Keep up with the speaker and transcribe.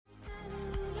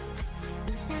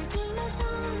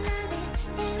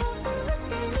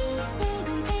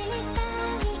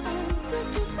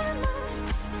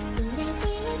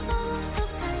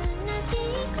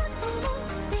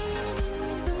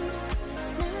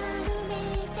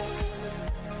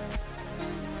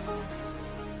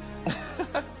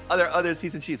others,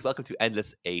 he's and she's. Welcome to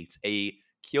Endless Eight, a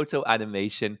Kyoto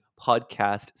Animation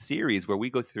podcast series where we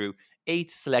go through 8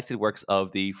 selected works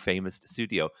of the famous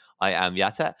studio. I am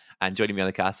Yata, and joining me on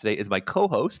the cast today is my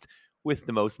co-host with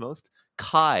the most,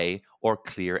 Kai, or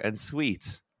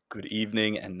Clearandsweet. Good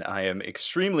evening, and I am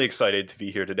extremely excited to be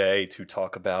here today to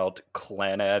talk about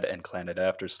Clannad and Clannad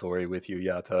After Story with you,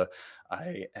 Yata.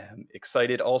 I am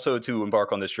excited also to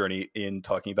embark on this journey in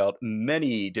talking about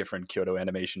many different Kyoto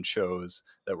Animation shows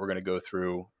that we're going to go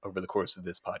through over the course of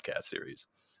this podcast series.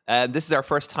 This is our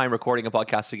first time recording a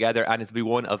podcast together, and it'll be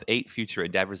one of 8 future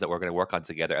endeavors that we're going to work on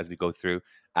together as we go through,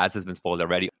 as has been spoiled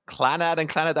already, Clannad and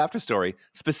Clannad After Story,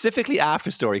 specifically After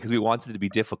Story, because we wanted it to be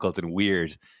difficult and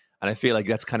weird. And I feel like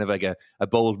that's kind of like a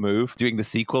bold move, doing the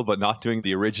sequel, but not doing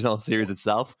the original series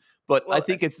itself. But well, I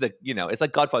think it's it's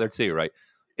like Godfather 2, right?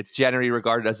 It's generally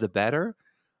regarded as the better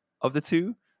of the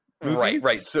two movies.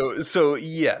 Right. So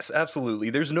yes,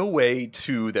 absolutely. There's no way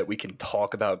that we can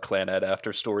talk about Clannad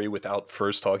After Story without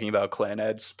first talking about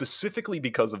Clannad, specifically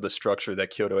because of the structure that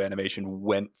Kyoto Animation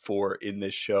went for in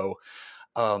this show.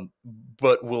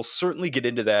 But we'll certainly get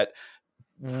into that.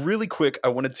 Really quick, I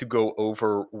wanted to go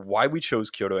over why we chose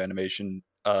Kyoto Animation,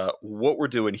 what we're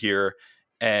doing here,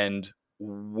 and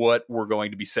what we're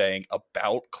going to be saying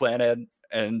about Clannad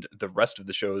and the rest of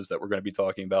the shows that we're going to be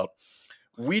talking about.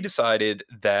 We decided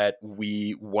that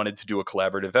we wanted to do a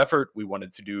collaborative effort. We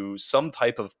wanted to do some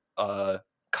type of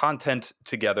content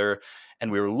together,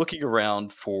 and we were looking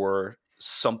around for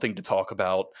something to talk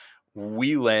about.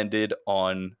 We landed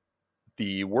on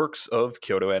the works of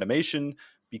Kyoto Animation,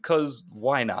 because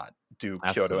why not do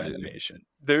Kyoto Animation?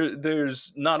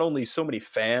 There's not only so many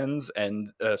fans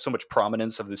and so much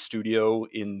prominence of the studio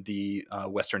in the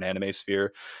Western anime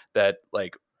sphere that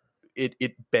like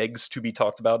it begs to be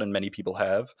talked about, and many people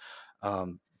have.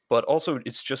 But also,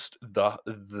 it's just the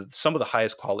some of the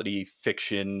highest quality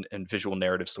fiction and visual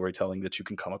narrative storytelling that you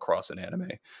can come across in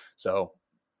anime. So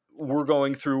we're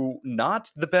going through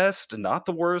not the best, not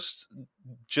the worst,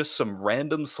 just some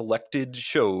random selected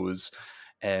shows.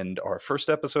 And our first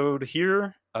episode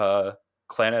here,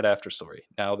 Clannad After Story.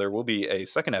 Now, there will be a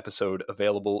second episode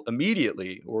available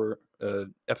immediately, or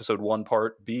episode 1,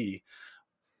 part B.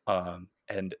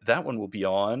 And that one will be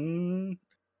on,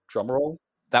 drumroll.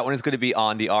 That one is going to be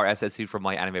on the RSS feed from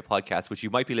myanimepodcast, which you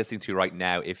might be listening to right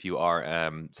now if you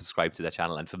are subscribed to the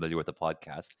channel and familiar with the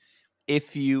podcast.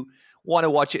 If you want to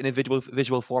watch it in a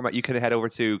visual format, you can head over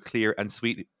to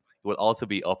Clearandsweet. It will also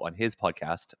be up on his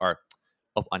podcast, or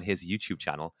up on his YouTube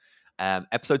channel.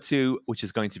 Episode 2, which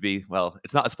is going to be, well,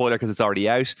 it's not a spoiler because it's already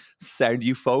out, Sound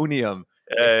Euphonium.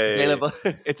 Hey.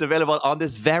 It's available on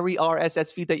this very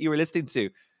RSS feed that you were listening to.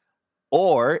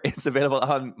 Or it's available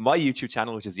on my YouTube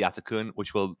channel, which is Yata-kun,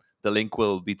 the link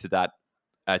will be to that,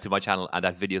 to my channel, and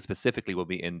that video specifically will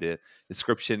be in the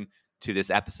description to this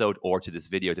episode or to this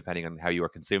video, depending on how you are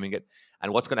consuming it.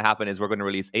 And what's going to happen is we're going to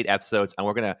release 8 episodes, and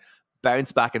we're going to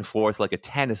bounce back and forth like a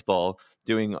tennis ball,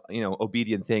 doing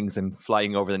obedient things and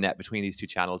flying over the net between these two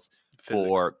channels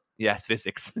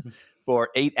physics for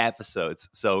 8 episodes.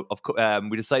 So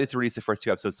we decided to release the first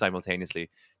 2 episodes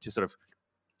simultaneously, just sort of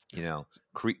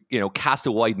cast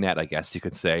a wide net, I guess you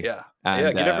could say. Yeah,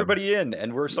 and, get everybody in,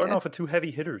 and we're starting off with 2 heavy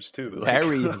hitters too.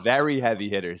 Very, very heavy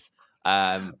hitters.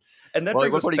 And that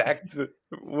brings us back to.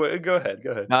 Go ahead.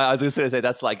 No, I was just going to say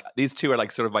that's like these 2 are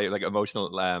like sort of my like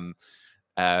emotional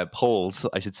poles,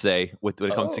 I should say, when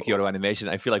it comes to Kyoto Animation.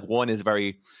 I feel like one is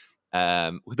very.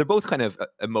 They're both kind of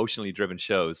emotionally driven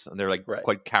shows, and they're like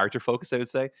quite character focused, I would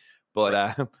say.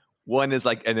 But one is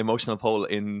like an emotional pole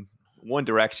in one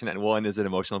direction, and one is an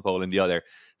emotional pole in the other.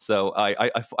 So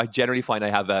I generally find I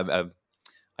have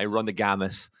I run the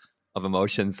gamut of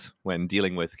emotions when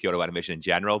dealing with Kyoto Animation in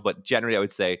general. But generally, I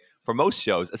would say for most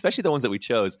shows, especially the ones that we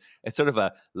chose, it's sort of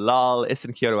a lol.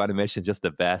 Isn't Kyoto Animation just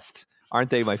the best? Aren't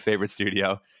they my favorite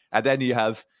studio? And then you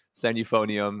have Sound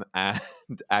Euphonium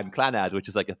and Clannad, which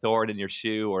is like a thorn in your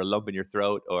shoe or a lump in your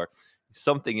throat or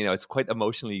something. It's quite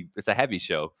emotionally. It's a heavy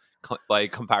show by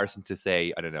comparison to,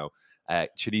 say, I don't know,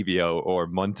 Chunibyo or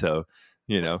Munto.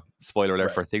 Spoiler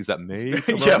alert for things that may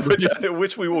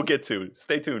which we will get to.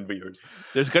 Stay tuned, viewers.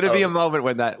 There's going to be a moment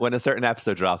when a certain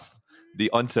episode drops, the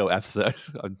Unto episode,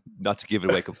 not to give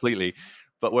it away completely,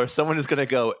 but where someone is going to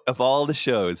go, of all the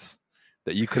shows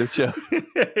that you could have chosen,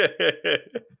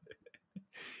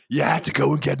 you had to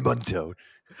go and get Munto.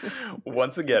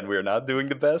 Once again, we are not doing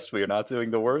the best. We are not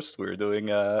doing the worst. We are doing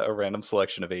a random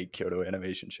selection of 8 Kyoto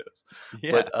Animation shows.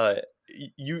 Yeah. But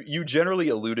you generally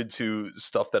alluded to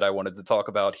stuff that I wanted to talk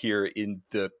about here in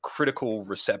the critical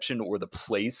reception or the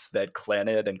place that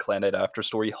Clannad and Clannad After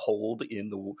Story hold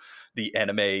in the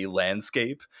anime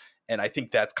landscape. And I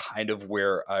think that's kind of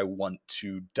where I want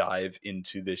to dive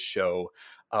into this show.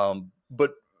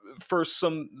 But first,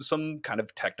 some kind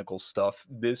of technical stuff.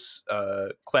 This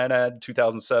Clannad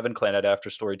 2007, Clannad After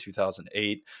Story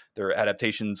 2008. They're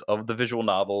adaptations of the visual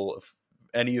novel. If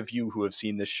any of you who have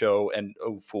seen this show, and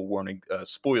full warning,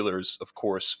 spoilers, of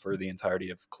course, for the entirety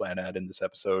of Clannad in this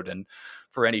episode, and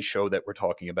for any show that we're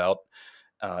talking about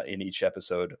in each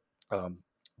episode.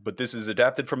 But this is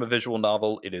adapted from a visual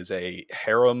novel. It is a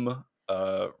harem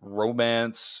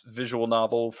romance visual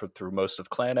novel through most of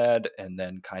Clannad, and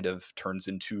then kind of turns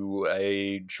into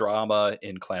a drama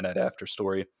in Clannad After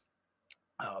Story.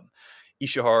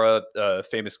 Ishihara,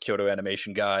 famous Kyoto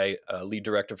Animation guy, lead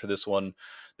director for this one.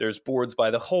 There's boards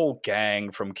by the whole gang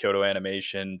from Kyoto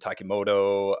Animation.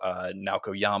 Takimoto,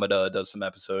 Naoko Yamada does some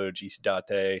episodes,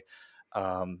 Isidate,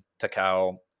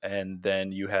 Takao, and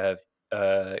then you have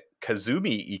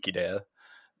Kazumi Ikeda,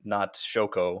 not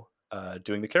Shoko,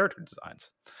 doing the character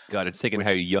designs. God, it's thinking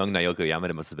how young Naoko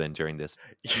Yamada must have been during this.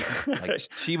 Like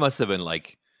she must have been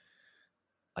like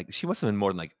she must have been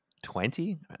more than like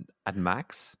 20 at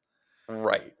max.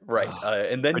 Right.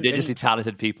 And then ridiculously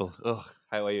talented people. Ugh,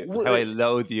 how I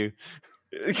loathe you.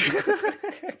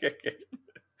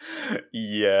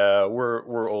 Yeah,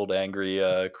 we're old,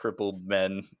 angry, crippled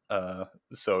men.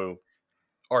 So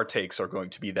our takes are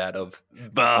going to be that of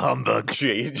humbug,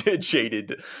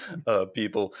 jaded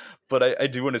people. But I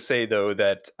do want to say though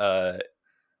that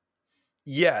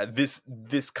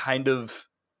this kind of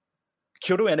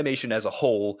Kyoto Animation as a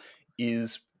whole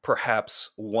is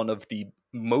perhaps one of the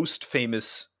most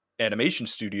famous animation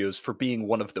studios for being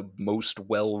one of the most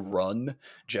well run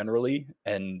generally,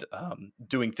 and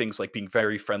doing things like being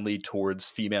very friendly towards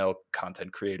female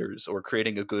content creators, or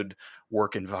creating a good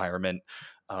work environment,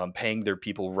 paying their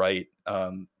people right,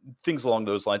 things along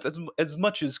those lines, as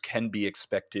much as can be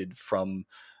expected from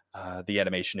the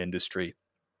animation industry.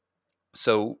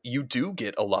 So you do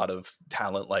get a lot of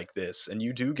talent like this, and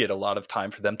you do get a lot of time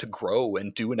for them to grow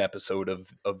and do an episode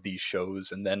of these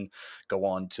shows, and then go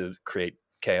on to create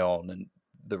K-On! And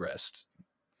the rest.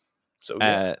 So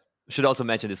yeah. Should also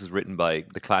mention this was written by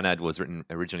the Clannad was written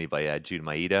originally by Jun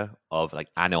Maeda of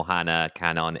like Anohana,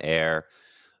 Canon Air.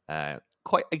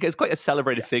 Quite a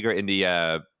celebrated figure in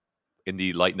the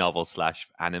light novel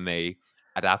 / anime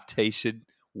adaptation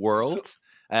world.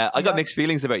 I got mixed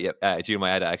feelings about Jun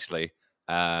Maeda actually.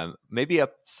 Maybe a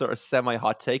sort of semi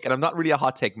hot take, and I'm not really a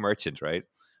hot take merchant, right?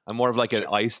 I'm more of like an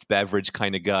iced beverage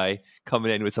kind of guy,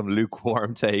 coming in with some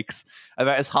lukewarm takes.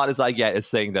 About as hot as I get is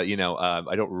saying that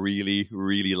I don't really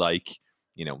like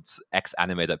X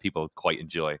anime that people quite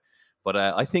enjoy. But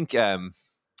I think I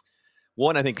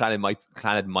think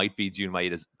Clannad might be Jun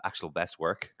Maeda's actual best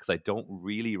work, because I don't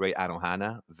really rate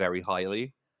Anohana very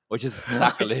highly, which is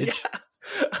sacrilege. Yeah.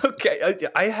 Okay,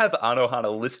 I have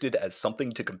Anohana listed as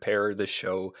something to compare this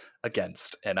show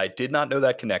against, and I did not know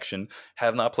that connection.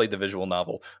 Have not played the visual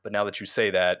novel, but now that you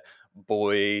say that,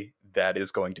 boy, that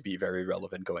is going to be very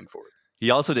relevant going forward.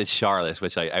 He also did Charlotte,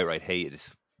 which I outright hated.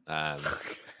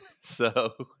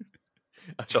 So,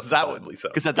 justifiably so.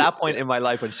 Because at that point in my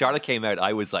life, when Charlotte came out,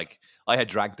 I was like, I had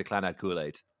drank the Clannad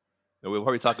Kool-Aid. We'll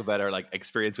probably talk about our like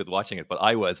experience with watching it, but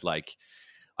I was like,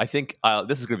 I think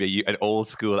this is going to be an old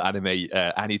school anime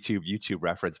AniTube YouTube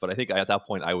reference, but I think at that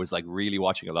point I was like really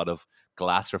watching a lot of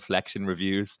glass reflection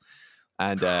reviews.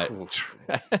 And hey,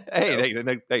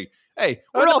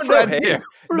 we're all friends here.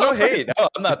 No hate. No,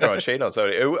 I'm not throwing shade on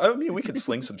somebody. I mean, we can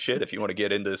sling some shit if you want to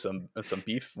get into some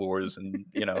beef wars and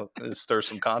stir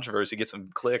some controversy, get some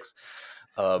clicks.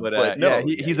 But no, yeah,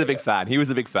 he's a big fan. He was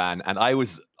a big fan, and I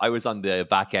was on the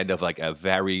back end of like a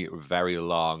very, very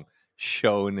long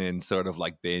shonen sort of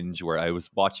like binge where I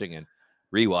was watching and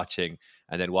rewatching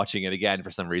and then watching it again for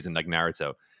some reason, like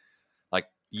Naruto. Like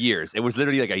years. It was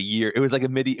literally like a year. It was like it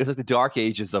was like the dark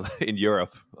ages of in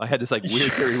Europe. I had this like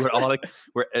weird theory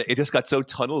where it just got so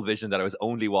tunnel vision that I was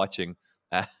only watching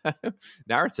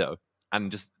Naruto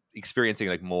and just experiencing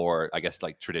like more, I guess,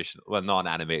 like traditional, well,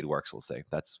 non-animated works, we'll say.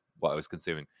 That's what I was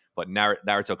consuming. But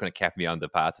Naruto kind of kept me on the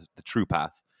path, the true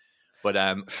path. But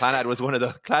Clannad was one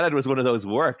of those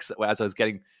works as I was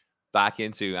getting back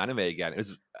into anime again. It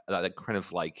was that kind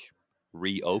of like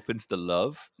reopens the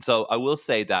love. So I will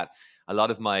say that a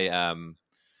lot of my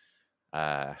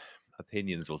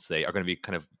opinions, we'll say, are going to be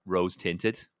kind of rose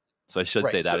tinted. So I should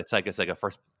say that it's like a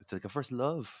first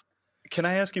love. Can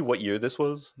I ask you what year this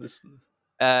was?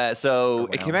 So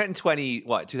it came out in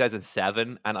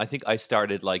 2007, and I think I sort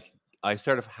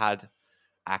of had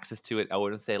access to it. I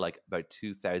wouldn't say like about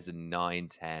 2009,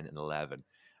 10, and 11,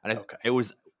 and it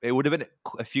would have been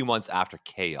a few months after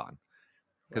K-On!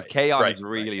 because kyo-ani is right.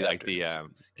 really like the After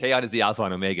kyo-ani is the alpha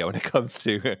and omega when it comes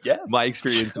to yeah, my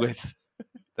experience with.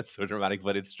 That's so dramatic,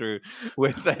 but it's true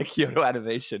with Kyoto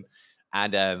Animation.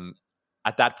 And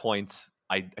at that point,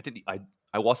 I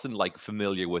wasn't like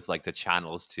familiar with like the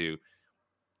channels to,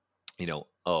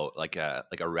 like a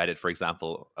Reddit, for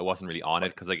example. I wasn't really on it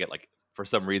right, because I get like, for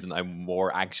some reason, I'm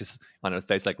more anxious on a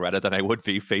space like Reddit than I would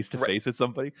be face to right. face with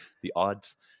somebody. The odd,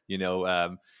 you know,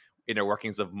 um, inner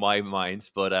workings of my mind.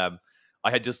 But I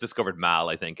had just discovered Mal,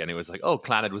 I think, and it was like, oh,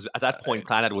 Clannad was at that point.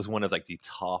 Clannad was one of like the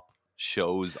top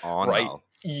shows on Right. Mal.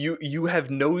 You have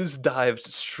nosedived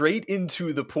straight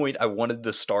into the point I wanted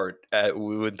to start at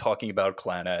when talking about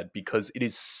Clannad, because it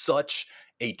is such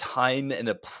a time and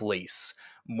a place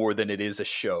more than it is a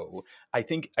show. I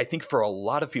think for a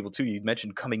lot of people too, you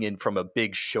mentioned coming in from a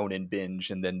big shonen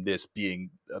binge and then this being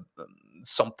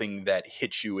something that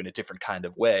hits you in a different kind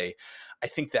of way. I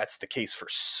think that's the case for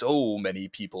so many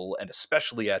people, and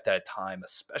especially at that time,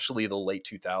 especially the late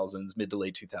 2000s, mid to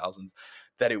late 2000s,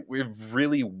 that it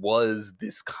really was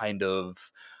this kind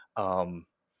of um,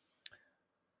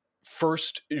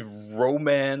 first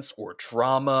romance or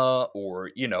drama or,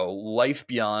 life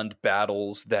beyond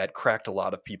battles that cracked a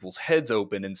lot of people's heads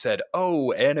open and said,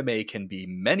 oh, anime can be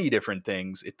many different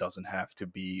things. It doesn't have to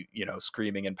be,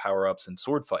 screaming and power-ups and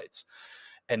sword fights.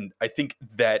 And I think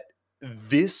that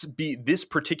this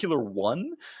particular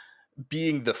one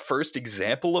being the first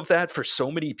example of that for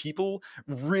so many people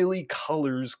really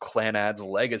colors Clannad's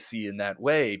legacy in that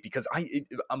way. Because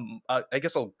I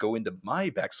guess I'll go into my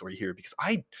backstory here, because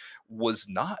I was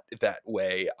not that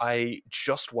way. I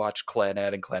just watched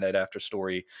Clannad and Clannad After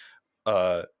Story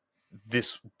uh,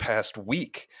 this past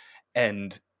week,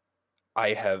 and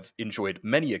I have enjoyed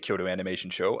many a Kyoto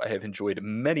Animation show. I have enjoyed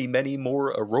many, many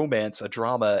more a romance, a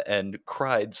drama, and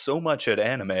cried so much at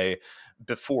anime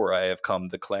before I have come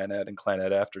to Clannad and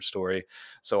Clannad After Story.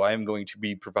 So I am going to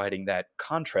be providing that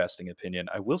contrasting opinion.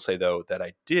 I will say, though, that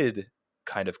I did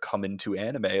kind of come into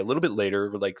anime a little bit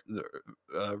later, like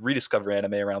rediscover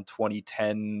anime around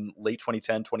 2010, late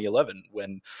 2010, 2011,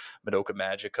 when Madoka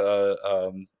Magica,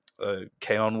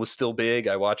 K-On! Was still big.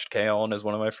 I watched K-On! As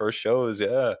one of my first shows,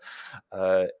 yeah.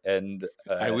 And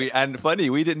funny,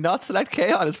 we did not select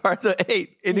K-On! As part of the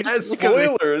 8. Yes,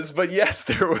 spoilers, but yes,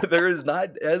 there is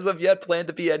not as of yet planned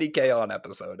to be any K-On!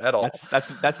 Episode at all.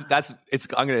 That's it's.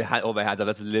 I'm gonna hold my hands up.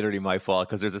 That's literally my fault,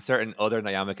 because there's a certain other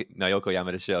Naoko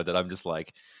Yamada show that I'm just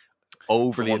like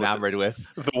overly enamored with.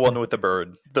 The one with the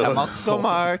bird. Tamako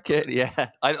Market, yeah.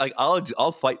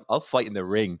 I'll fight in the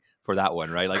ring for that one,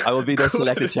 right? Like I will be their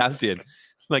selected champion.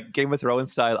 Like Game of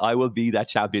Thrones style, I will be that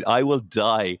champion. I will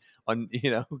die on,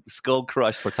 Skull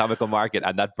Crush for Tamako Market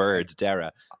and that bird,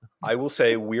 Dara. I will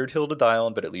say, weird hill to die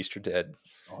on, but at least you're dead.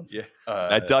 Yeah,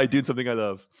 I died doing something I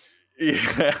love.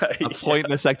 Yeah, a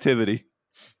pointless activity.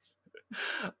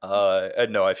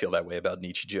 And no, I feel that way about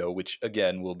Nichijou, which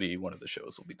again will be one of the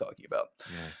shows we'll be talking about.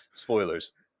 Yeah.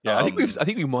 Spoilers. Yeah, I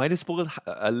think we might have spoiled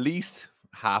at least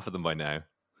half of them by now.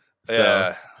 So,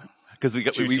 yeah, because we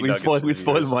spoiled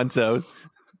Monto.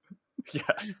 Yeah.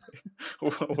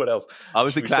 What else?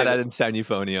 Obviously, Clannad and Sound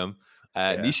Euphonium.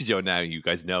 Nichijou now, you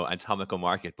guys know, and Tamako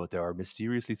Market, but there are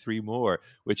mysteriously 3 more,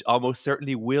 which almost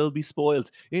certainly will be spoiled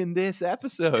in this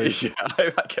episode. Yeah,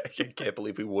 I can't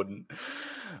believe we wouldn't.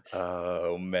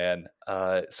 Oh, man.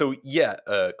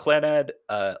 Clannad,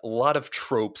 a lot of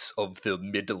tropes of the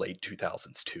mid to late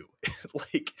 2000s, too.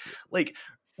 like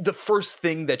the first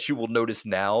thing that you will notice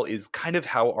now is kind of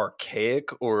how archaic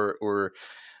or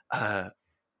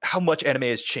how much anime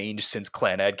has changed since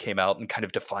Clannad came out and kind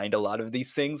of defined a lot of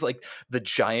these things, like the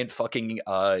giant fucking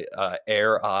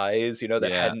air eyes,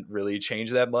 that hadn't really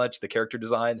changed that much. The character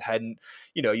designs hadn't,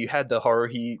 you had the horror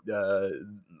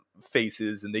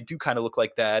faces, and they do kind of look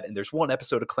like that. And there's one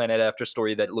episode of Clannad After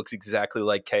Story that looks exactly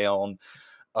like K-On!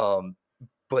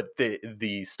 But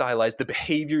the stylized, the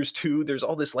behaviors too, there's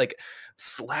all this like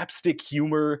slapstick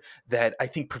humor that I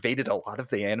think pervaded a lot of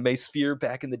the anime sphere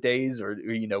back in the days, or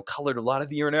colored a lot of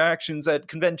the interactions at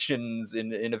conventions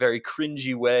in a very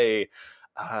cringy way.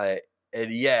 And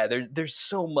yeah, there's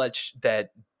so much that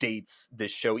dates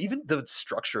this show, even the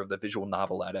structure of the visual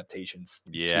novel adaptations.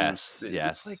 Yes.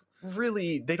 It's like,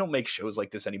 really, they don't make shows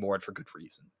like this anymore, and for good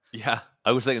reason. Yeah,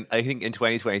 I think in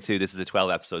 2022 this is a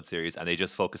 12 episode series, and they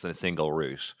just focus on a single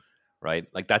route, right?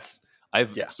 Like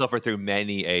I've suffered through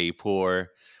many a poor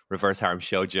reverse harem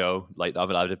shoujo light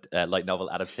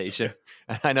novel adaptation,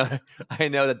 and I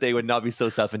know that they would not be so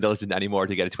self-indulgent anymore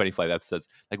to get a 25 episodes.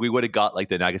 Like we would have got like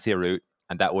the Nagasea route,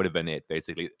 and that would have been it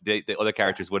basically. The other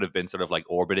characters would have been sort of like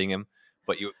orbiting him,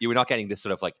 but you were not getting this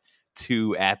sort of like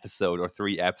 2 episode or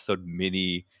 3 episode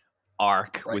mini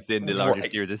arc Right. within the larger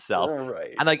series itself.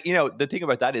 Right. And like, the thing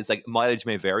about that is like mileage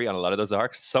may vary on a lot of those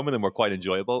arcs. Some of them were quite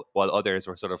enjoyable, while others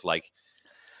were sort of like,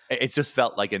 it just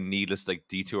felt like a needless like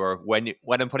detour when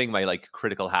I'm putting my like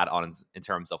critical hat on in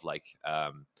terms of like,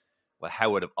 well, how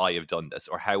would I have done this,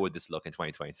 or how would this look in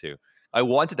 2022? I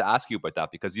wanted to ask you about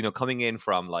that because coming in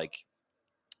from like,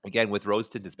 again, with rose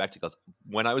tinted spectacles,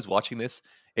 when I was watching this,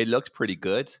 it looked pretty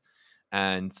good,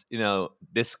 and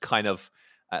this kind of,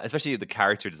 especially the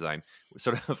character design,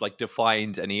 sort of like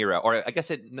defined an era, or I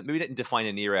guess it maybe didn't define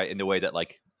an era in the way that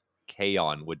like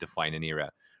K-On! Would define an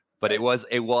era, but Right.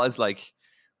 it was like,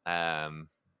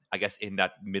 I guess in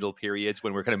that middle period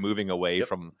when we're kind of moving away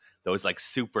from those like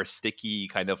super sticky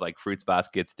kind of like Fruits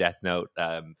Baskets, Death Note,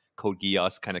 Code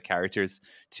Geass kind of characters,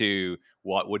 to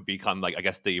what would become like, I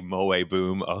guess, the moe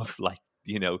boom of like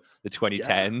the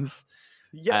 2010s.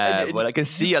 But I can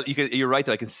see you're right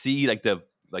though. I can see like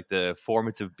the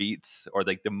formative beats, or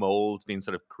like the mold being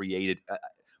sort of created,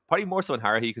 probably more so in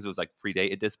Haruhi because it was like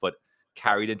predated this, but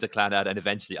carried into Clannad, and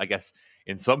eventually, I guess,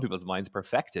 in some people's minds,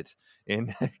 perfected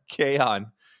in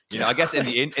K-On! I guess in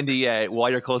the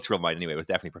wider cultural mind anyway, it was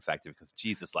definitely perfected, because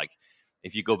Jesus, like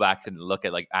if you go back and look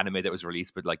at like anime that was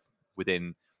released, but like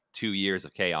within 2 years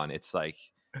of K-On!, it's like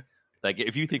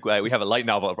if you think we have a light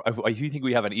novel, if you think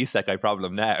we have an isekai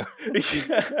problem now.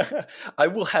 I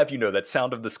will have you know that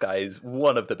Sound of the Sky is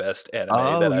one of the best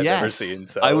anime that I've ever seen.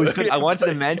 So I wanted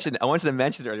to mention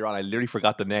it earlier on. I literally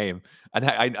forgot the name, and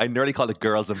I nearly called it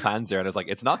Girls in Panzer, and I was like,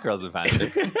 it's not Girls in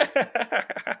Panzer.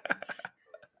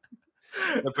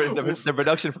 The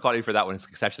production quality for that one is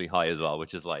exceptionally high as well,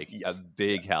 which is like a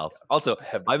big help. Also,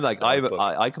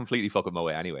 I completely fuck with moe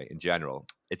anyway. In general,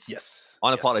 it's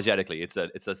unapologetically,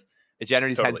 it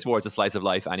generally tends towards a slice of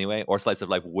life anyway, or slice of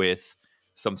life with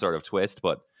some sort of twist.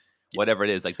 But whatever it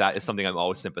is, like that is something I'm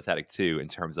always sympathetic to in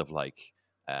terms of like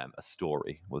a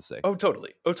story, we'll say. Oh,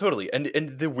 totally. And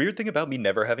the weird thing about me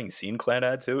never having seen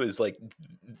Clannad too is like,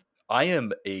 I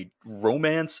am a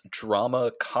romance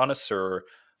drama connoisseur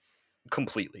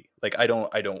completely. Like I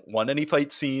don't want any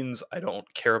fight scenes. I don't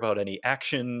care about any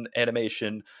action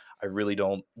animation. I really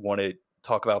don't want to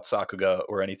talk about Sakuga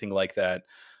or anything like that.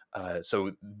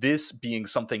 So this being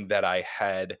something that I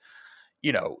had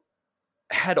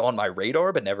on my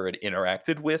radar but never had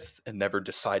interacted with and never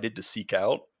decided to seek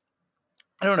out,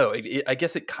 I don't know, I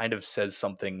guess it kind of says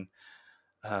something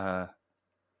about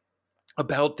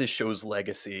this show's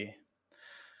legacy.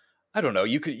 I don't know,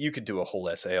 you could do a whole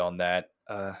essay on that.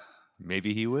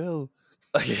 Maybe he will.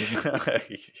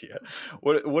 Yeah.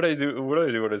 What I do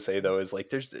want to say though is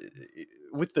like, it's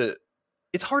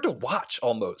hard to watch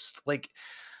almost, like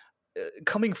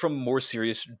coming from more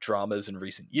serious dramas in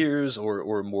recent years,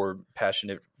 or more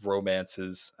passionate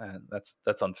romances, and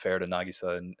that's unfair to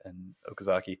Nagisa and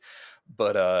Okazaki,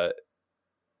 but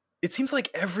it seems like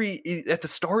at the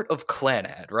start of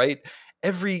Clannad, right,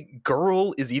 every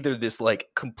girl is either this like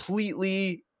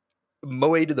completely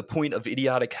moe to the point of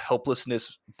idiotic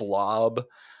helplessness blob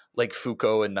like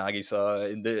Fuko and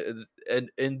Nagisa,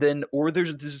 and then, or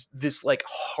there's this like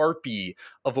harpy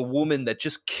of a woman that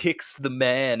just kicks the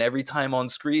man every time on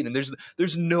screen, and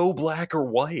there's no black or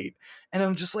white, and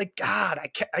I'm just like, God,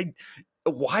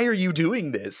 why are you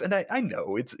doing this? And I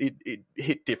know it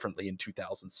hit differently in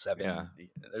 2007. Yeah.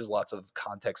 There's lots of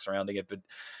context surrounding it, but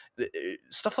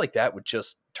stuff like that would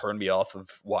just turn me off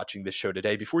of watching this show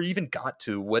today before you even got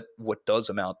to what does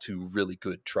amount to really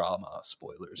good drama.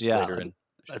 Spoilers later in.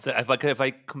 If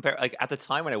I compare, like at the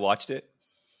time when I watched it,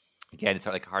 again, it's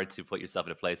like hard to put yourself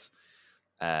in a place,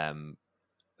 in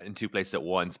two places at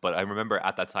once. But I remember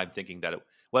at that time thinking that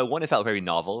it felt very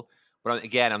novel. But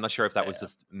again, I'm not sure if that was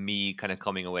just me kind of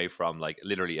coming away from like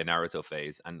literally a Naruto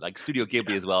phase, and like Studio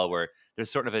Ghibli as well, where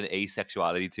there's sort of an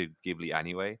asexuality to Ghibli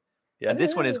anyway. Yeah, and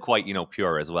this one is quite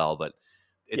pure as well, but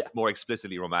it's more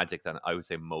explicitly romantic than I would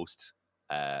say most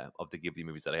of the Ghibli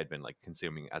movies that I had been like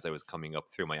consuming as I was coming up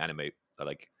through my anime,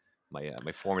 like my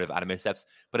formative anime steps.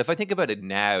 But if I think about it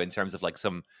now in terms of like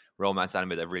some romance anime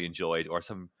that I've really enjoyed, or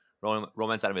some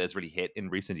romance anime that's really hit in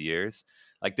recent years,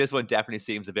 like this one definitely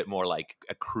seems a bit more like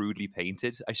a crudely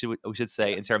painted, we should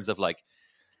say, in terms of like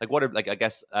what are, like, I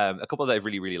guess a couple that I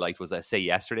really liked was Say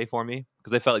Yesterday for me,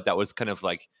 because I felt like that was kind of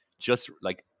like just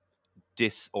like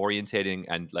disorientating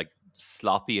and like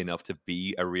sloppy enough to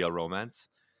be a real romance,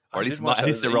 or at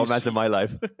least a romance in my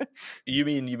life. You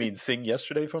mean Sing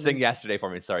Yesterday for me? Sing Yesterday for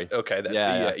me, sorry. Okay,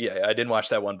 yeah. I didn't watch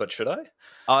that one, but should I?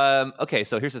 Okay,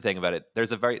 so here's the thing about it.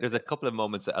 There's a couple of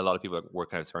moments that a lot of people were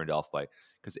kind of turned off by,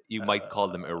 because you might call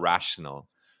them irrational.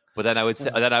 But then I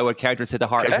would counter and say the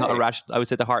heart is not irrational. I would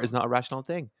say the heart is not a rational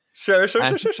thing. Sure. You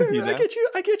I know,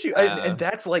 get you. And uh,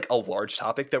 that's like a large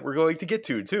topic that we're going to get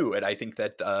to too. And I think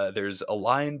that there's a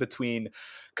line between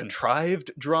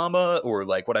contrived drama, or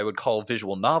like what I would call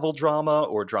visual novel drama,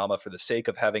 or drama for the sake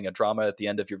of having a drama at the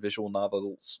end of your visual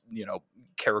novel's,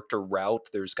 character route.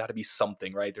 There's got to be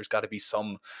something, right? There's got to be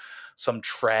some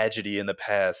tragedy in the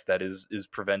past that is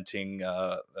preventing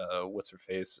what's her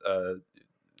face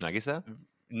Nagisa.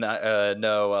 not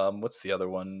no what's the other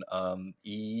one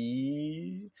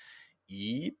E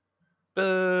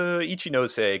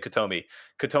Ichinose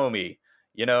Kotomi.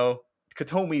 You know,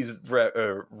 Kotomi's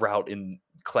route in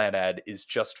Clannad is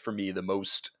just for me the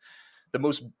most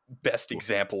best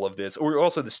example of this. Or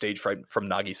also the stage fright from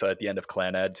Nagisa at the end of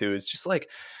Clannad too. Is just like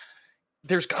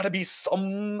there's got to be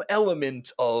some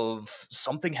element of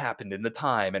something happened in the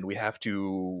time, and we have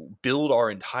to build our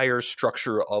entire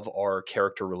structure of our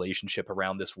character relationship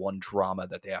around this one drama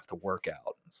that they have to work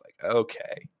out. It's like, okay,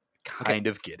 Okay. kind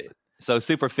of get it. So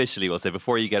superficially, we'll say,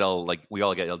 before you get all like we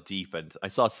all get all deep, and I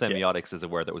saw Yeah. semiotics as a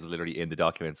word that was literally in the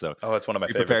document. So Oh, it's one of my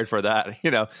be favorites. prepared for that.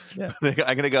 Yeah.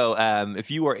 I'm gonna go.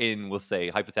 If you were in, we'll say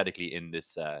hypothetically, in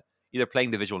this either playing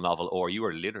the visual novel or you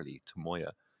were literally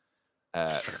Tomoya.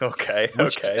 Okay.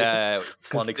 Which, Fun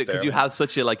because you experiment. have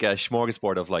such a like a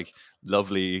smorgasbord of like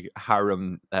lovely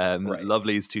harem Right.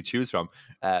 lovelies to choose from.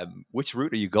 Which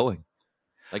route are you going?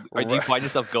 Like, do you Right. find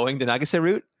yourself going the Nagase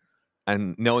route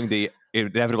and knowing the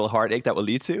inevitable heartache that will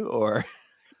lead to, or are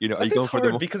you It's going for the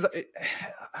hard more? because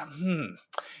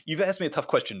you've asked me a tough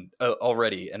question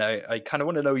already, and I kind of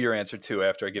want to know your answer too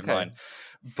after I give Okay. mine.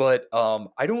 But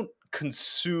I don't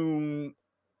consume.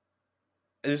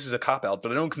 This is a cop out,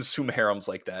 but I don't consume harems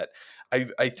like that.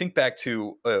 I think back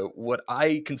to what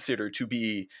I consider to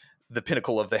be the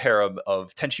pinnacle of the harem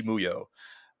of Tenchi Muyo,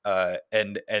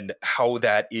 and how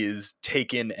that is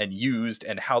taken and used,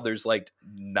 and how there's like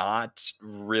not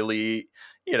really,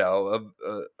 a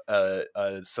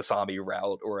Sasami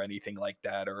route or anything like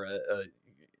that, or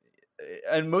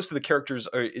and most of the characters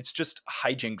are, it's just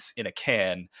hijinks in a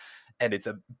can, and it's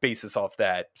a basis off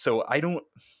that. So I don't.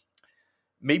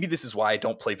 Maybe this is why I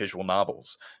don't play visual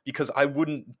novels, because I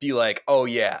wouldn't be like, oh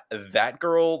yeah, that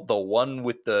girl, the one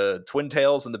with the twin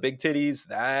tails and the big titties,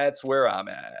 that's where I'm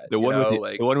at. The one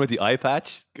with the one with the eye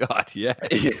patch. God, yeah.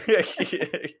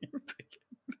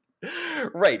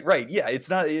 Right. Yeah, it's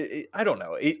not. I don't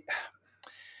know.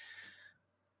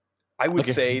 I would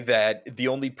Okay. say that the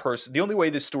only way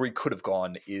this story could have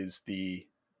gone is the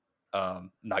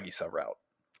Nagisa route.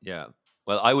 Yeah.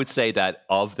 Well, I would say that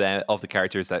of the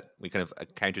characters that we kind of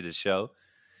encountered this show,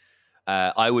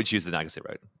 I would choose the Nagase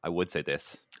route. I would say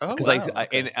this Oh because wow.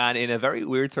 Okay. in a very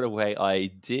weird sort of way, I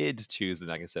did choose the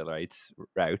Nagase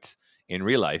route in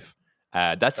real life.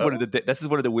 That's one of Oh, the this is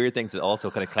one of the weird things that also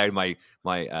kind of clouded I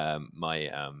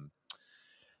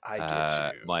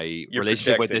get you. my You're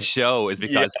relationship with this projecting. show is Yeah.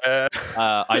 because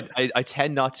I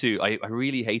tend not to. I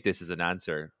really hate this as an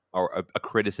answer or a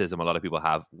criticism a lot of people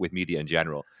have with media in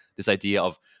general. This idea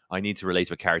of I need to relate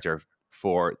to a character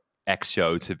for X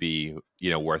show to be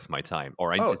worth my time,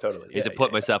 or I Oh, totally. need Yeah. to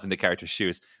put myself in the character's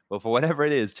shoes. Well, for whatever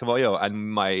it is, Tomoyo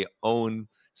and my own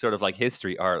sort of like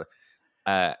history are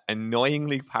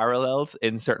annoyingly parallels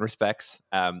in certain respects.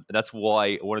 That's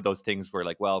why one of those things where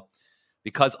like, well,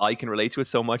 because I can relate to it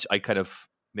so much, I kind of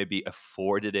maybe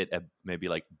afforded it a maybe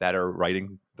like better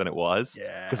writing than it was,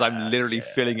 because I'm Yeah. literally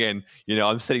filling in.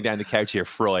 I'm sitting down the couch here,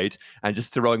 Freud, and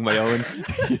just throwing my own,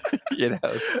 you know.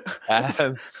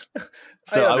 Um, I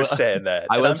so understand that,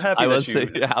 I and I'm will, happy I will that say,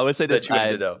 you I will say this.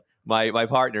 ended up. My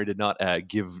partner did not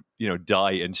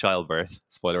die in childbirth.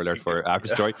 Spoiler alert for After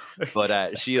Story, but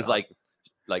Thank she is God.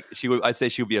 like she would. I say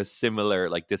she would be a similar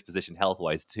like disposition health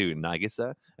wise to Nagisa,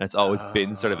 and it's always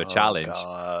been sort of a Oh challenge.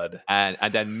 God. And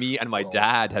then me and my Oh.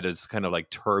 dad had this kind of like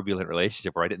turbulent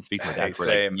relationship where I didn't speak to my Hey, dad for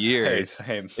like same. Hey, years.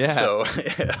 same. Yeah. So,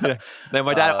 Yeah. Now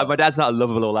my dad's not a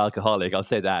lovable old alcoholic. I'll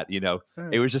say that.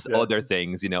 It was just yeah. other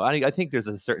things. I think there's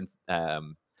a certain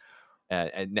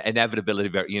inevitability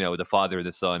about the father and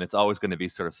the son. It's always going to be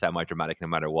sort of semi-dramatic no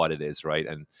matter what it is, right?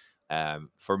 And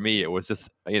for me, it was just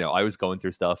I was going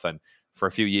through stuff, and for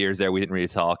a few years there we didn't really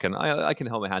talk, and I can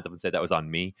hold my hands up and say that was on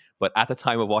me. But at the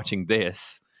time of watching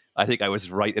this, I think I was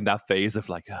right in that phase of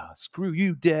like, oh, screw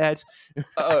you, Dad.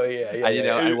 Oh yeah, yeah, And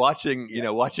yeah. and watching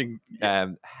Yeah.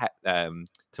 Yeah.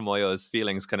 Tomoyo's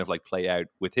feelings kind of like play out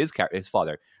with his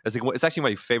father. It's actually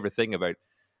my favorite thing about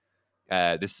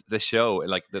this show,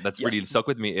 like that's really Yes. stuck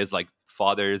with me, is like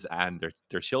fathers and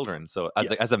their children. So as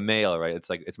Yes. as a male, right, it's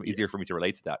like it's easier Yes. for me to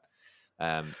relate to that.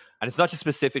 And it's not just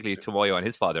specifically Tomoyo and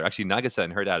his father. Actually, Nagisa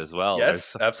and her dad as well.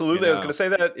 Yes, absolutely. I was going to say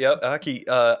that. Yeah, Aki,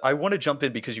 I want to jump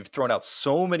in because you've thrown out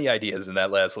so many ideas in that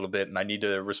last little bit, and I need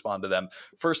to respond to them.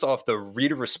 First off, the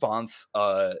reader response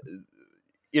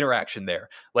interaction there.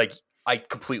 Like, I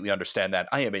completely understand that.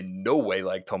 I am in no way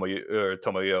like Tomoyo.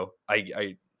 Tomoya?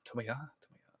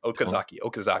 Okazaki.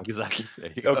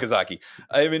 There you go. Okazaki.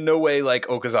 I am in no way like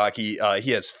Okazaki.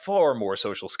 He has far more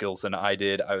social skills than I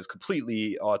did. I was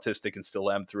completely autistic and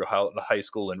still am through high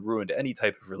school and ruined any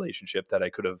type of relationship that I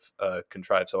could have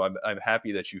contrived. So I'm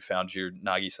happy that you found your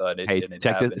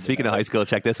Nagisa. Speaking of high school,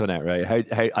 check this one out, right?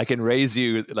 How I can raise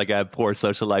you like a poor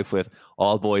social life with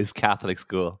all boys Catholic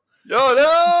school. Oh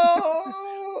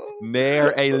no!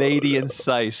 Ne'er a lady in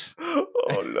sight.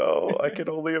 Oh no, I can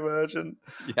only imagine.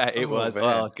 Yeah, it was. Man.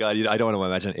 Oh god, I don't want to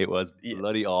imagine. It was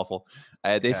bloody awful.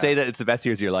 They say that it's the best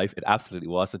years of your life. It absolutely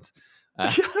wasn't.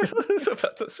 I was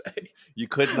about to say. You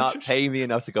could not pay me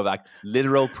enough to go back.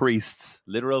 Literal priests.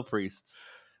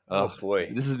 Oh boy,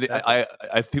 this is.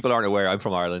 If people aren't aware, I'm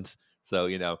from Ireland, so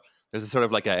there's a sort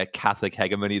of like a Catholic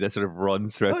hegemony that sort of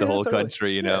runs throughout the whole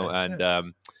country,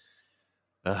 and.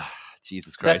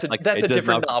 Jesus Christ! That's a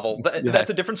different novel.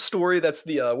 That's a different story. That's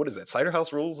the what is that? Cider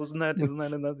House Rules? Isn't that in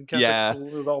the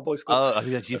Catholic school, all boys school? Oh,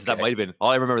 Jesus, that might have been.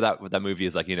 All I remember that movie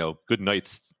is like Good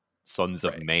Night, Sons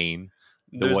of Maine.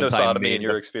 There's no sodomy in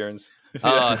your experience.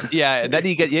 Yeah, and then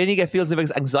you get feelings of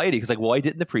anxiety because why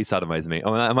didn't the priest sodomize me?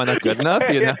 Am I not good enough?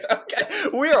 Okay,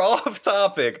 we are off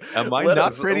topic. Am I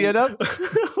not pretty enough?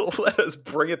 Let us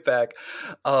bring it back.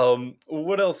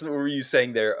 What else were you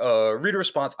saying there? Reader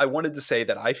response. I wanted to say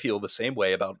that I feel the same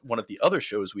way about one of the other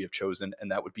shows we have chosen,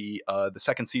 and that would be the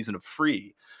second season of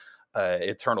Free.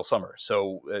 Eternal Summer.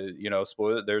 So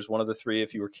spoiler, there's one of the three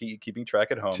if you were keeping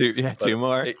track at home. Two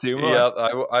more. Yeah,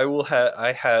 I will have.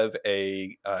 I have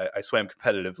I swam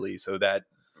competitively, so that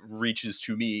reaches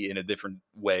to me in a different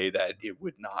way that it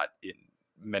would not in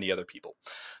many other people.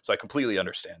 So I completely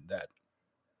understand that.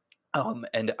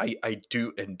 And I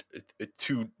do, and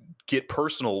to get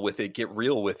personal with it, get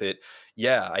real with it.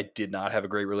 Yeah, I did not have a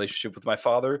great relationship with my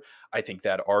father. I think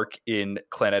that arc in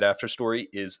Clannad After Story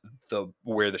is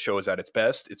where the show is at its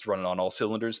best. It's running on all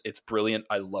cylinders. It's brilliant.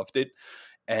 I loved it.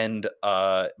 And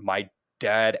my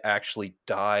dad actually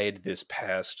died this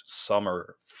past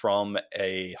summer from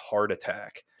a heart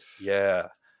attack. Yeah.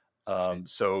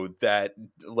 So that,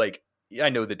 like, I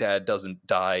know the dad doesn't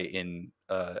die in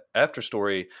After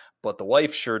Story, but the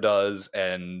wife sure does,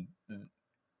 and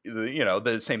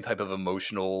the same type of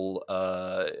emotional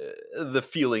the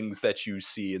feelings that you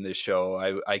see in this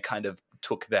show. I kind of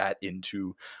took that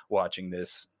into watching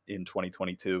this in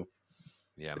 2022.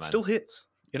 Yeah, it still hits.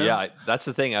 Yeah, that's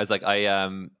the thing. I was like,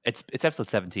 it's episode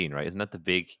 17, right? Isn't that the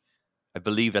big? I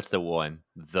believe that's the one,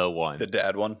 the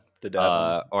dad one,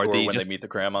 or when they meet the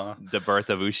grandma, the birth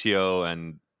of Ushio,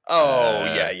 and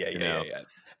yeah.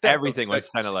 Everything was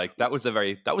kind of like that was a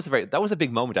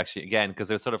big moment actually, again, because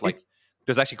there's sort of like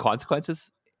there's actually consequences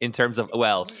in terms of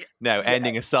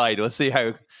ending aside, we'll see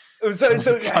how so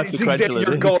exactly,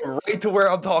 you're going right to where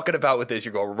I'm talking about with this.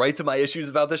 You're going right to my issues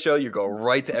about the show. You're going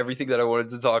right to everything that I wanted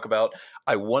to talk about.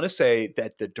 I want to say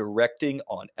that the directing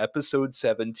on episode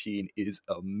 17 is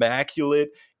immaculate.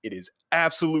 It is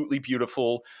absolutely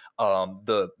beautiful.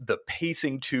 The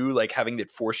pacing too, like having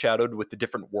it foreshadowed with the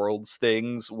different worlds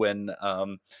things when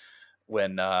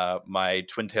my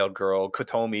twin-tailed girl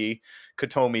Kotomi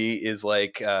is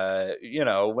like, I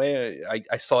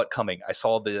saw it coming. I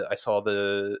saw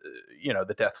the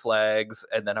the death flags,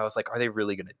 and then I was like, are they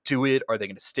really going to do it? Are they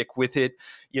going to stick with it?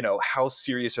 How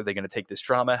serious are they going to take this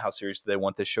drama? How serious do they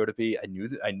want this show to be?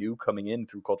 I knew coming in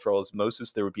through cultural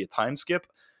osmosis there would be a time skip.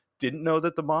 Didn't know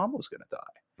that the mom was going to die.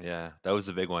 Yeah, that was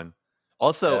a big one.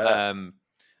 Also,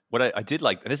 what I did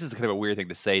like, and this is kind of a weird thing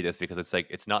to say this because it's like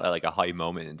it's not like a high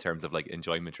moment in terms of like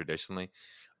enjoyment traditionally,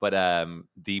 but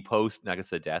the post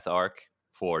Nagisa death arc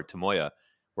for Tomoya,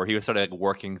 where he was sort of like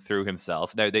working through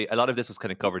himself. Now, a lot of this was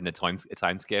kind of covered in a time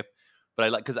skip, but I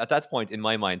like because at that point in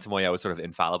my mind, Tomoya was sort of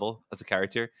infallible as a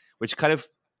character, which kind of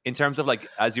in terms of like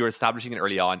as you were establishing it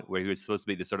early on, where he was supposed to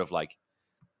be the sort of like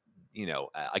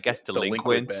I guess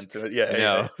delinquent.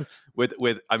 Yeah.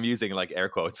 With I'm using like air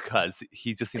quotes because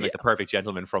he just seemed like the perfect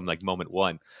gentleman from like moment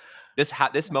one. This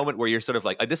moment where you're sort of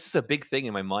like this is a big thing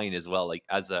in my mind as well. Like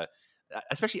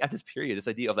especially at this period, this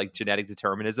idea of like genetic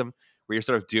determinism, where you're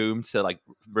sort of doomed to like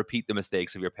repeat the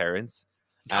mistakes of your parents.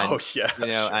 And,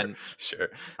 sure.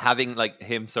 Having like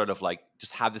him sort of like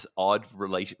just have this odd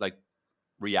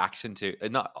reaction to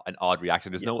not an odd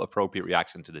reaction. There's no appropriate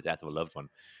reaction to the death of a loved one,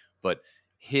 but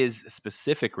his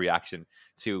specific reaction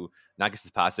to Nagis's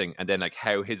passing, and then like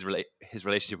how his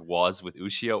relationship was with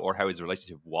Ushio, or how his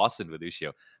relationship wasn't with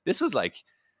Ushio. This was like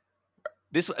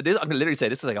this I'm gonna literally say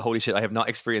this is like a holy shit. I have not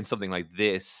experienced something like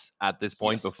this at this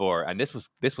point before, and this was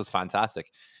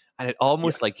fantastic. And it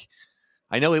almost like,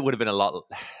 I know it would have been a lot.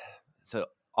 So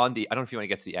I don't know if you want to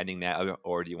get to the ending now,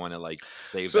 or do you want to like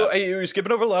save that? You're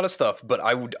skipping over a lot of stuff, but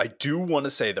I do want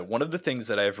to say that one of the things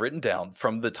that I have written down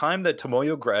from the time that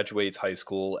Tomoyo graduates high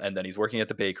school and then he's working at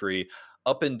the bakery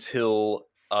up until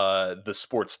the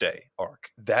sports day arc,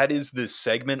 that is this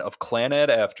segment of Clannad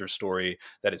After Story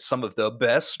that is some of the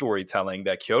best storytelling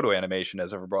that Kyoto Animation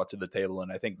has ever brought to the table,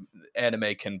 and I think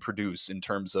anime can produce in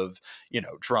terms of,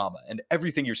 drama and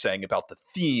everything you're saying about the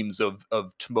themes of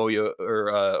Tomoyo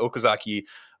or Okazaki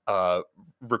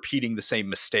repeating the same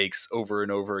mistakes over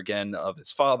and over again of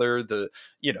his father, the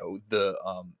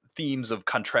themes of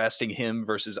contrasting him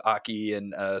versus Aki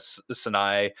and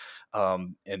Sanai,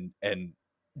 and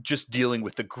just dealing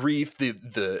with the grief,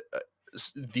 the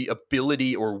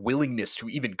ability or willingness to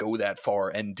even go that far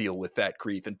and deal with that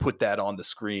grief and put that on the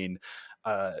screen.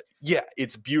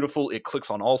 It's beautiful. It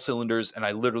clicks on all cylinders, and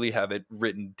I literally have it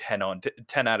written 10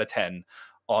 out of 10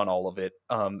 on all of it.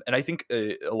 And I think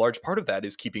a large part of that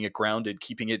is keeping it grounded,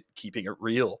 keeping it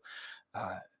real.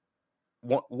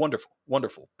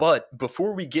 Wonderful. But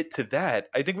before we get to that,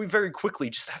 I think we very quickly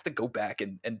just have to go back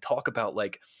and talk about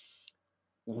like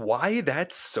why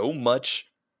that's so much,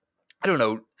 I don't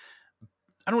want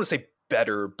to say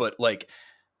better, but like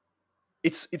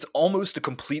it's almost a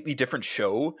completely different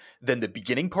show than the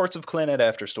beginning parts of Clannad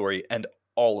After Story and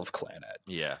all of Clannad.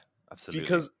 Yeah, absolutely.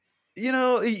 Because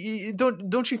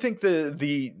don't you think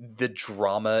the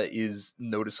drama is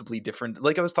noticeably different?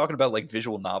 Like I was talking about, like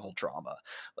visual novel drama,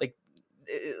 like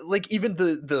even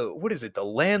the what is it, the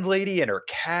landlady and her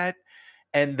cat,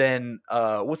 and then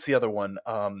what's the other one,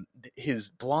 his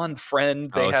blonde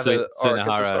friend, they have an arc at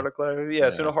the start of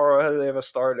Sunohara, they have a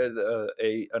start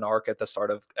an arc at the start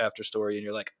of After Story, and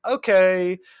you're like,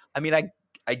 okay, I mean, I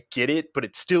get it, but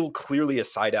it's still clearly a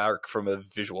side arc from a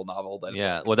visual novel.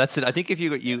 Well, that's it. I think if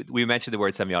we mentioned the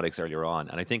word semiotics earlier on,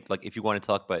 and I think like if you want to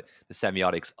talk about the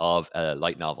semiotics of a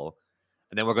light novel,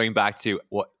 and then we're going back to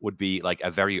what would be like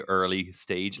a very early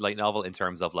stage light novel in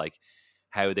terms of like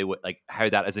how they would like how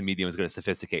that as a medium is going to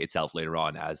sophisticate itself later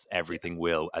on, as everything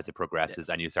will as it progresses,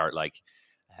 and you start like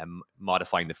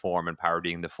modifying the form and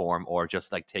parodying the form, or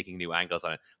just like taking new angles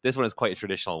on it. This one is quite a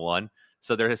traditional one,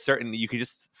 so there's a certain, you can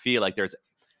just feel like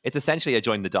it's essentially a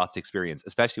join the dots experience,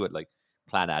 especially with like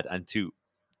Clannad, and to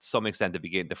some extent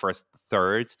the first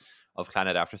third of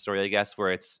Clannad After Story, I guess,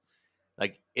 where it's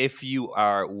like if you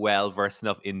are well versed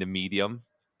enough in the medium,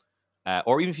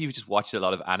 or even if you've just watched a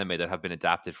lot of anime that have been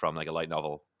adapted from like a light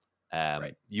novel,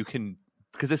 you can,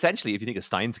 because essentially if you think of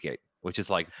Steins Gate, which is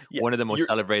like one of the most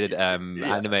celebrated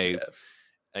anime,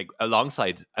 like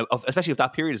alongside, especially of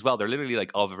that period as well, they're literally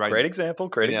like of around. Great example.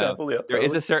 Yeah, there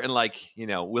is a certain like,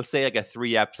 we'll say like a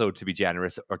 3 episode to be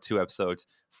generous, or 2 episodes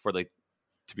for like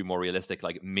to be more realistic,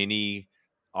 like mini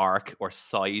arc or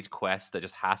side quest that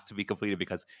just has to be completed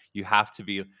because you have to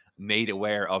be made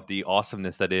aware of the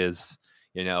awesomeness that is,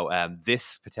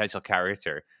 this potential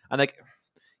character. And like,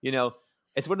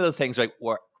 it's one of those things like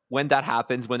where when that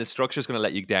happens, when the structure is going to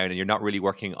let you down and you're not really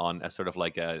working on a sort of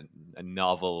like a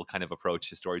novel kind of approach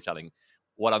to storytelling,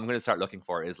 what I'm going to start looking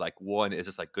for is like, one is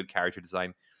just like good character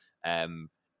design, and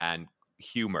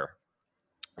humor,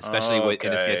 especially in the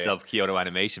case of Kyoto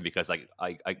Animation, because like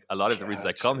I a lot of the reasons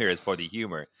I come here is for the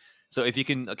humor. So if you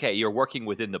can, you're working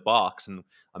within the box, and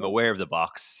I'm aware of the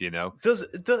box, Can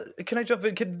I jump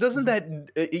in? Doesn't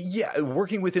that,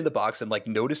 working within the box and like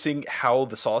noticing how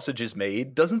the sausage is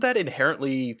made, doesn't that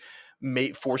inherently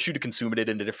force you to consume it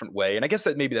in a different way? And I guess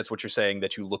that maybe that's what you're saying,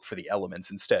 that you look for the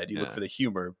elements instead. You look for the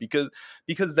humor, because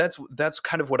that's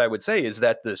kind of what I would say, is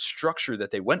that the structure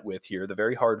that they went with here, the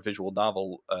very hard visual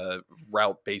novel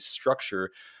route-based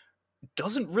structure,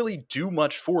 doesn't really do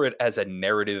much for it as a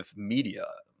narrative media.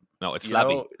 No, it's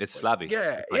flabby. It's flabby.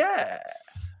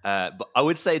 But I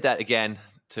would say that, again,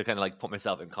 to kind of like put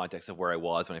myself in context of where I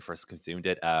was when I first consumed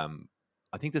it, I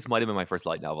think this might have been my first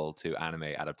light novel to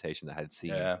anime adaptation that I had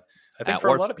seen. Yeah, I think for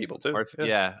a lot of people too. I feel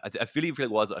it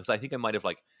was, because I think I might have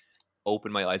like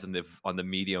opened my eyes on the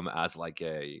medium as like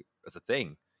as a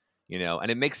thing, and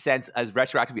it makes sense as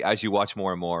retroactively as you watch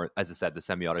more and more. As I said, the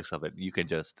semiotics of it, you can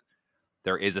just,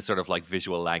 there is a sort of like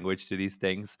visual language to these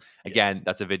things. Again,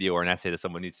 that's a video or an essay that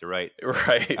someone needs to write.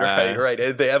 Right.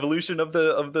 The evolution of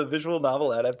the visual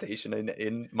novel adaptation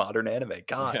in modern anime.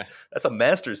 God, that's a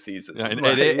master's thesis.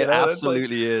 It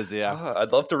absolutely is. Yeah,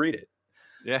 I'd love to read it.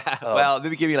 Yeah, Um, well,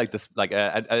 maybe give me like this, like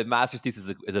a master's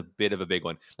thesis is a bit of a big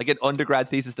one. Like an undergrad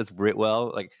thesis that's writ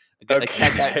well, like I get like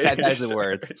okay, 10,000 sure,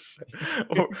 words.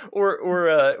 sure. Or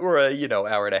a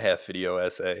hour and a half video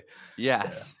essay. Yeah.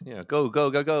 Yes,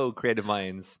 go, creative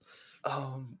minds.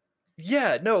 Um,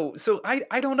 yeah, no. So I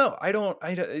don't know.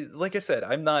 Like I said,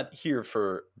 I'm not here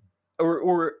for,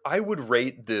 or I would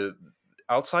rate the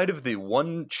outside of the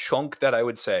one chunk that I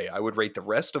would say I would rate the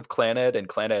rest of Clannad and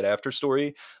Clannad After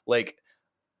Story like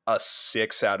a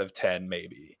 6 out of 10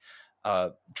 maybe.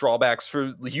 Drawbacks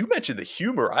for you mentioned the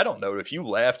humor. I don't know if you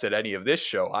laughed at any of this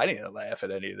show. I didn't laugh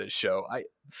at any of this show.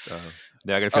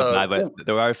 Now I'm gonna feel bad, but Ooh,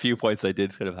 there are a few points I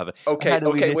did kind of have it. I okay, had a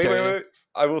wee okay, bit wait, wait, there. wait.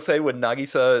 I will say when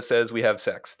Nagisa says we have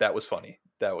sex, that was funny.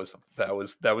 That was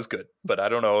good. But I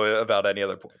don't know about any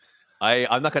other points.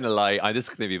 I'm not gonna lie. This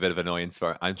is gonna be a bit of annoyance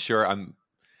for. I'm sure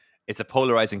it's a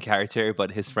polarizing character,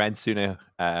 but his friend Sunahara,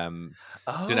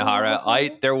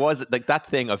 Oh, there was like that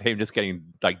thing of him just getting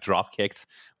like drop kicked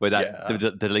with that yeah,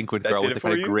 the delinquent that girl did with it the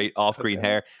kind for of you. great off green Okay,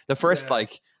 hair. The first yeah.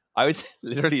 like I was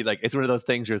literally like it's one of those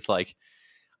things where it's like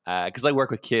because I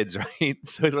work with kids, right?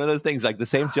 So it's one of those things like the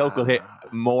same joke will hit Ah,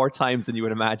 more times than you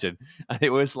would imagine. And it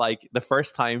was like the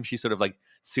first time she sort of like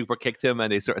super kicked him,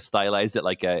 and they sort of stylized it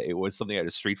like it was something out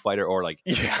of Street Fighter or like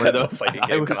one yeah, of the those. fighting I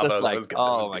game was just combo. That like, was good. That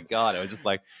oh was my good. god! I was just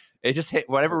like, it just hit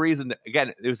whatever reason.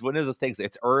 Again, it was one of those things.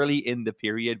 It's early in the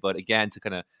period, but again, to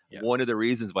kind of Yeah. one of the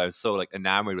reasons why I was so like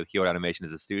enamored with Kyoto Animation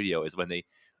as a studio is when they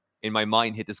in my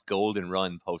mind hit this golden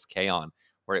run post K-On!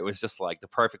 Where it was just like the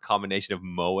perfect combination of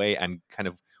moe and kind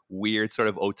of weird sort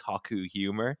of otaku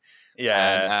humor. And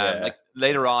Yeah, yeah, like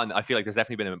later yeah. on, I feel like there's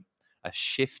definitely been a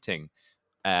shifting.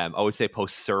 I would say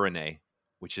post Surene,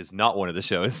 which is not one of the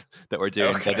shows that we're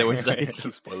doing, but there was Okay. like,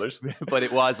 Spoilers. but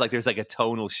it was like there's like a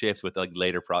tonal shift with like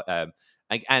later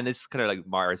and it's kind of like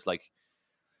Mars like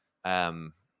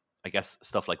um I guess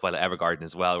stuff like Violet Evergarden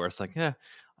as well, where it's like, yeah,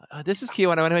 this is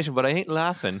Kyo animation, but I ain't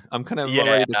laughing. I'm kind of Yeah,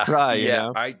 ready to cry, you yeah.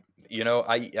 know.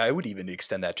 I would even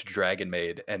extend that to Dragon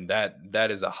Maid, and that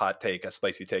is a hot take, a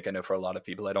spicy take. I know for a lot of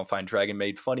people, I don't find Dragon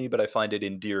Maid funny, but I find it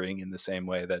endearing in the same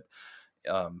way that,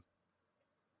 um,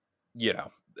 you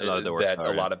know, A lot of the works that a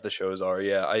are, yeah. lot of the shows are.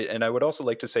 Yeah, I would also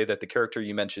like to say that the character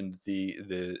you mentioned,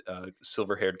 the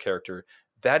silver haired character,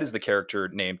 that is the character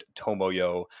named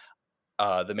Tomoyo.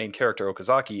 The main character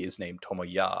Okazaki is named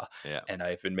Tomoya, Yeah. and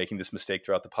I've been making this mistake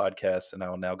throughout the podcast, and I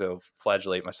will now go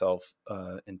flagellate myself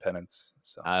in penance.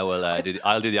 So I will I,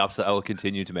 I'll do the opposite. I will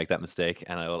continue to make that mistake,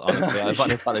 and I will honestly, I'm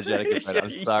unapologetic about it. I'm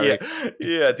yeah, sorry.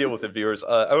 yeah, deal with it, viewers.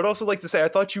 I would also like to say I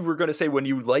thought you were going to say when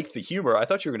you liked the humor. I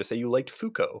thought you were going to say you liked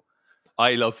Fuko.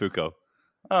 I love Fuko.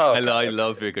 Oh, okay, I okay.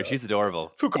 love Fuko. She's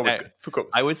adorable. Fuko was Uh, good. Fuko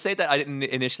was I good. would say that I didn't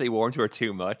initially warm to her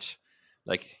too much.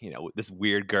 Like, you know, this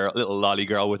weird girl, little lolly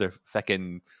girl with her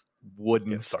fucking Yeah,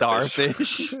 wooden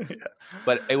starfish. starfish. Yeah.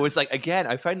 But it was like again,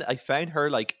 I found her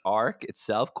like arc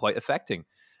itself quite affecting.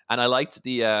 And I liked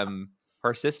the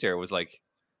her sister was like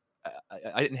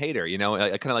I didn't hate her, you know.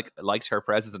 I kind of like liked her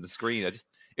presence on the screen.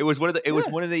 It was one of the Yeah,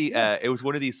 yeah, it was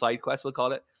one of these side quests, we'll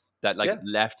call it, that like yeah.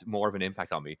 left more of an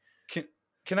impact on me. Can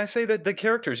can I say that the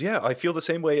characters? Yeah, I feel the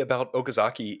same way about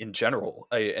Okazaki in general,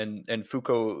 and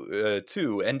Fuko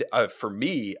too. And for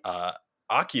me,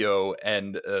 Akio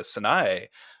and Sanae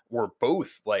were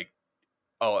both like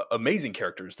amazing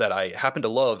characters that I happen to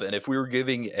love. And if we were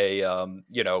giving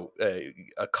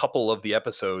a couple of the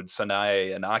episodes,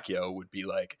 Sanae and Akio would be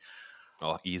like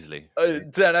Oh, easily.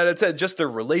 10 out of 10. Just their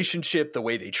relationship, the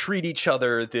way they treat each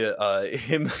other, the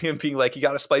him being like, you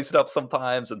got to spice it up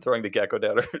sometimes, and throwing the gecko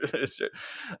down her shirt.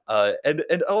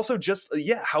 And also just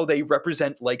yeah, how they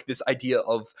represent like this idea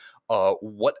of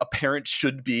what a parent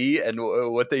should be and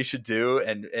what they should do,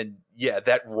 and yeah,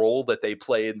 that role that they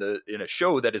play in a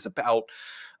show that is about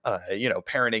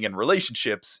parenting and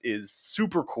relationships is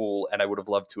super cool, and I would have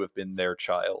loved to have been their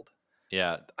child.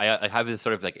 Yeah, I have this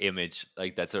sort of like image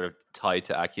like that sort of tied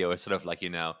to Akio, sort of like, you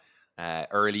know,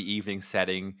 early evening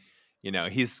setting. You know,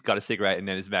 he's got a cigarette in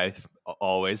his mouth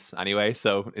always anyway.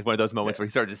 So it's one of those moments Yeah, where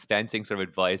he's sort of dispensing sort of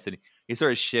advice, and he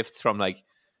sort of shifts from like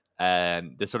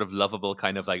the sort of lovable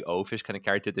kind of like oafish kind of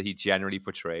character that he generally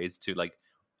portrays to like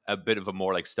a bit of a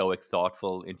more like stoic,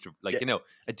 thoughtful, like, yeah, you know,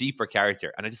 a deeper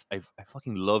character. And I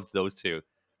fucking loved those two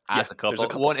yeah. as a There's a couple.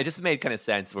 couple One, it just scenes. made kind of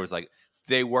sense where it's like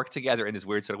they work together in this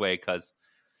weird sort of way because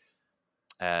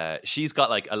she's got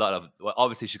like a lot of, well,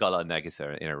 obviously she's got a lot of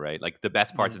Nagisa in her, right? Like the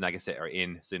best parts of Mhm. Nagisa are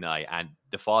in Tsunai, and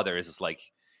the father is just like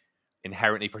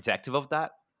inherently protective of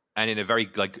that, and in a very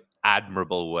like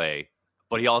admirable way.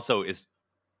 But he Yeah, also is,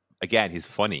 again, he's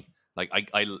funny.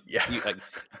 Like Yeah. like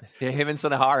him and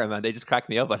Sunahara, man, they just cracked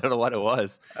me up. I don't know what it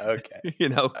was. Okay. You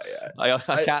know, I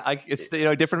I can't. It's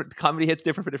different comedy hits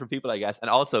different for different people, I guess. And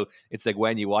also, it's like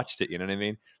when you watched it, you know what I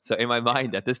mean. So in my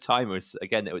mind at this time, it was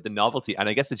again the novelty, and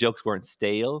I guess the jokes weren't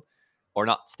stale, or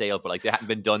not stale, but like they hadn't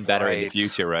been done better in the Right.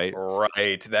 future, right?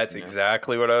 Right. That's Yeah,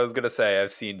 exactly what I was gonna say.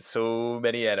 I've seen so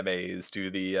many animes do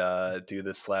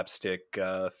the slapstick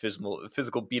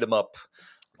physical beat 'em up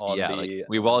on yeah. Like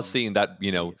we've all seen that,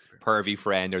 the pervy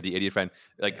friend or the idiot friend,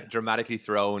 yeah. like dramatically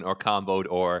thrown or comboed,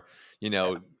 or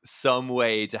Yeah. some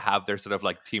way to have their sort of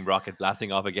like Team Rocket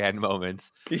blasting off again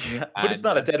moments. Yeah. But it's And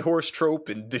not a dead horse trope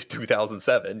in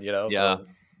 2007, yeah, so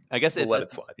I guess we'll it's let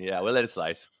it slide. yeah, we'll let it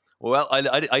slide. Well,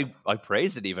 I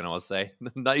praised it even. I'll say,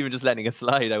 not even just letting it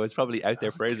slide. I was probably out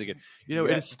there praising it. It Yeah.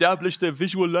 established a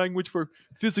visual language for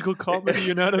physical comedy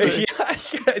in anime. Yeah.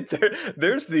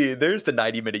 There's the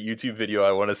 90-minute YouTube video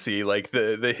I want to see, like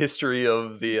the history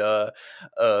of the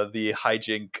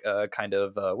hijink kind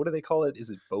of what do they call it? Is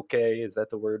it bokeh? Is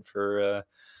that the word for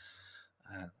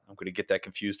I'm going to get that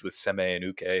confused with seme and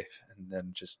uke and then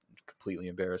just completely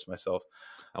embarrass myself.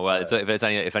 Well, if it's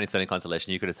any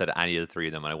consolation, you could have said any of the three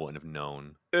of them, and I wouldn't have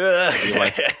known.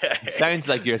 It sounds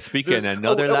like you're speaking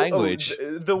another language.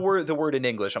 The word in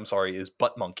English, I'm sorry, is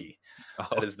butt monkey. Oh.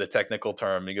 That is the technical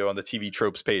term. You go on the TV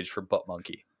tropes page for butt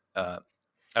monkey. I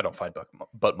don't find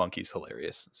butt monkeys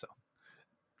hilarious, so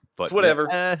But it's whatever.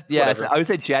 Whatever. I would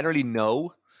say generally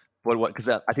no, but because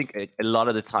I think a lot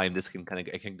of the time this can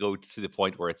it can go to the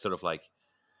point where it's sort of like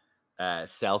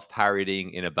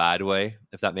self-parodying in a bad way,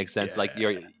 if that makes sense. Like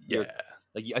you're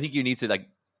like, I think you need to like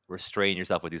restrain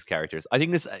yourself with these characters. I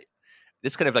think this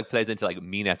kind of like plays into like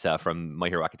Mineta from My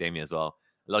Hero Academia as well.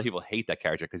 A lot of people hate that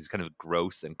character because he's kind of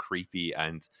gross and creepy,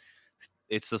 and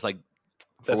it's just like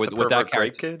with that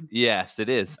character kid. Yes, it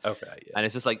is. Okay, yeah. And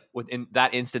it's just like within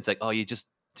that instance, like, oh, you just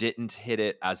didn't hit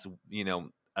it as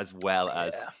as well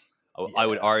as I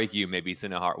would argue maybe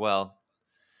Sunahara. Well,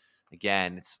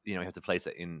 again, it's you have to place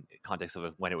it in context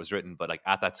of when it was written, but like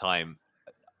at that time,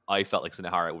 I felt like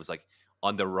Sunahara was like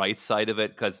on the right side of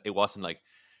it because it wasn't like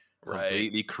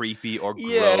completely creepy or gross.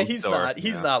 Yeah,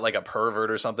 he's not like a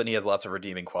pervert or something. He has lots of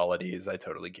redeeming qualities. I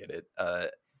totally get it.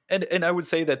 And I would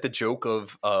say that the joke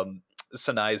of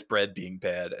Sanai's bread being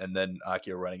bad and then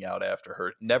Akio running out after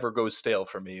her never goes stale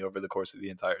for me over the course of the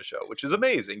entire show, which is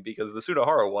amazing because the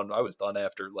Sunahara one I was done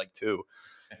after like 2.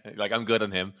 Like, I'm good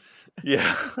on him.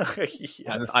 Yeah.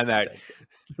 I'm out.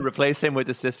 Replace him with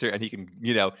the sister and he can,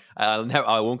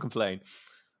 I won't complain.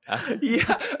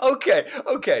 Yeah.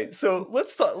 Okay. So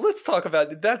let's talk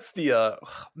about that's the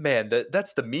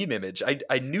that's the meme image.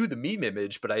 I knew the meme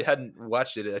image, but I hadn't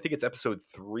watched it. I think it's episode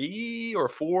 3 or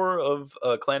 4 of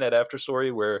Clannad After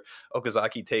Story where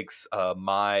Okazaki takes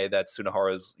Mai, that's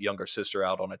Sunahara's younger sister,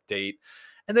 out on a date,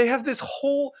 and they have this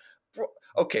whole.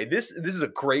 Okay, this is a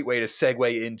great way to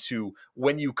segue into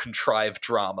when you contrive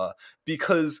drama,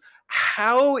 because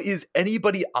how is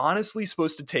anybody honestly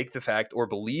supposed to take the fact or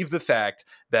believe the fact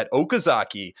that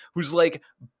Okazaki, who's like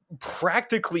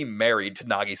practically married to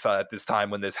Nagisa at this time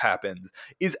when this happens,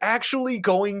 is actually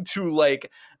going to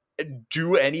like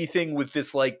do anything with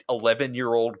this like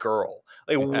 11-year-old girl?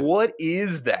 Like, what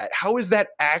is that? How is that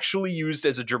actually used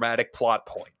as a dramatic plot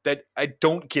point? That I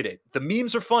don't get it. The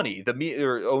memes are funny.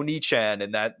 Or Oni-chan,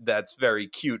 and that's very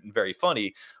cute and very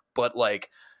funny, but like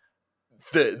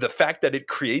the fact that it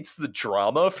creates the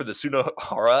drama for the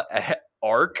Sunahara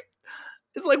arc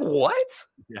is like, what?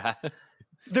 Yeah.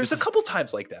 There's a couple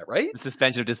times like that, right? The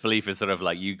suspension of disbelief is sort of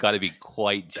like, you got to be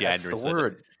quite generous. That's the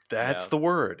word. That's the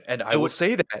word. And I will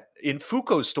say that in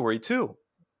Fuko's story too.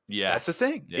 Yeah, that's the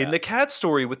thing. Yeah. In the cat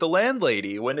story with the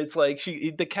landlady, when it's like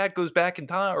the cat goes back in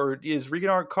time or is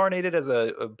reincarnated as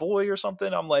a boy or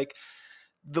something, I'm like,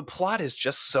 the plot is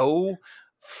just so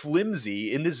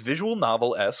flimsy in this visual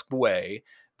novel-esque way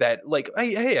that like,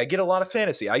 hey, I get a lot of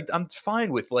fantasy. I'm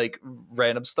fine with like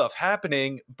random stuff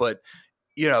happening, but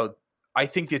I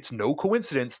think it's no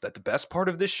coincidence that the best part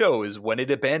of this show is when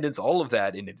it abandons all of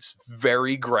that and it's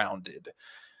very grounded.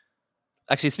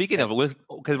 Actually, speaking of,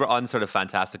 because we're on sort of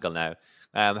fantastical now,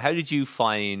 how did you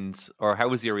find, or how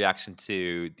was your reaction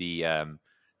to the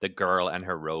girl and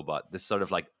her robot? This sort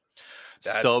of like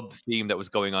sub theme that was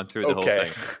going on through the whole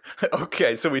thing.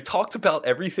 Okay, so we talked about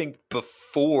everything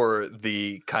before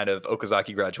the kind of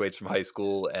Okazaki graduates from high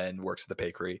school and works at the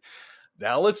bakery.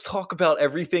 Now let's talk about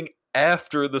everything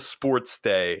after the sports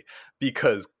day,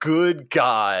 because good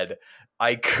God,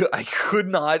 I could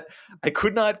not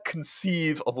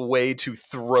conceive of a way to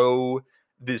throw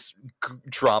this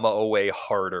drama away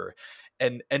harder.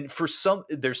 And for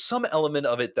there's some element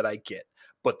of it that I get,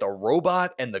 but the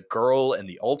robot and the girl and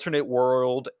the alternate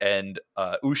world and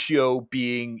Ushio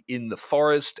being in the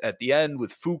forest at the end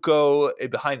with Fuko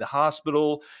behind the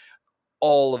hospital,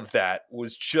 all of that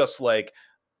was just like,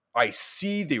 I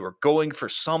see they were going for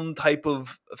some type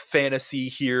of fantasy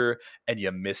here, and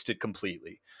you missed it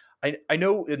completely. I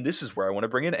know, and this is where I want to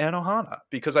bring in Anohana,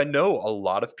 because I know a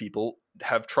lot of people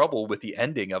have trouble with the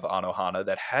ending of Anohana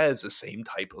that has the same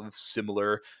type of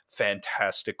similar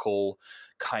fantastical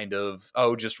kind of,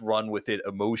 oh, just run with it,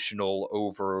 emotional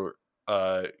over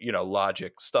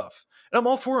logic stuff. And I'm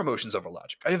all for emotions over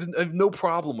logic. I have no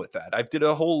problem with that. I did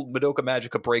a whole Madoka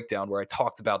Magica breakdown where I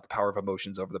talked about the power of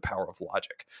emotions over the power of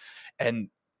logic. And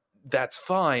that's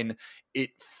fine.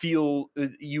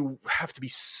 You have to be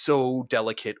so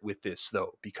delicate with this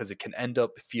though, because it can end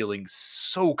up feeling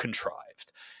so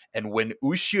contrived. And when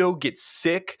Ushio gets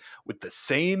sick with the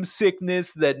same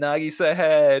sickness that Nagisa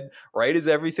had, right as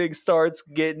everything starts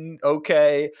getting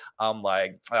okay, I'm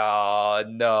like, oh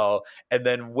no. And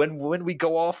then when we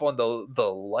go off on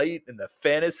the light and the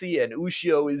fantasy, and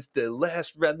Ushio is the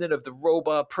last remnant of the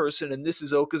robot person, and this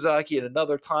is Okazaki in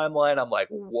another timeline, I'm like,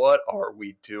 what are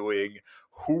we doing?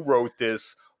 Who wrote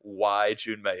this? Why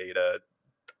Jun Maeda?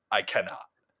 I cannot.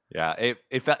 Yeah,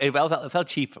 it felt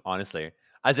cheap, honestly.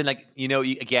 As in, like,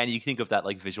 again, you think of that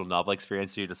like visual novel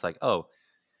experience. Where you're just like, oh,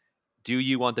 do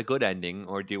you want the good ending,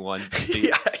 or do you want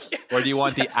the or do you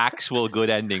want the actual good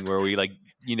ending where we like,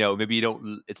 maybe you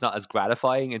don't, it's not as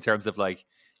gratifying in terms of like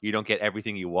you don't get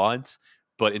everything you want,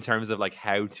 but in terms of like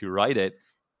how to write it,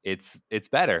 it's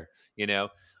better.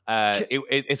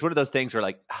 It's one of those things where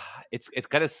like it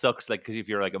kind of sucks, like, because if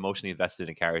you're like emotionally invested in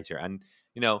a character, and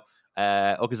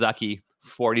Okazaki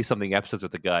 40 something episodes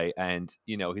with the guy, and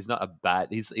he's not a bad,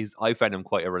 he's I find him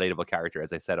quite a relatable character,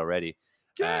 as I said already.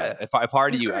 Yeah, a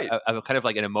part of you, great. a kind of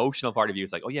like an emotional part of you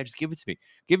is like, oh yeah, just give it to me,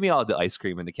 give me all the ice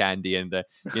cream and the candy and the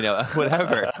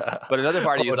whatever. But another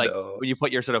part of you is like, no. when you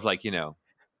put your sort of like,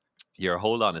 your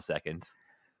hold on a second,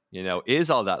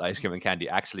 is all that ice cream and candy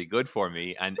actually good for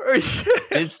me, and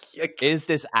is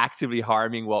this actively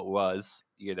harming what was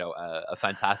a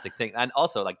fantastic thing? And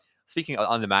also, like, speaking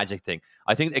on the magic thing,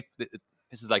 I think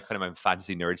this is like kind of my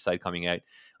fantasy nerd side coming out.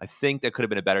 I think there could have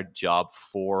been a better job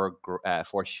for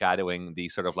foreshadowing the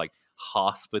sort of like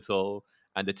hospital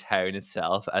and the town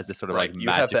itself as this sort of like you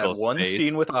have magical that one space.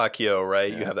 scene with Akio,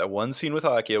 right? Yeah. You have that one scene with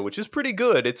Akio, which is pretty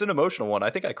good. It's an emotional one. I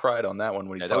think I cried on that one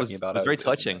when he's talking about it was very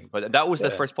touching. But that was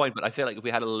the first point. But I feel like if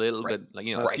we had a little bit, like,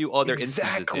 a few other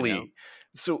instances,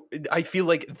 So I feel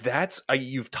like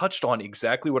you've touched on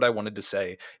exactly what I wanted to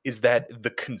say, is that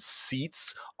the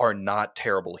conceits are not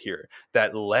terrible here.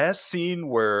 That last scene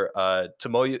where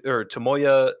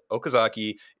Tomoya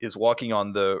Okazaki is walking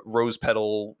on the rose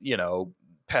petal,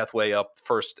 pathway up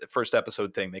first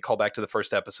episode thing. They call back to the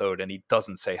first episode, and he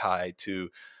doesn't say hi to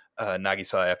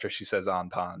Nagisa after she says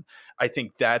Anpan. I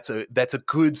think that's a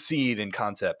good seed in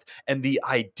concept, and the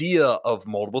idea of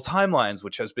multiple timelines,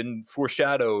 which has been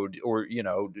foreshadowed, or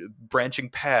branching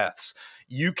paths.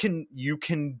 You can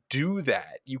do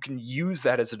that. You can use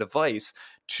that as a device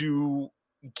to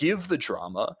give the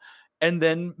drama, and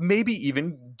then maybe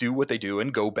even do what they do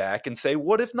and go back and say,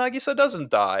 what if Nagisa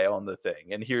doesn't die on the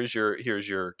thing? And here's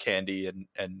your candy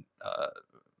and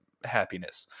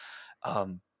happiness.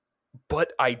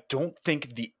 But I don't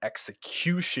think the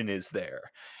execution is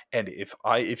there. And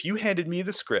if you handed me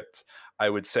the script, I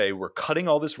would say, we're cutting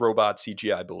all this robot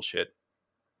CGI bullshit.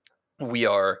 We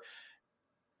are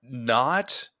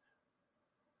not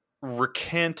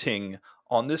recanting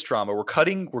on this drama. We're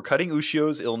cutting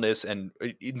Ushio's illness and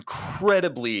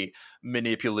incredibly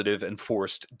manipulative and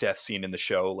forced death scene in the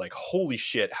show. Like, holy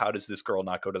shit, how does this girl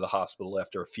not go to the hospital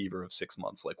after a fever of 6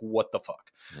 months? Like, what the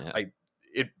fuck? Yeah.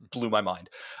 It blew my mind.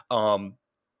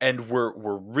 And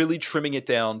we're really trimming it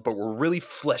down, but we're really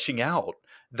fleshing out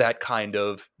that kind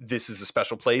of, this is a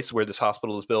special place where this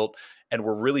hospital is built, and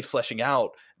we're really fleshing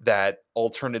out that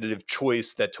alternative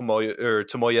choice that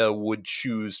Tomoya would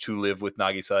choose to live with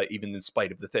Nagisa even in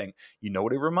spite of the thing. You know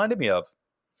what it reminded me of?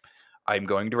 I'm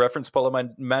going to reference Paula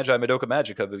Magi Madoka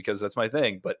Magica because that's my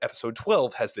thing, but episode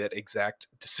 12 has that exact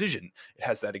decision. It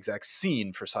has that exact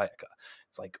scene for Sayaka.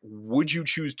 It's like, would you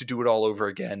choose to do it all over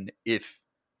again if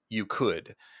you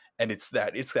could? And it's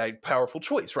that powerful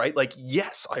choice, right? Like,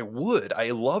 yes, I would.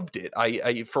 I loved it.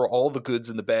 I for all the goods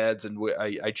and the bads, and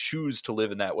I choose to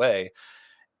live in that way.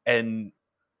 And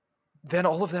then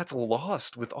all of that's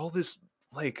lost with all this,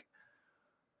 like,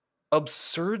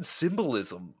 absurd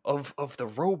symbolism of the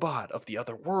robot, of the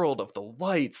other world, of the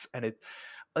lights, and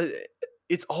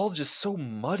it's all just so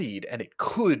muddied, and it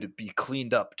could be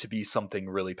cleaned up to be something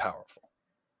really powerful.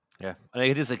 Yeah, and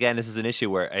I guess again, this is an issue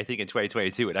where I think in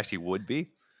 2022 it actually would be.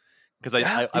 Because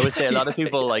Yeah, I would say a lot of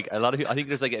people yeah. like a lot of people. I think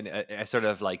there's like a sort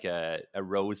of like a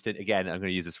rose tint. Again, I'm going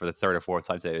to use this for the third or fourth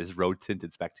time today. This rose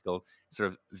tinted spectacle sort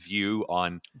of view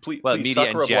on well Please, media in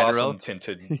sakura blossom general.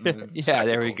 tinted Yeah,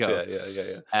 there we spectacles. go. Yeah, yeah,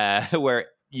 yeah, yeah. Where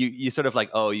you sort of like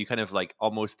you kind of like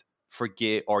almost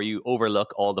forget or you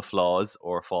overlook all the flaws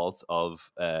or faults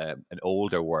of an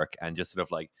older work and just sort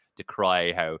of like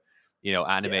decry how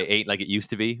anime Yeah. ain't like it used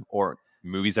to be or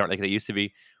movies aren't like they used to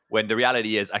be when the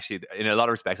reality is actually in a lot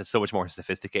of respects it's so much more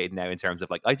sophisticated now in terms of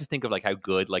like I just think of like how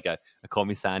good like a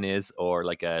Komi-san is or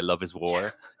like a Love is Yeah.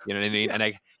 War, you know what I mean, Yeah. and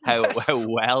like how Yes.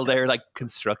 well they're like Yes.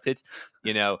 constructed,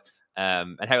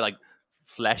 and how like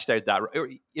fleshed out that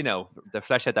the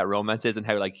fleshed out that romance is and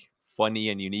how like funny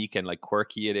and unique and like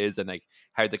quirky it is and like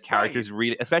how the Right. characters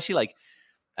really, especially like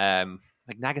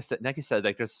Nagisa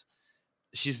like there's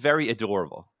she's very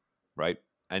adorable, right?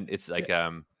 And it's Yeah.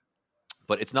 like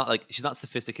but it's not like she's not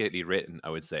sophisticatedly written, I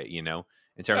would say, in Oh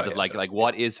terms of yeah. like Yeah.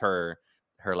 what is her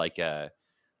like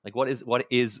what is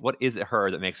it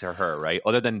her that makes her her, right?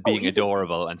 Other than Oh, being even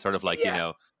adorable and sort of like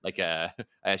yeah. like a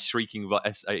shrieking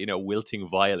wilting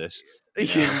violet,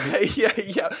 Yeah, yeah,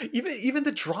 yeah. Even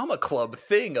the drama club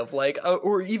thing of like,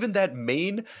 or even that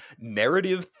main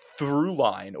narrative through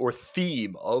line or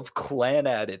theme of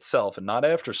Clannad itself, and not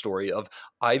after story of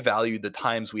I valued the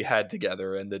times we had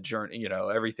together and the journey,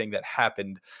 everything that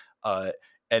happened, uh,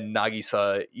 and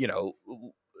Nagisa,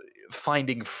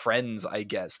 finding friends. I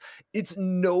guess it's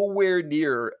nowhere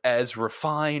near as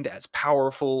refined, as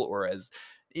powerful, or as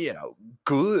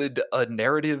good a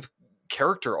narrative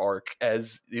character arc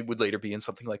as it would later be in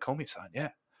something like Komi-san. Yeah.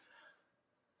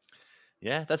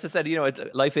 yeah. That's just said,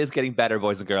 life is getting better,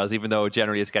 boys and girls, even though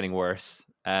generally it's getting worse.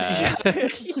 Yeah,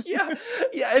 yeah,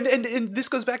 yeah, and this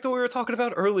goes back to what we were talking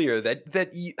about earlier.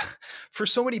 For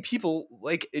so many people,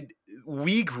 like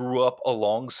we grew up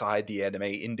alongside the anime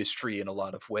industry in a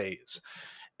lot of ways,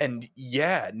 and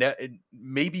yeah,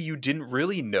 maybe you didn't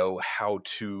really know how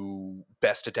to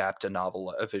best adapt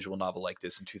a visual novel like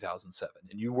this in 2007,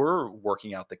 and you were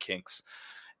working out the kinks,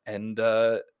 and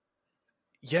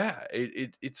yeah,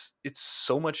 it's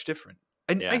so much different.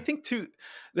 And I Yeah. think too,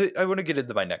 I want to get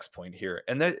into my next point here,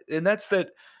 and that's that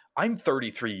I'm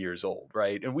 33 years old,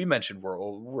 right? And we mentioned we're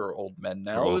old men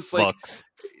We're now. all It's like, fucks.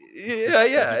 yeah,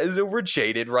 yeah, we're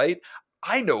jaded, right?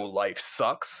 I know life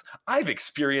sucks. I've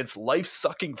experienced life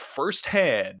sucking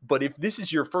firsthand. But if this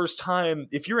is your first time,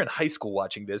 if you're in high school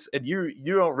watching this and you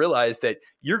don't realize that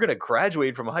you're gonna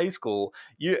graduate from high school,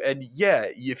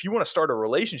 if you want to start a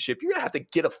relationship, you're gonna have to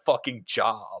get a fucking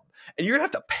job. And you're gonna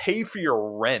have to pay for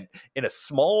your rent in a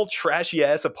small, trashy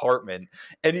ass apartment.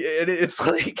 And it's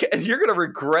like, and you're gonna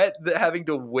regret having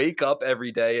to wake up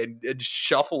every day and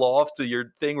shuffle off to your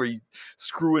thing where you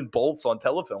screwing bolts on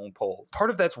telephone poles.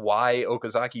 Part of that's why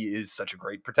Okazaki is such a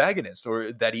great protagonist,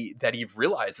 or that he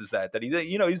realizes that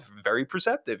he's very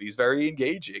perceptive, he's very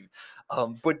engaging.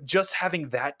 But just having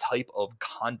that type of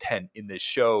content in this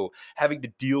show, having to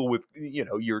deal with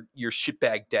your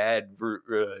shitbag dad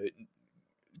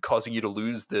causing you to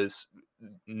lose this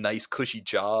nice cushy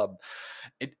job,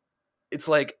 it's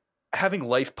like having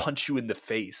life punch you in the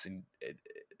face. And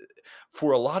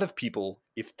for a lot of people,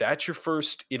 if that's your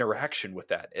first interaction with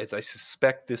that, as I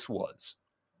suspect this was,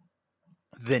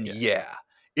 then Yeah. yeah,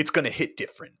 it's going to hit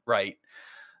different, right?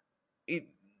 It,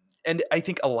 and I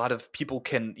think a lot of people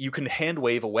you can hand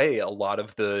wave away a lot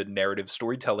of the narrative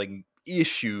storytelling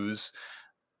issues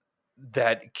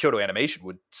that Kyoto Animation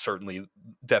would certainly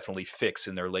definitely fix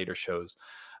in their later shows,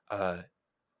 uh,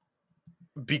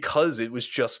 because it was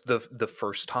just the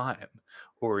first time,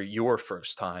 or your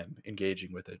first time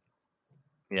engaging with it.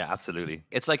 Yeah, absolutely.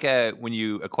 It's like when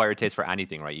you acquire a taste for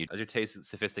anything, right? As your tastes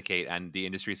sophisticate and the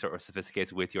industry sort of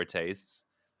sophisticates with your tastes,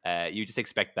 you just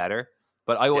expect better.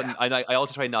 But I Yeah. wouldn't. I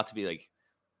also try not to be like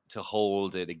to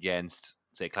hold it against,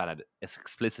 say, Clannad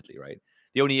explicitly, right?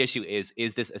 The only issue is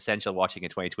this essential watching in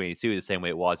 2022 the same way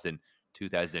it was in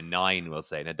 2009? We'll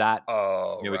say now that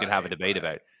Oh, we can have a right, debate right.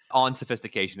 about on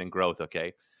sophistication and growth.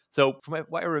 Okay, so from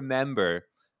what I remember,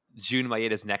 Jun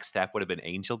Maeda's next step would have been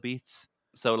Angel Beats.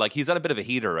 So like he's on a bit of a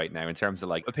heater right now in terms of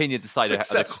like opinions aside, the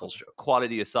Successful show.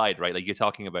 quality aside, right? Like you're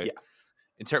talking about Yeah.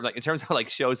 in terms of like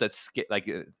shows that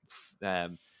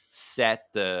set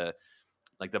the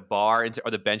bar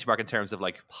or the benchmark in terms of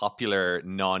like popular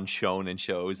non-shonen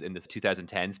shows in the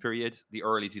 2010s period, the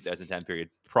early 2010 period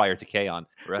prior to K-On,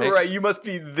 right? Right, you must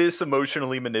be this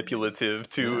emotionally manipulative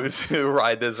to Yeah. to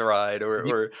ride this ride, You,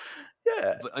 or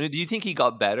Yeah. But I mean, do you think he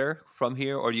got better from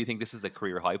here, or do you think this is a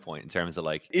career high point in terms of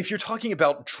like If you're talking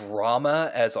about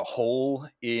drama as a whole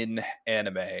in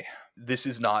anime, this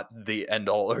is not the end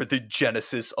all or the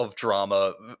genesis of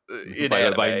drama in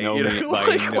anime. by no You means, know, by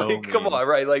no come means? on,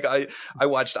 right? Like I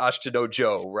watched Ashita no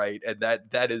Joe, right, and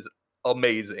that is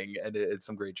amazing, and it's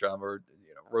some great drama. Or,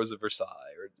 Rose of Versailles,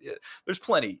 or there's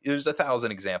plenty. There's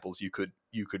 1,000 examples you could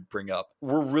bring up.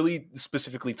 We're really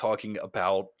specifically talking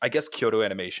about, I guess, Kyoto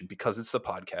Animation because it's the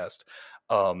podcast.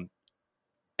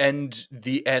 And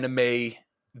the anime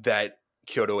that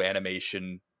Kyoto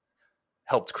Animation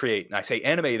helped create. And I say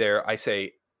anime there, I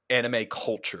say anime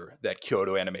culture that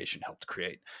Kyoto Animation helped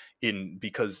create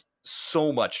because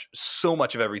so much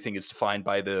of everything is defined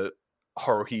by the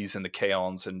Haruhis and the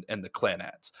Kaons and the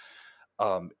Clannads,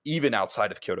 even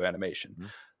outside of Kyoto Animation. Mhm.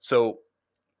 So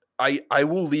I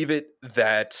will leave it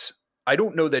that I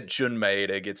don't know that Jun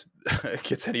Maeda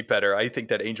gets any better. I think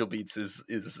that Angel Beats is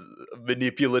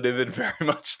manipulative in very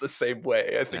much the same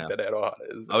way. I think Yeah. that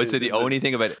Anohana is. I would say the only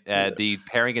thing about Yeah. the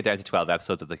paring it down to 12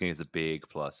 episodes, I think, is a big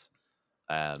plus.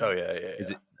 Oh yeah, yeah, Is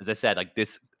yeah. it, as I said, like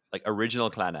this, like original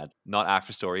Clannad, not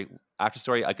After Story. After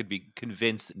Story, I could be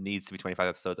convinced needs to be 25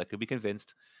 episodes. I could be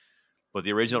convinced, but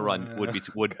the original run would be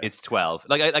Okay. it's 12.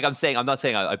 I'm saying, I'm not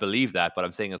saying I believe that, but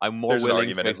I'm saying I'm more There's an willing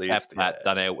argument to at accept least. that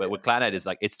Yeah, than yeah, with Clannad is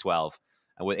like it's 12,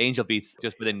 and with Angel Beats,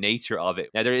 just with the nature of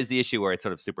it. Now there is the issue where it's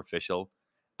sort of superficial,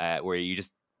 where you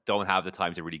just don't have the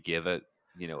time to really give it,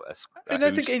 a and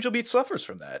I think hoot. Angel Beats suffers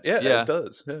from that. Yeah, it Yeah.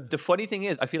 does. Yeah. The funny thing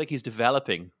is, I feel like he's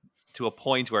developing to a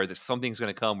point where there's something's going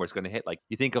to come where it's going to hit. Like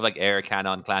you think of like Air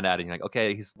Canon, Clannad, and you're like,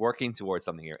 okay, he's working towards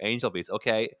something here. Angel Beats,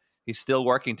 okay, he's still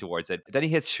working towards it. Then he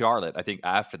hits Charlotte, I think,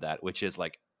 after that, which is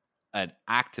like an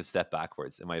active step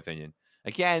backwards, in my opinion.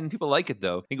 Again, people like it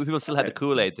though. I think people still had the Yeah,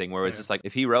 Kool Aid thing, where it's yeah. just like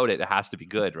if he wrote it, it has to be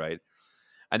good, right?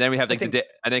 And then we have I like the think. day,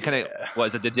 and then kind of Yeah.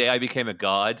 was it the day I became a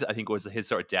god? I think was his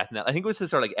sort of death knell. I think it was his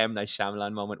sort of like M Night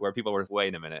Shyamalan moment where people were,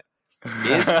 wait a minute,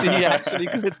 is he actually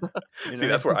good? You See, know?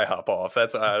 that's where I hop off.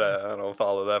 That's why I don't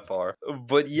follow that far.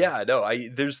 But yeah, no,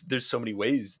 there's so many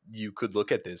ways you could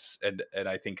look at this, and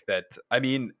I think that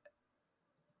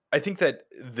I think that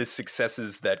the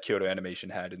successes that Kyoto Animation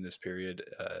had in this period,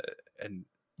 and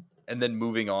then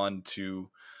moving on to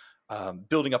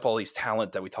building up all these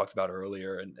talent that we talked about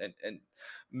earlier, and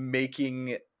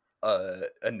making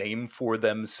a name for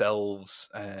themselves,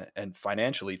 and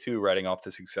financially too, writing off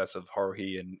the success of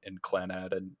Haruhi and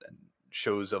Clannad and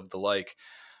shows of the like,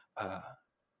 uh,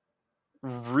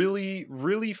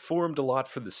 really formed a lot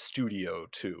for the studio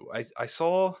too.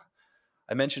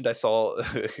 I mentioned I saw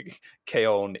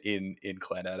Keon in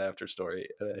Clannad After Story,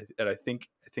 and I think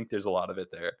there's a lot of it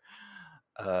there.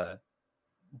 Uh,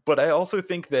 but I also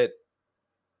think that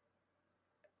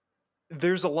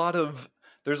there's a lot of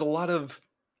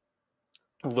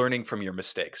learning from your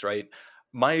mistakes, right?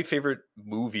 My favorite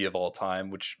movie of all time,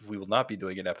 which we will not be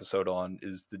doing an episode on,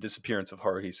 is The Disappearance of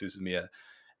Haruhi Suzumiya.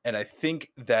 And I think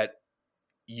that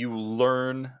you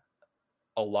learn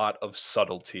a lot of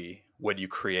subtlety when you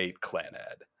create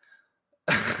Clannad.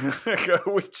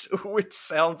 which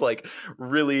sounds like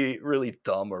really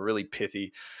dumb or really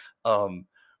pithy. Um,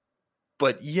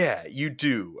 but yeah, you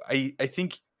do. I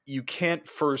think you can't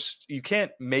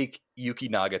make Yuki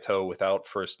Nagato without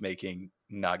first making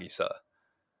Nagisa.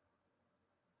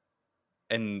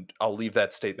 And I'll leave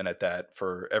that statement at that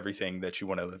for everything that you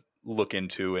want to look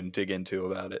into and dig into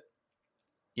about it.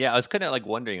 Yeah, I was kind of like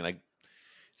wondering, like,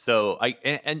 so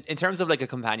and in terms of like a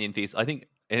companion piece, I think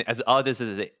as odd as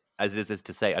this is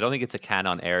to say, I don't think it's a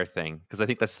canon air thing because I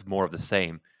think that's more of the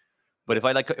same. But if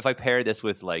I pair this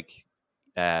with like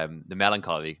the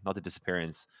melancholy, not the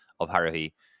disappearance of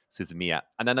Haruhi Suzumiya,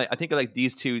 and then I think of like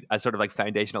these two as sort of like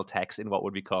foundational texts in what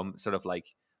would become sort of like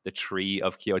the tree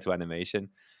of Kyoto Animation.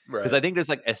 Because Right. I think there's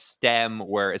like a stem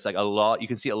where it's like a lot, you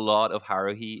can see a lot of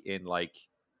Haruhi in like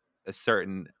a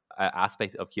certain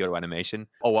aspect of Kyoto Animation,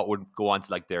 or what would go on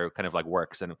to like their kind of like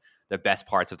works and the best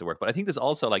parts of the work. But I think there's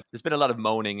also like there's been a lot of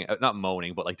moaning, not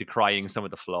moaning, but like decrying some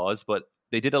of the flaws. But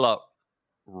they did a lot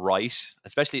right,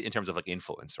 especially in terms of like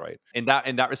influence, right? In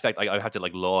that respect, I have to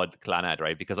like laud Clannad,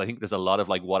 right? Because I think there's a lot of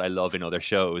like what I love in other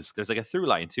shows. There's like a through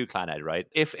line to Clannad, right?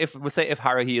 If we'll say if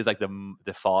Haruhi is like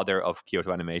the father of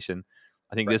Kyoto Animation,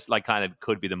 I think Right. this like kind of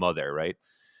could be the mother, right?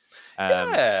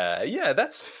 Yeah, yeah,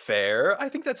 that's fair. I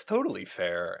think that's totally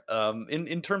fair.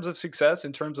 In terms of success,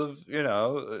 in terms of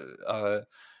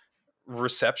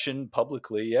reception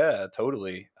publicly, yeah,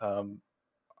 totally.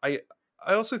 I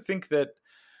I also think that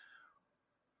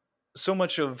so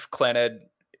much of Clannad,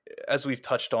 as we've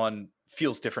touched on,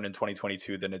 feels different in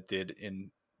 2022 than it did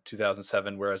in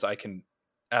 2007. Whereas I can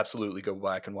absolutely go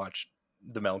back and watch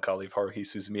the melancholy of Haruhi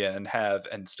Suzumiya and have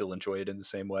and still enjoy it in the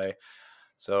same way.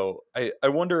 So I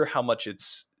wonder how much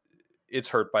it's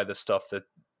hurt by the stuff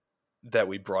that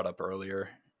we brought up earlier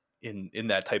in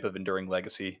that type of enduring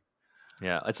legacy.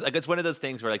 Yeah, it's like it's one of those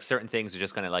things where like certain things are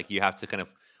just kind of like you have to kind of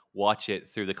watch it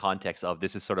through the context of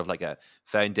this is sort of like a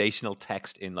foundational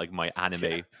text in like my Yeah.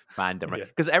 anime fandom, right? Yeah.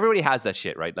 Because everybody has that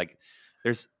shit, right? Like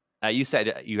there's you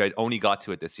said you had only got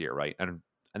to it this year, right? And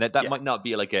that Yeah. might not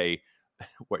be like a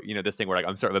where this thing where like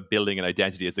I'm sort of building an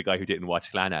identity as the guy who didn't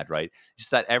watch Clannad, right? Just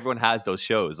that everyone has those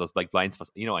shows, those like blind spots.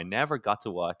 I never got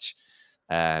to watch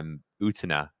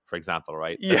Utena, for example,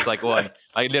 right? Yeah. That's like one.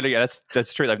 I literally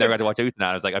that's true. I've never got to watch Utena.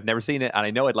 I was like, I've never seen it, and I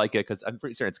know I'd like it because I'm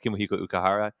pretty sure it's Kimuhiko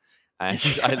Ukahara, and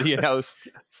Yes,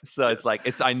 so yes, it's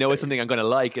like I know fair. it's something I'm going to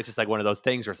like. It's just like one of those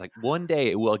things where it's like one day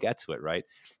it will get to it, right?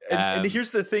 And here's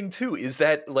the thing too, is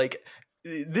that like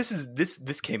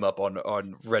this came up on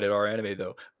Reddit r anime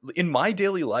though. In my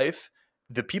daily life,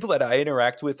 the people that I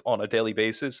interact with on a daily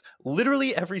basis,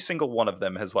 literally every single one of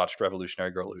them has watched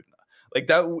Revolutionary Girl Utena. Like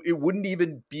that, it wouldn't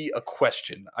even be a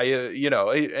question.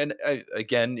 Again,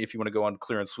 if you want to go on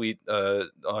Clearandsweet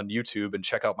on YouTube and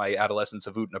check out my Adolescence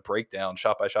of Utena breakdown,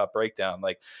 shot by shot breakdown,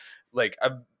 like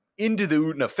I'm into the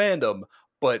Utena fandom,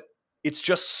 but it's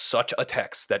just such a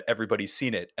text that everybody's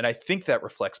seen it. And I think that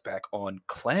reflects back on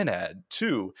Clannad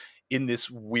too, in this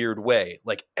weird way.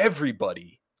 Like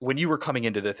everybody, when you were coming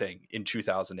into the thing in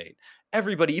 2008,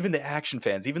 everybody, even the action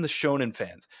fans, even the shonen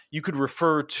fans, you could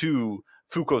refer to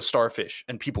Fuko Starfish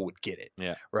and people would get it.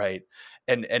 Yeah. Right.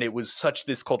 And it was such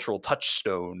this cultural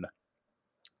touchstone.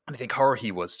 And I think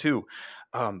Haruhi was too.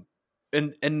 And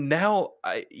now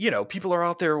people are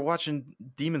out there watching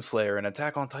Demon Slayer and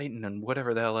Attack on Titan and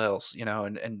whatever the hell else,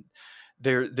 and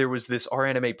there was this R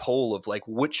anime poll of like,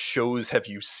 which shows have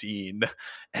you seen?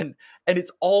 And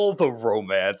it's all the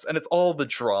romance and it's all the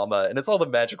drama and it's all the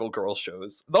magical girl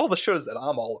shows. All the shows that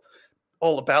I'm all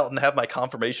about and have my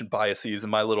confirmation biases and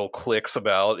my little cliques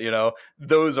about,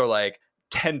 those are like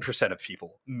 10% of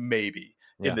people, maybe.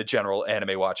 Yeah. In the general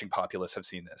anime watching populace have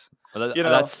seen this. Well,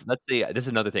 that's there's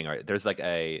another thing, right? There's like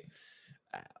I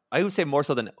would say more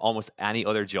so than almost any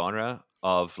other genre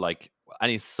of like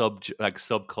any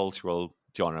subcultural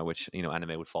genre, which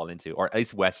anime would fall into, or at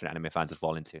least Western anime fans would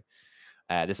fall into.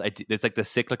 There's like the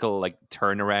cyclical like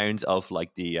turnaround of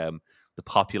like the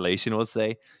population, we'll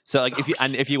say. So like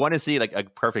if you want to see like a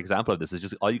perfect example of this, is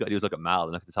just all you got to do is look at Mal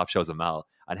and look at the top shows of Mal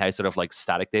and how sort of like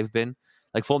static they've been.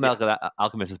 Like Full Metal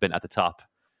Alchemist has been at the top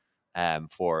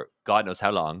for God knows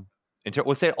how long.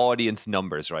 We'll say audience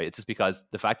numbers, right? It's just because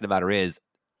the fact of the matter is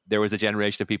there was a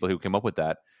generation of people who came up with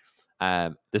that.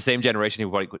 The same generation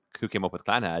who came up with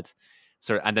Clannad.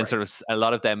 And then sort of a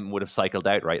lot of them would have cycled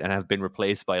out, right? And have been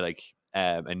replaced by like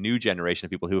a new generation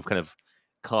of people who have kind of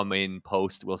come in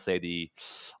post, we'll say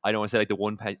I don't want to say like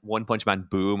the One Punch Man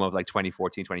boom of like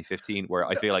 2014, 2015, where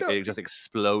I feel like they just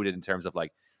exploded in terms of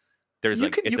like,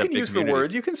 you can use the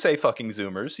word. You can say fucking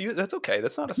Zoomers. That's okay.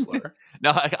 That's not a slur.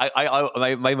 No,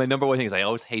 my number one thing is I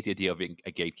always hate the idea of being a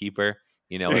gatekeeper.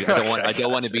 I don't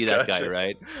want to be that guy,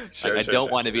 right? Sure, I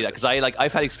don't want to be that because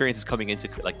I've had experiences coming into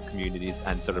like communities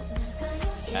and sort of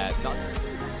not.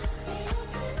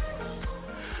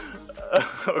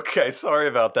 Okay, sorry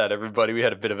about that, everybody. We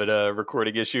had a bit of a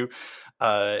recording issue.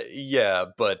 But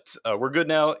we're good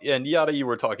now. And Yata, you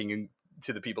were talking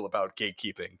to the people about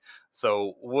gatekeeping.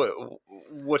 So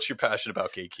what's your passion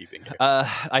about gatekeeping here?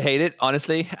 I hate it,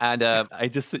 honestly. And I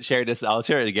just shared this. I'll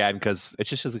share it again because it's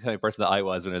just the kind of person that I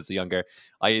was when I was younger.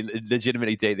 I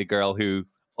legitimately dated a girl who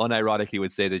unironically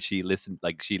would say that she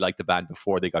liked the band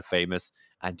before they got famous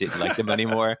and didn't like them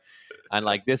anymore. And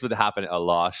like this would happen a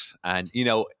lot. And,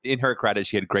 in her credit,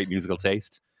 she had great musical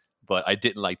taste, but I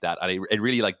didn't like that. And it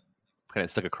really like kind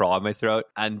of stuck a craw in my throat.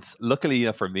 And luckily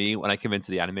for me, when I came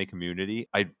into the anime community,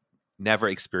 I never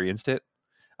experienced it.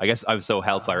 I guess I'm so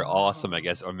hellfire awesome, I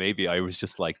guess, or maybe I was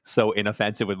just like so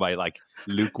inoffensive with my like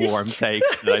lukewarm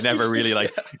takes that I never really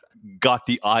like got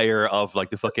the ire of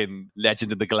like the fucking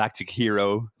Legend of the Galactic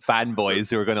Hero fanboys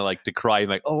who are going to like decry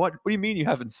like, oh, what do you mean you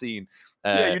haven't seen?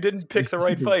 You didn't pick the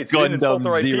right fights. You didn't insult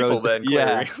the right people then,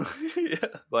 clearly.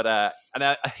 Yeah. But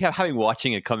having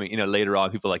watching it coming, later on,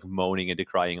 people like moaning and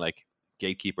decrying like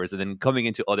gatekeepers, and then coming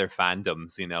into other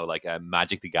fandoms, like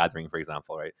Magic the Gathering, for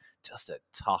example, right? Just a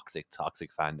toxic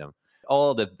fandom.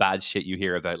 All the bad shit you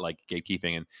hear about like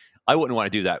gatekeeping, and I wouldn't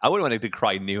want to do that. I wouldn't want to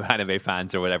decry new anime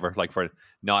fans or whatever, like for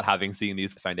not having seen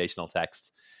these foundational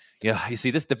texts. Yeah, you see,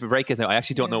 the break is now. I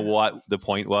actually don't know Yeah. what the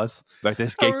point was about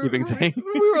this gatekeeping thing.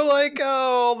 We were like, oh,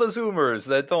 all the Zoomers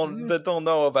that don't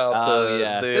know about Oh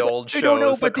yeah, the old they don't know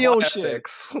shows, the about the old shit.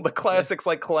 classics, the Yeah. classics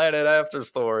like Clannad After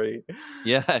Story.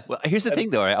 Yeah. Well, here's the And thing,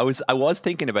 though. Right? I was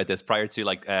thinking about this prior to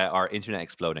like our internet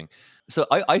exploding. So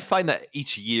I find that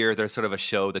each year there's sort of a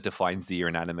show that defines the year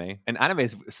in anime, and anime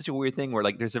is such a weird thing where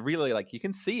like there's a really like you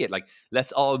can see it like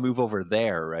let's all move over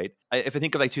there, right? If I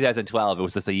think of like 2012, it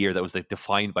was just a year that was like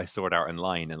defined by Sword Art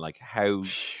Online and like how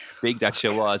big that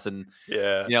show was, and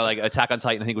yeah, like Attack on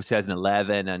Titan, I think it was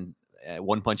 2011, and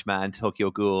One Punch Man,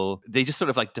 Tokyo Ghoul. They just sort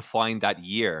of like defined that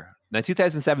year. Now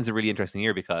 2007 is a really interesting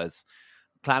year because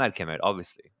Clannad came out,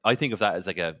 obviously. I think of that as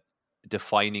like a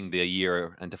defining the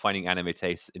year and defining anime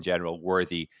taste in general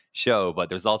worthy show. But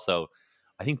there's also,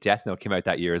 I think Death Note came out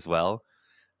that year as well.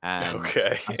 And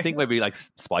okay. I think maybe like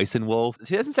Spice and Wolf.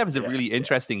 2007 is a Yeah, really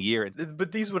interesting year.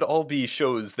 but these would all be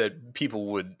shows that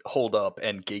people would hold up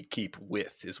and gatekeep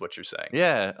with, is what you're saying.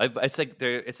 Yeah, it's like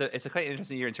it's a quite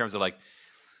interesting year in terms of like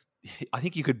I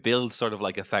think you could build sort of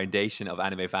like a foundation of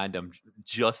anime fandom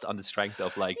just on the strength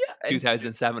of like Yeah, and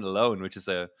 2007 alone, which is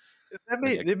a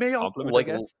maybe a it may also compliment, I like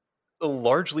guess.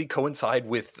 largely coincide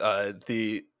with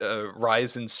the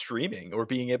rise in streaming or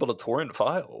being able to torrent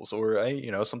files or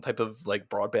some type of like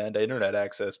broadband internet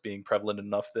access being prevalent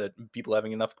enough that people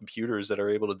having enough computers that are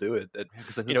able to do it, that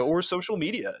Because or social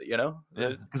media, yeah,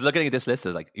 because looking at this list,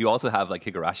 is like you also have like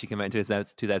Higurashi came out in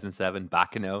 2007,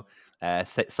 Bakano,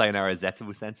 Sayonara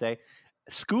Zetsubu Sensei,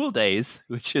 School Days,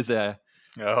 which is another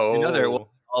one oh,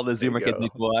 all the there you Zoomer kids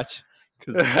need to go. watch.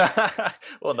 Because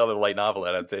Well, another light novel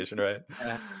adaptation, right?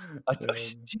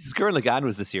 Jesus, Gurren Lagann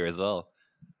was this year as well. Well,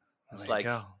 It's there you like,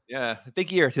 go. yeah,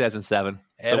 big year 2007.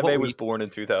 So what Anime was we born in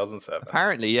 2007.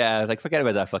 apparently, yeah, like forget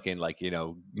about that fucking like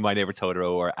My Neighbor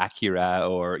Totoro or Akira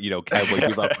or Cowboy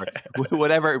Bebop or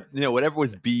whatever whatever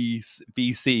was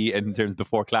BC in terms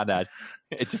before Clannad.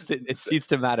 It ceased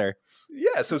to matter.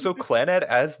 Yeah, so Clannad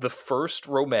as the first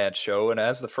romance show and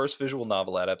as the first visual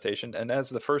novel adaptation and as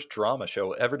the first drama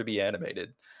show ever to be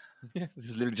animated. Yeah,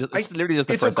 it's I literally just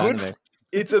the it's a first good anime.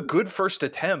 it's a good first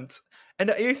attempt. And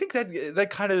I think that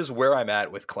kind of is where I'm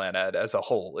at with Clannad as a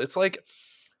whole. It's like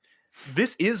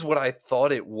this is what I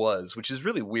thought it was, which is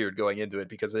really weird going into it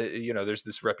because there's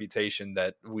this reputation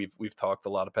that we've talked a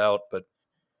lot about, but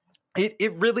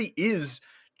it really is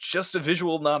just a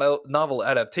visual novel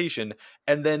adaptation,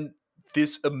 and then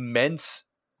this immense,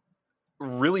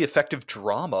 really effective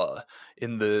drama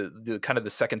in the kind of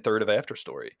the second third of After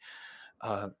Story,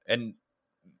 and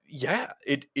yeah,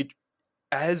 it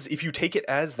as if you take it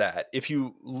as that, if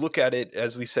you look at it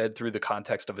as we said through the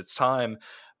context of its time,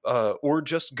 or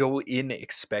just go in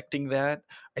expecting that,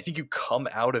 I think you come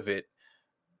out of it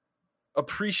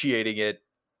appreciating it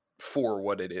for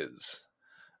what it is.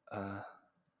 Uh,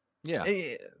 Yeah.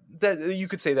 Eh, that you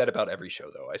could say that about every show,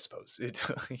 though, I suppose. It,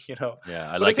 Yeah, I but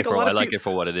I like it think a for lot I of like people. it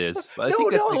for what it is. But I No,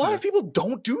 think that's no, a like lot of people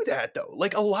don't do that though.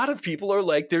 Like a lot of people are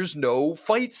like, "There's no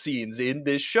fight scenes in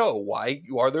this show. Why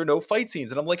are there no fight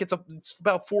scenes?" And I'm like, "It's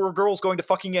about four girls going to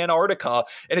fucking Antarctica,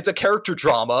 and it's a character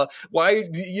drama. Why,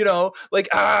 like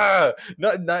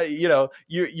not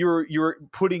you're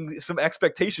putting some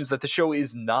expectations that the show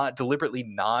is not deliberately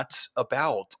not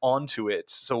about onto it.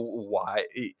 So why?"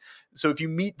 So if you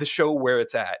meet the show where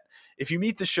it's at, if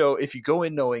you go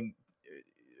in knowing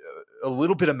a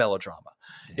little bit of melodrama,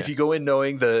 if yeah. you go in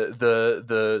knowing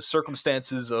the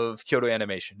circumstances of Kyoto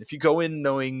Animation, if you go in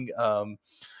knowing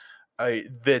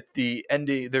that the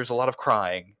ending, there's a lot of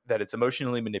crying, that it's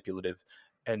emotionally manipulative,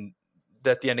 and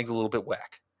that the ending's a little bit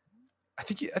whack, I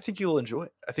think you'll enjoy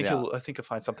it. Yeah. I think you'll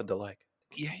find something to like.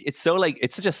 Yeah, it's so like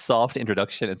it's such a soft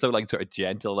introduction and so like sort of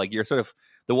gentle. Like you're sort of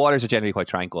the waters are generally quite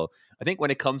tranquil. I think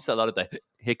when it comes to a lot of the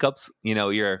hiccups,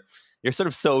 you're sort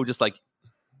of so just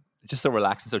so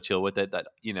relaxed and so chill with it that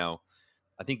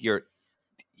I think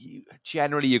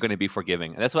generally you're going to be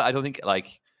forgiving, and that's why I don't think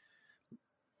like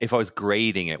if I was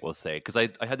grading it, we'll say, because I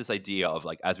had this idea of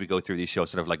like as we go through these shows,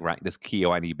 sort of like rank this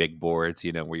kyo-ani big boards,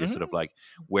 where you're sort of Mhm. like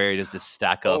where does this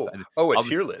stack up? And A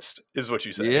tier list is what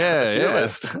you say. A yeah, tier yeah.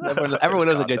 list. Everyone There's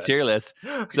knows a good content. tier list.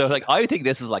 So like I think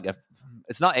this is like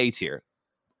it's not A tier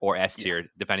or S Yeah. tier,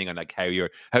 depending on like how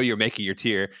you're making your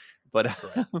tier. But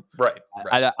Right.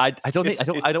 I don't think It's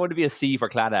I don't want to be a C for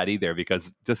Clannad either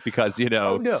because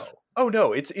Oh no. Oh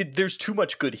no, there's too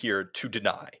much good here to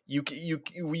deny. You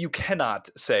cannot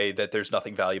say that there's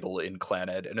nothing valuable in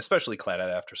Clannad, and especially Clannad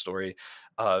After Story,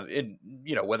 in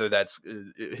whether that's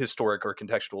historic or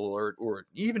contextual or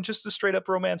even just a straight up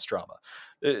romance drama.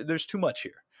 There's too much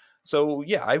here. So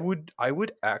yeah, I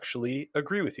would actually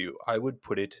agree with you. I would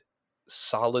put it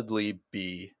solidly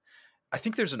B. I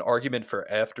think there's an argument for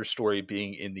After Story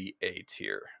being in the A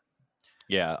tier.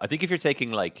 Yeah, I think if you're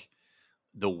taking like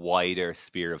the wider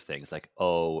sphere of things, like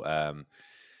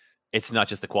it's not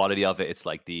just the quality of it; it's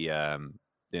like the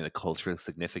cultural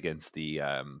significance, the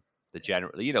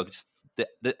general, just The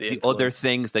the other influence.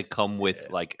 things that come with Yeah.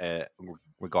 like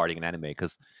regarding an anime,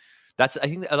 because that's I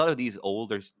think a lot of these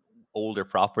older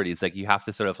properties, like you have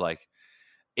to sort of like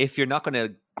if you're not going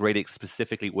to grade it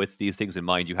specifically with these things in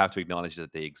mind, you have to acknowledge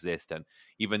that they exist. And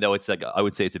even though it's like I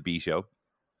would say it's a B show,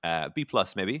 B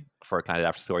plus maybe for a Clannad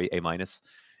After Story, A minus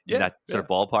in Yeah. that sort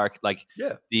Yeah. of ballpark. Like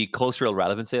Yeah. the cultural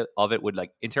relevance of it would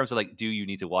like in terms of like, do you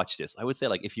need to watch this? I would say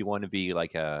like if you want to be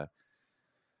like if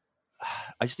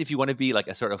you want to be like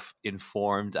a sort of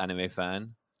informed anime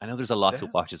fan, I know there's a lot to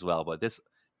Yeah. watch as well, but this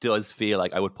does feel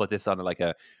like I would put this on like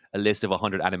a list of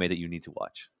 100 anime that you need to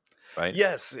watch, right?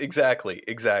 Yes, exactly,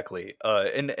 exactly.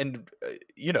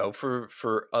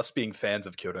 For us being fans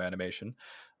of Kyoto Animation,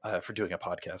 for doing a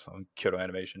podcast on Kyoto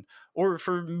Animation, or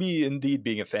for me indeed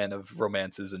being a fan of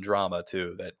romances and drama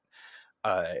too, that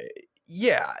uh,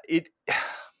 yeah,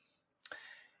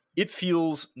 it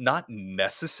feels not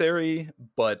necessary,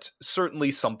 but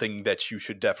certainly something that you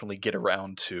should definitely get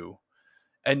around to.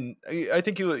 And I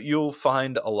think you'll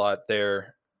find a lot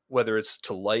there, whether it's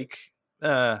to like,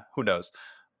 who knows,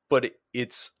 but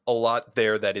it's a lot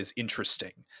there that is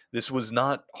interesting. This was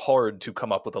not hard to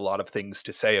come up with a lot of things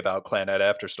to say about Clannad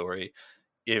After Story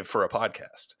for a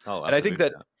podcast. Oh, And I think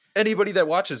absolutely. that anybody that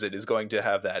watches it is going to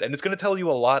have that. And it's going to tell you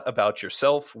a lot about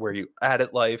yourself, where you at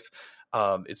at life.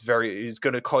 It's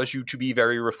going to cause you to be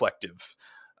very reflective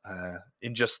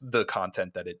in just the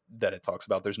content that it talks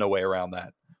about. There's no way around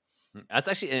that. That's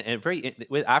actually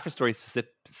with After Story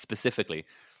specifically.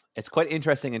 It's quite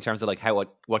interesting in terms of like how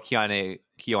what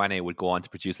kyo-ani would go on to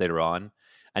produce later on.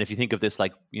 And if you think of this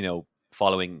like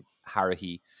following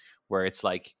Haruhi, where it's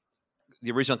like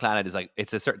the original Clannad is like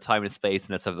it's a certain time and space,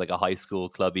 and it's sort of like a high school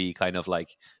clubby kind of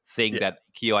like thing Yeah. that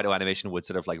Kyoto Animation would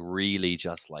sort of like really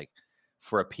just like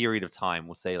for a period of time,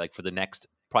 we'll say like for the next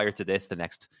prior to this, the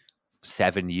next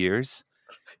 7 years,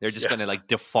 they're just Yeah. going to like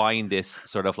define this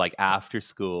sort of like after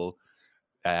school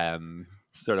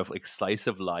sort of like slice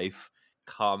of life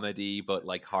comedy, but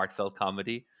like heartfelt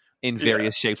comedy in Yeah.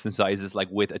 various shapes and sizes, like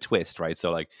with a twist, right?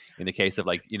 So like in the case of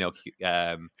like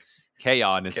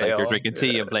K-On, it's like they're K-On! drinking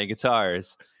tea Yeah. and playing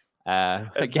guitars. And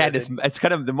Again, then it's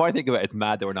kind of the more I think about it, it's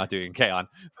mad that we're not doing K-On,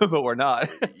 but we're not.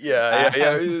 yeah.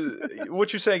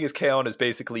 What you're saying is K-On! Is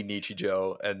basically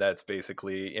Nichijou, and that's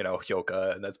basically,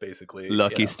 Hyoka, and that's basically,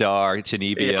 Lucky Star, yeah,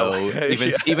 Chanibio, even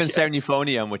yeah,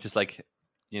 Euphonium, which is like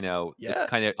it's yeah,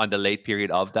 kind of on the late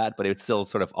period of that, but it's still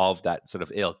sort of that sort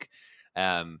of ilk.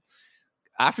 Um,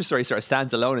 After Story sort of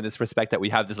stands alone in this respect that we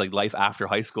have this like life after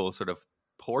high school sort of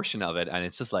portion of it, and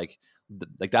it's just like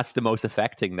that's the most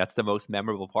affecting, that's the most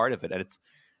memorable part of it, and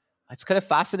it's kind of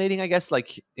fascinating, I guess,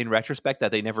 like in retrospect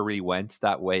that they never really went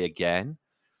that way again.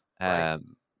 right.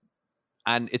 Um,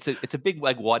 and it's a big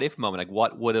like what if moment, like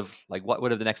what would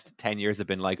have the next 10 years have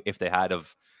been like if they had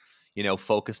of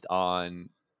focused on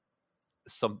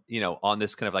some on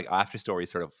this kind of like after story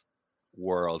sort of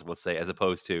world, we'll say, as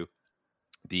opposed to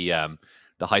the um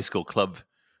the high school club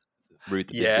route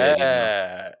that they did.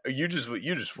 Yeah, you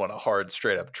just want a hard,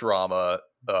 straight up drama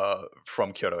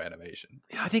from Kyoto Animation.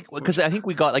 Yeah, I think because Which, I think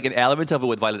we got like an element of it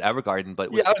with Violet Evergarden,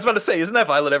 but yeah, I was about to say, isn't that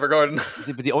Violet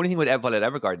Evergarden? the only thing with Violet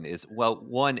Evergarden is, well,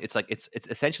 one, it's like it's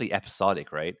essentially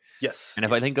episodic, right? Yes, And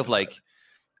if I yes, think of entirely.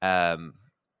 like um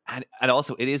and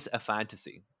also it is a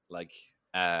fantasy, like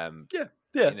Yeah,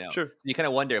 yeah, so sure. you kind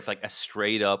of wonder if like a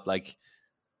straight up like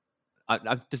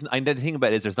the thing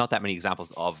about it is there's not that many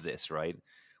examples of this, right?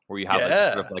 Where you have like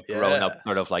this sort of Yeah, like grown up yeah,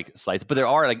 sort of like slice, but there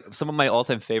are like some of my all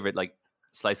time favorite like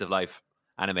slice of life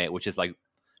anime, which is like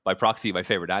by proxy my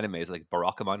favorite anime is like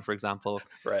Barakamon, for example.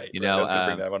 right, You right. I know, was gonna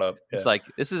bring that one up. it's Yeah, like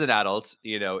this is an adult,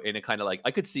 in a kind of like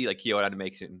I could see like Kyoto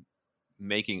Animation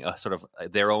making a sort of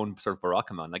their own sort of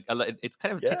Barakamon. Like it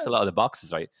kind of ticks yeah, a lot of the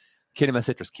boxes, right? Kinema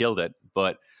Citrus killed it,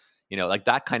 but like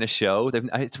that kind of show,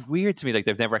 it's weird to me like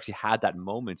they've never actually had that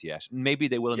moment yet. Maybe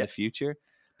they will in yeah. the future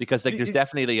because like there's Be-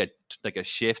 definitely a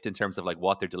shift in terms of like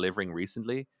what they're delivering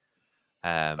recently.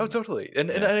 Oh, Um, totally. And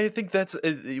yeah, I think that's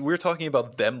we're talking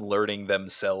about them learning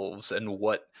themselves and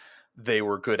what they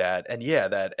were good at. And yeah,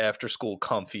 that after school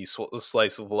comfy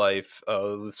slice of life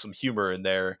with some humor in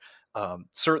there.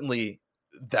 Certainly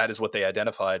that is what they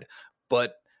identified.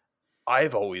 But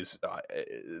I've always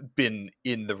been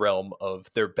in the realm of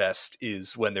their best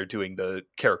is when they're doing the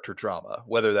character drama,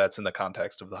 whether that's in the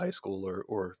context of the high school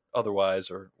or otherwise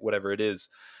or whatever it is.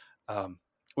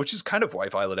 Which is kind of why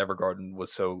Violet Evergarden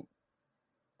was so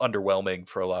underwhelming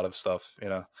for a lot of stuff, you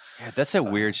know. Yeah, that's a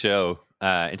weird show.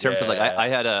 In terms of like, Yeah. I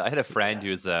had a friend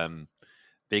who's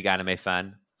big anime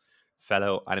fan,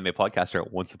 fellow anime podcaster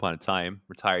once upon a time,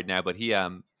 retired now, but he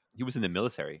was in the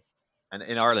military, and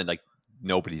in Ireland, like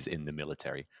nobody's in the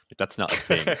military. Like that's not a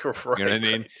thing. You know what I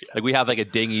mean? Yeah. Like we have like a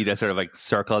dinghy that sort of like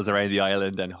circles around the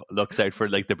island and looks out for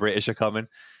like the British are coming,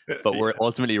 but we're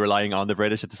ultimately relying on the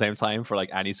British at the same time for like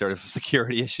any sort of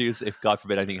security issues if God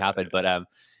forbid anything happened. But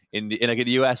in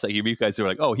the US, like you meet guys who are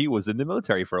like, oh, he was in the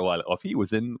military for a while, or if he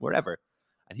was in wherever,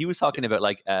 and he was talking about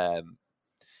like Violet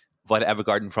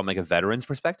Evergarden from like a veteran's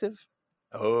perspective.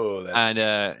 Oh, that's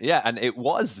And yeah, and it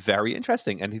was very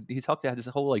interesting. And he talked about this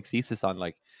whole like thesis on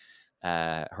like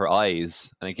her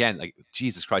eyes, and again, like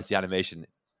Jesus Christ, the animation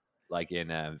like in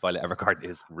Violet Evergarden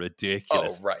is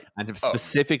ridiculous. right. And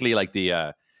specifically like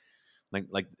the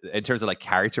like in terms of like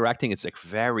character acting, it's like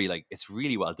very like it's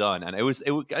really well done, and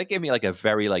it gave me like a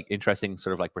very like interesting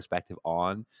sort of like perspective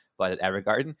on Violet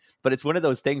Evergarden. But it's one of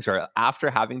those things where after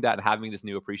having that and having this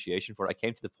new appreciation for it, I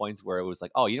came to the point where it was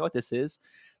like, oh, you know what this is?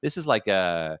 This is like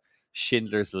a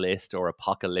Schindler's List or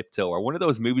Apocalypto or one of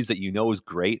those movies that you know is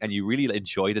great and you really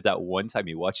enjoyed it that one time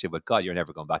you watched it, but God, you're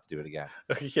never going back to do it again.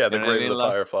 Yeah, the Grave of the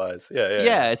Fireflies.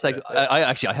 Yeah, it's like I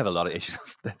actually have a lot of issues.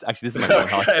 Actually, this is my one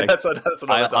hot take. That's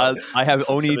another time. I have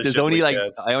only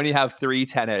I only have 3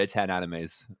 10 out of 10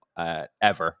 animes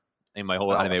ever in my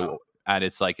whole anime, wow. and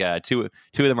it's like two of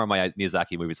them are my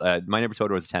Miyazaki movies. My Neighbor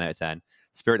Totoro is 10 out of 10.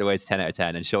 Spirited Away is 10 out of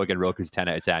 10, and Shogun Roku is 10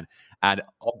 out of 10. And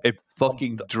it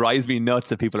fucking drives me nuts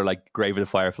that people are like, Grave of the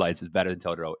Fireflies is better than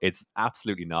Totoro. It's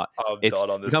absolutely not. I'm done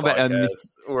on this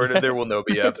podcast. There will no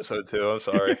be episode 2. I'm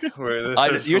sorry.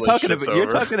 You're talking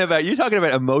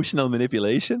about emotional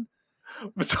manipulation.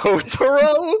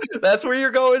 Totoro? That's where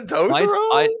you're going,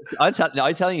 Totoro?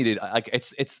 I'm telling you, dude. Like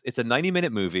it's a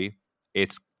 90-minute movie.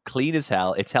 It's clean as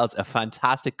hell. It tells a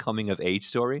fantastic coming of age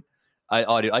story.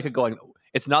 Dude, I could go on.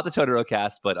 It's not the Totoro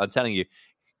cast, but I'm telling you,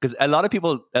 because a lot of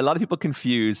people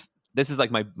confuse. This is like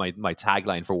my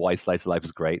tagline for why Slice of Life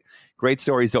is great. Great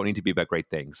stories don't need to be about great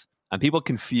things, and people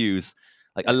confuse.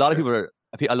 Like a lot of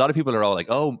people are all like,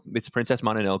 "Oh, it's Princess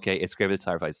Mononoke. It's Grave of the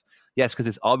Fireflies." Yes, because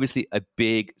it's obviously a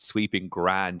big, sweeping,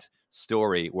 grand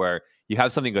story where you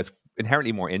have something that's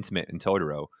inherently more intimate in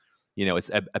Totoro. You know, it's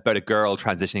about a girl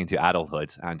transitioning to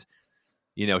adulthood, and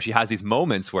you know, she has these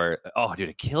moments where, oh, dude,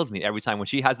 it kills me every time when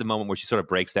she has the moment where she sort of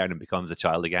breaks down and becomes a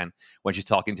child again. When she's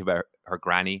talking to her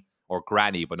granny, or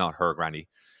granny, but not her granny,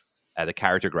 the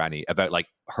character granny, about like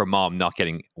her mom not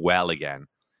getting well again,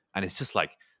 and it's just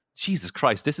like, Jesus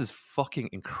Christ, this is fucking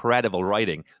incredible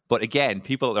writing. But again,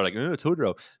 people are like, oh,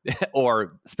 Totoro,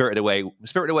 or Spirited Away.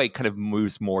 Spirited Away kind of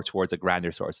moves more towards a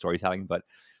grander sort of storytelling, but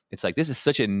it's like, this is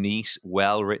such a neat,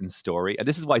 well-written story. And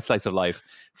this is why Slice of Life,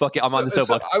 fuck it, I'm on the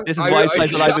soapbox. This is why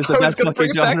Slice of Life is the best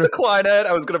fucking genre.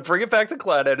 I was going to bring it back to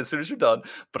Clannad as soon as you're done.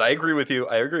 But I agree with you.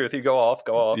 Go off.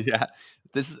 Yeah.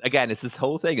 This, again, it's this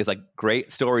whole thing. It's like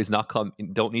great stories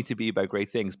don't need to be about great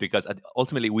things, because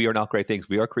ultimately we are not great things.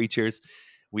 We are creatures.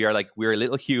 We're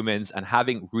little humans, and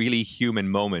having really human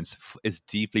moments is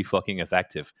deeply fucking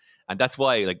effective. And that's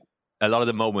why, like, a lot of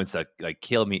the moments that like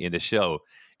kill me in the show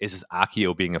is just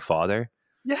Akio being a father.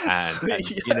 Yes. And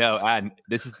yes. You know, and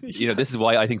this is, you know, this is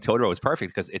why I think Totoro is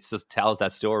perfect, because it just tells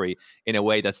that story in a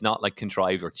way that's not like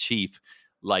contrived or cheap.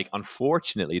 Like,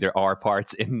 unfortunately, there are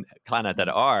parts in Clannad that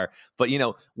are, but you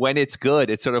know, when it's good,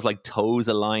 it sort of like toes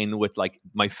a line with like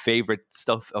my favorite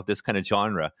stuff of this kind of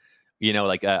genre. You know,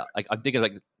 like I'm thinking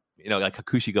like, you know, like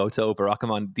Hakushi Goto,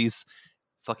 Barakamon, these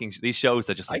shows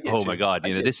that just like, oh my God,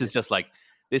 you know, this is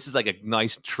like a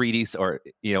nice treatise, or,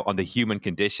 you know, on the human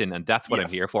condition. And that's what I'm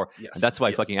here for. Yes. And that's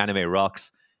why fucking anime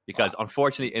rocks, because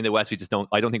unfortunately in the West,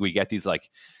 I don't think we get these like,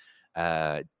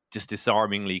 just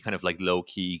disarmingly kind of like low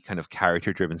key kind of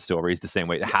character driven stories the same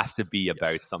way. It has to be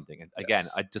about something. And again,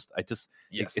 I just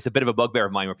it's a bit of a bugbear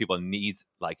of mine where people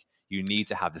you need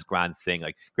to have this grand thing.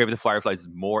 Like Grave of the Fireflies is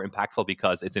more impactful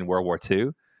because it's in World War II.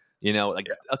 You know, like,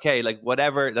 okay, like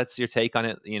whatever, that's your take on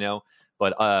it, you know.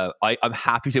 But I'm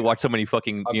happy to watch somebody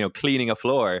fucking, you know, cleaning a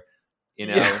floor, you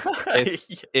know,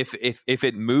 if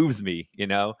it moves me, you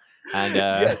know. And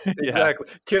yes, exactly.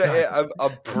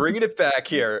 I'm bringing it back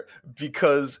here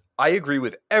because I agree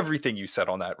with everything you said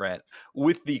on that rant,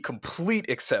 with the complete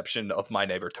exception of My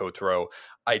Neighbor Totoro.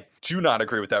 I do not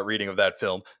agree with that reading of that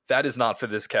film. That is not for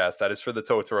this cast. That is for the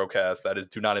Totoro cast. That is,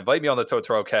 do not invite me on the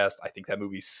Totoro cast. I think that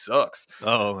movie sucks.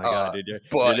 Oh my god, dude! You're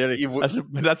But literally,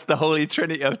 that's the holy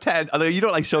trinity of 10. Although you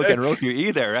don't like Shogun Roku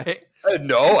either, right?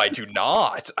 No, I do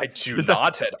not. I do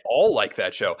not at all like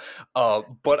that show.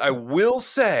 But I will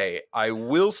say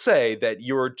that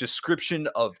your description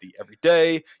of the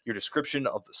everyday, your description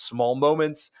of the small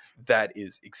moments, that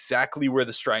is exactly where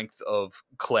the strength of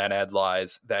Clannad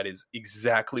lies. That is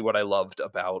exactly what I loved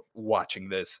about watching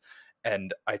this.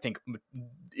 And I think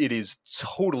it is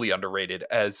totally underrated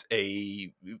as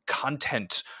a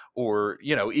content, or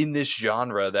in this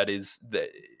genre that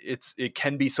it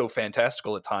can be so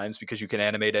fantastical at times because you can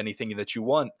animate anything that you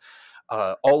want.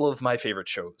 All of my favorite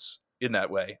shows in that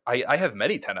way. I have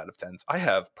many 10 out of 10s. I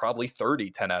have probably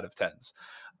 30 10 out of 10s.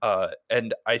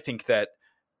 And I think that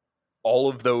all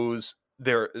of those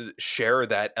share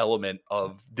that element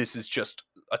of, this is just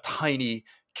a tiny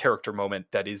character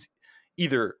moment that is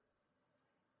either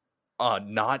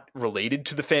not related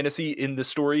to the fantasy in the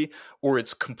story, or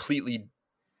it's completely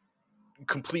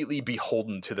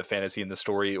beholden to the fantasy in the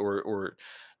story, or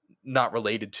not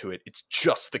related to it. It's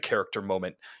just the character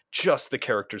moment, just the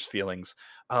character's feelings.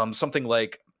 Something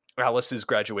like Alice's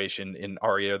graduation in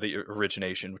Aria the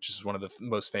Origination, which is one of the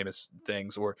most famous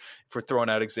things. Or if we're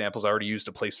throwing out examples, I already used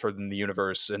A Place Further in the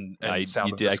Universe and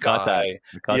Sound of the Sky.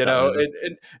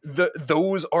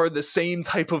 Those are the same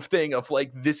type of thing of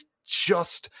like, this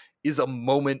just is a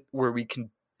moment where we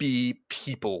can be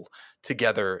people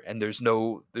together, and there's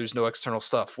no external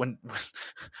stuff. When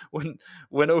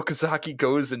Okazaki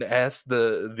goes and asks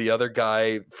the other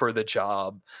guy for the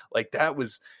job, like that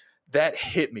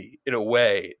hit me in a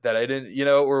way that I didn't,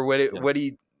 or when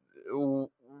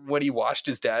he washed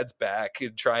his dad's back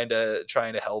and trying to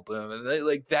help him, and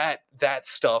like that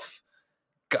stuff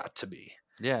got to me,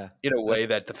 in a way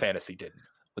that the fantasy didn't.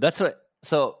 Well, that's what.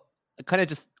 So kind of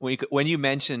just when you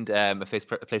mentioned A Place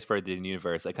Further in the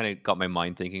Universe, I kind of got my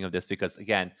mind thinking of this, because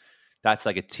again, that's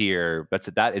like a tier.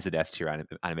 That is an S tier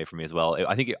anime for me as well.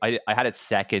 I think I had it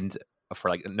second for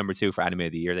like number 2 for anime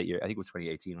of the year that year. I think it was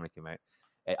 2018 when it came out.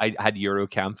 I had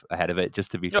Eurocamp ahead of it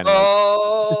just to be kind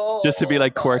of just to be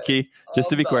like quirky, just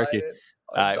to be quirky.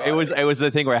 It was the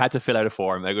thing where I had to fill out a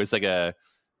form. Like, it was like a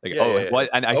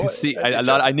what? And I could see a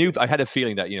lot. I had a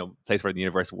feeling that Place Further in the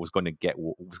Universe was going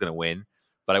to win.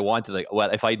 But I wanted, like, well,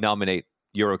 if I nominate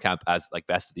Eurocamp as like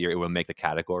best of the year, it will make the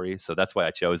category. So that's why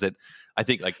I chose it. I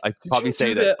think like I probably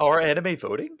say that our anime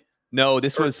voting. No,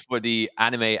 this was for the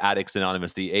Anime Addicts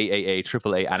Anonymous, the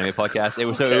AAA anime podcast. It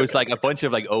was it was like a bunch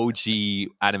of like OG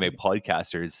anime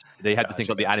podcasters. They had this thing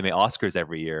called the Anime Oscars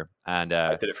every year, and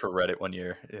I did it for Reddit one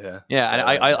year. Yeah, and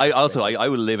I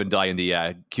would live and die in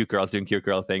the cute girls doing cute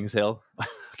girl things hill.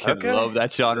 I love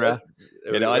that genre.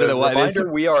 I don't know what it is.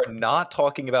 We are not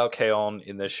talking about kyo-ani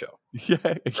in this show.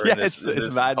 It's madness.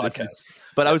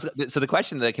 But so the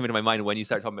question that came into my mind when you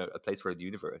started talking about A Place Further in the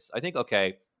Universe, I think,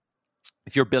 okay,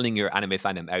 if you're building your anime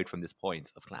fandom out from this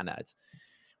point of Clannad,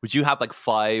 would you have like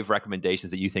 5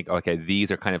 recommendations that you think, okay,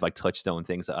 these are kind of like touchstone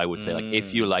things that I would say, like,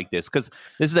 if you like this? Because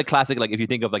this is a classic, like if you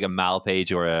think of like a Mal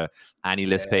page or a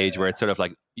AniList page where it's sort of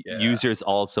like users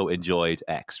also enjoyed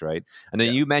X, right? And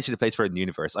then you mentioned A Place Further in the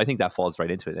Universe. I think that falls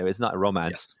right into it. It's not a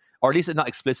romance, or at least it's not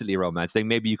explicitly a romance. Then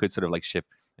maybe you could sort of like ship,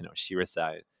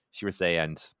 Shirase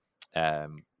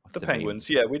and the Penguins.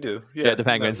 Yeah, we do. Yeah, the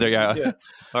Penguins. All right.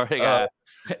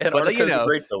 And Artica's a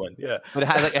great villain. Yeah, but it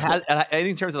has I think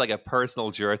in terms of like a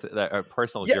personal journey, it's a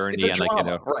and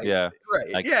drama, right.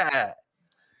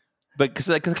 But because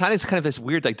Clannad is kind of this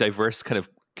weird, like, diverse kind of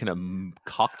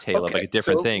cocktail of like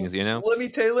different things, Let me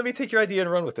take your idea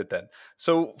and run with it then.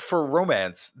 So for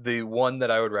romance, the one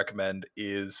that I would recommend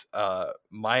is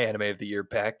my anime of the year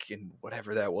back in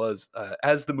whatever that was,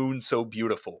 As the Moon So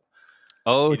Beautiful.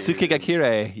 Oh,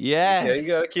 Tsukigakure. Yes.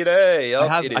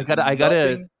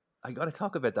 Tsukigakure. I gotta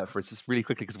talk about that first, just really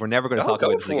quickly, because we're never going to talk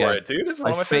about this again. It, dude. It's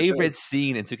one of my favorite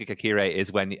scene in Tsukigakure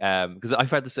is when, because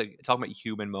I've had this talking about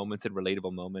human moments and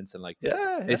relatable moments, and like,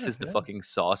 this is the fucking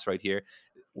sauce right here.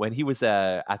 When he was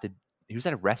at a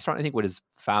restaurant, I think, with his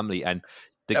family, and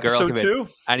the girl came in,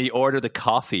 and he ordered the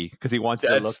coffee because he wanted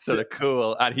to look sort of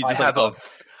cool, and he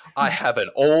just I have an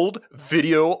old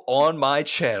video on my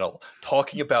channel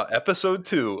talking about episode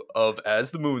 2 of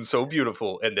As the Moon So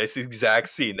Beautiful, and this exact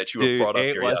scene that you have brought up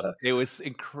here. It was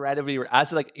incredibly,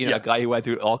 as like a guy who went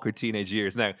through awkward teenage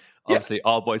years. Now, obviously,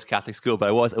 all boys Catholic school, but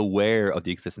I was aware of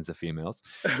the existence of females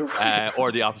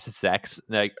or the opposite sex,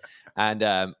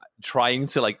 and trying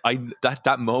to like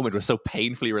that moment was so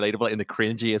painfully relatable in the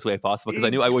cringiest way possible, because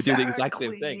I knew I would do the exact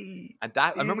same thing. And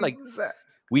that I remember, like,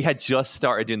 we had just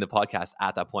started doing the podcast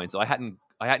at that point, so I hadn't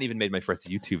I hadn't even made my first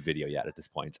YouTube video yet at this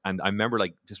point, and I remember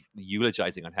like just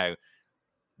eulogizing on how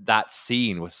that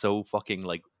scene was so fucking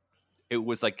like it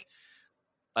was like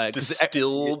because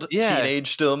Distilled yeah.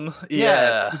 teenagedom. Yeah,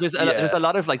 Yeah. because there's a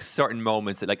lot of like certain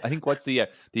moments that, like, I think what's the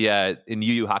in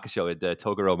Yu Yu Hakusho, the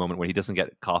Toguro moment when he doesn't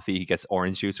get coffee, he gets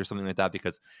orange juice or something like that,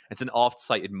 because it's an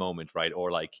oft-cited moment, right?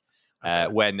 Or like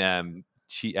when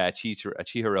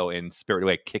Chihiro in Spirited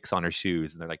Away kicks on her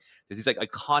shoes, and they're like, there's these like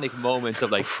iconic moments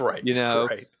of like, Right. you know,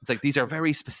 Right. it's like these are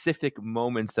very specific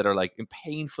moments that are like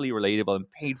painfully relatable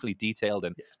and painfully detailed,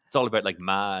 and it's all about like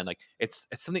ma, and like it's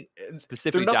something They're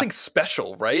specifically nothing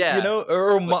special, right? You yeah. know,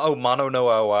 or Mano no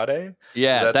Aware.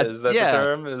 Yeah, Is that the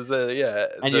term? Is and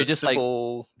the you're just like,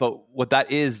 simple but what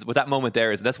that moment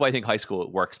there is, and that's why I think high school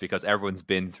works, because everyone's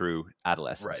been through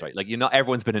adolescence, right, right? Like, you're not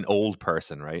everyone's been an old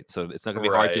person, right? So it's not gonna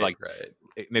be hard to right, like,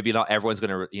 right. maybe not everyone's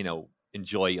gonna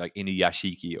enjoy like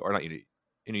Inuyashiki, or not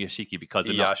Inuyashiki, because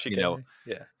they're not Iyashike,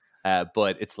 yeah,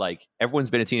 but it's like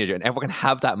everyone's been a teenager, and everyone can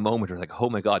have that moment where like, oh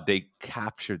my god, they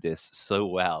captured this so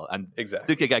well, and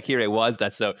exactly. Tsukigakure was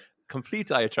that. So complete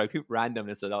diatribe, complete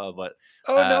randomness at all, but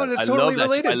Oh no, that's I totally love that. I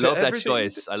related to love that everything.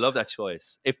 choice. I love that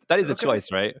choice. If that is a Okay.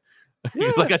 choice, right?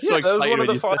 It's like Yeah, I'm so yeah, that was excited one of when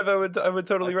the you say. 5 I would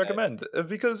totally Okay. recommend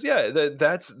because yeah,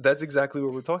 that's exactly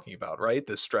what we're talking about, right?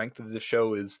 The strength of the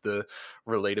show is the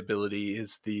relatability,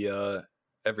 is the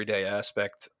everyday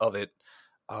aspect of it.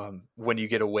 When you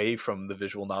get away from the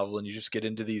visual novel and you just get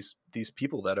into these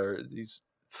people that are these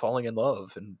falling in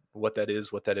love, and what that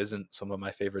is, what that isn't. Some of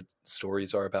my favorite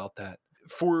stories are about that.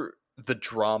 For the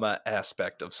drama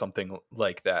aspect of something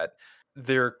like that,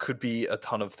 there could be a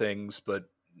ton of things, but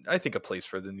I think A Place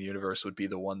Further in the Universe would be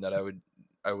the one that I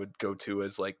would go to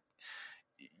as like,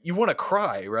 you want to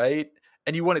cry, right?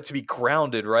 And you want it to be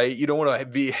grounded, right? You don't want to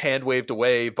be hand waved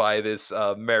away by this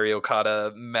Mario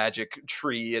Kata magic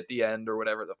tree at the end or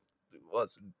whatever the it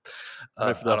was.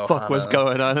 Whatever the fuck was Anohana.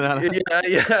 going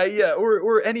on? Yeah.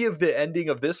 Or any of the ending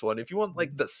of this one. If you want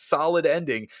like the solid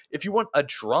ending, if you want a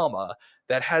drama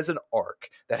that has an arc,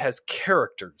 that has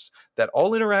characters that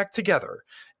all interact together,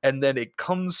 and then it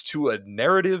comes to a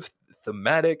narrative,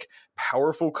 thematic,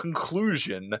 powerful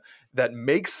conclusion that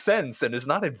makes sense and is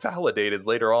not invalidated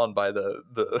later on by the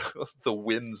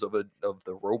whims of the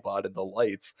robot and the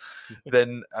lights,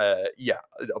 then yeah,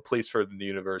 A Place Further in the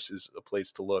Universe is a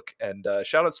place to look. And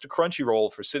shout outs to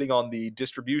Crunchyroll for sitting on the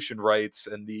distribution rights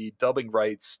and the dubbing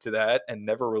rights to that, and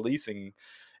never releasing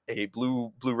a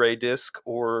Blu-ray disc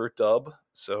or dub.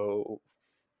 So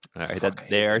All right, fuck, I that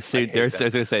they hate are them. I soon. They're hate I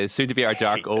was them. gonna say soon to be I our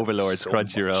dark hate them overlords, so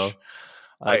Crunchyroll. much.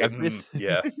 Like I'm this.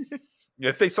 Yeah.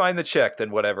 If they sign the check, then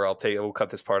whatever. We'll cut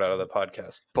this part out of the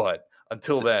podcast. But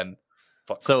until then,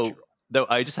 fuck So Crunchyroll. though,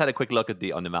 I just had a quick look at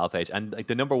the on the Mal page, and like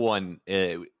the number one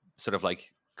sort of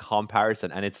like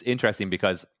comparison, and it's interesting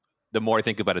because the more I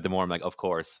think about it, the more I'm like, of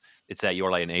course, it's Your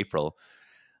Lie in April.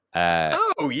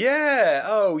 Oh yeah.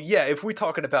 Oh yeah. If we're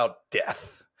talking about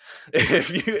death,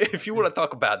 if you want to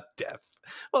talk about death,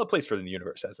 well, A Place Further in the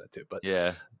Universe has that too. But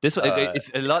Yeah, this one uh, it's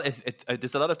a lot.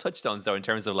 There's a lot of touchstones though in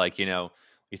terms of like you're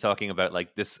talking about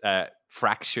like this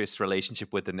fractious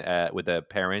relationship with a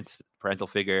parental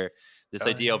figure. This oh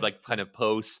idea of yeah, like kind of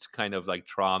post kind of like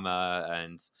trauma,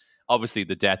 and obviously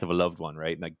the death of a loved one,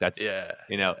 right? Like that's yeah,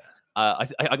 you know, yeah.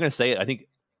 I'm gonna say it. I think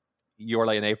Your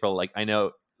Lie in April, like I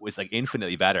know was like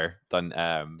infinitely better than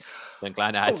Oh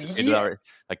Clannad. yeah.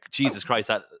 Like Oh, Jesus Christ,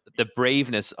 that the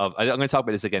braveness of I'm going to talk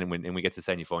about this again when we get to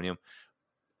Zen Euphonium.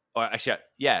 Or actually,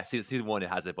 yeah, season one it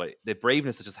has it, but the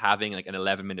braveness of just having like an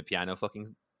 11-minute piano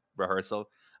fucking rehearsal,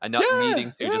 and not needing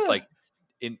yeah, to just yeah.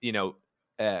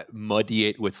 like muddy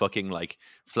it with fucking like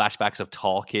flashbacks of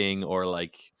talking, or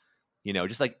like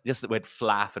just with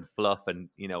flaff and fluff, and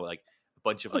like a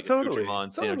bunch of Oh, like totally,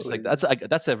 accoutrements, just like totally.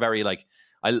 that's a very like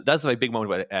that's my big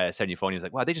moment with Sen Euphonium. Is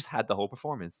like, wow, they just had the whole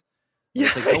performance. Like,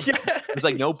 Yeah, it's like no, yeah. there's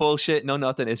like no bullshit, no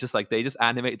nothing. It's just like they just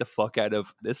animate the fuck out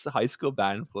of this high school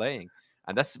band playing,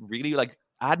 and that's really like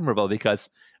admirable, because,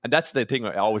 and that's the thing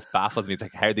that always baffles me. It's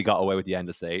like how they got away with the end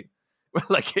of state.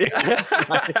 Like it's just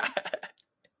like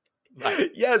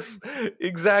Yes,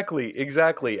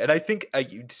 exactly. And I think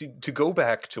to go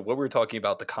back to what we were talking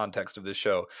about, the context of this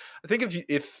show, I think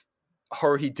if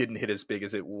Haruhi didn't hit as big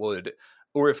as it would,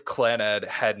 or if Clannad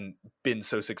hadn't been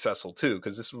so successful too,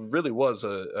 because this really was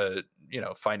a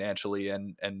financially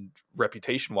and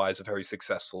reputation wise a very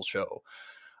successful show,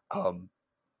 um,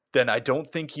 then I don't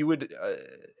think you would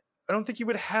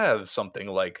have something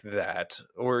like that,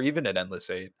 or even an Endless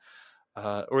Eight,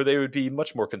 or they would be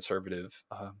much more conservative.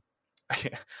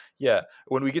 Yeah,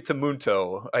 when we get to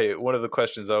Munto, one of the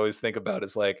questions I always think about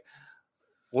is like,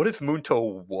 what if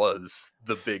Munto was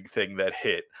the big thing that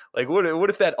hit? Like, what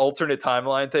if that alternate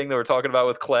timeline thing that we're talking about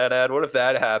with Clannad, what if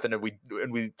that happened and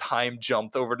we time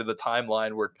jumped over to the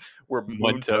timeline where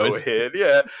Munto Muntos. hit?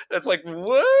 Yeah, that's like,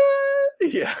 what?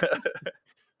 Yeah,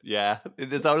 Yeah,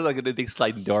 there's always like the big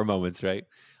sliding door moments, right?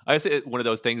 I say one of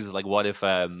those things is like, what if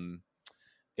it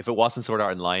wasn't Sword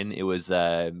Art Online, it was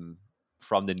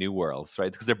from the New Worlds,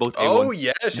 right? Because they're both A1. oh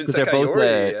yeah, Because they're both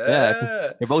Shinsekai, yeah, 'cause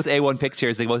yeah, they're both A1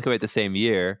 pictures. They both come out the same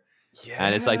year,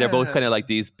 and it's like they're both kind of yeah. like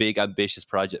these big ambitious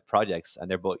projects, and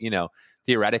they're both,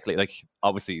 theoretically, like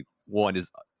obviously one is,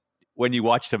 when you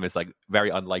watch them, it's like very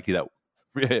unlikely that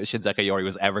Shinsekai Yori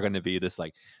was ever going to be this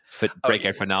like Oh yeah,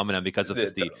 breakout phenomenon because of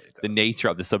just the totally. nature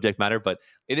of the subject matter. But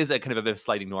it is a kind of a bit of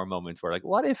sliding door moment where like,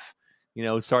 what if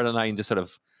Sword Online just sort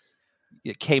of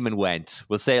came and went.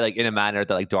 We'll say like in a manner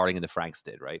that like Darling in the Franxx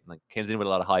did, right? Like came in with a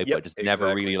lot of hype, Yep, but just never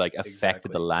really exactly, like affected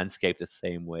the exactly. landscape the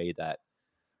same way that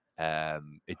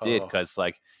it did. Oh, Because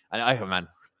like, and I man,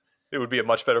 it would be a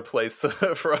much better place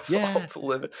for us all yeah. to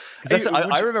live in. Because Hey, I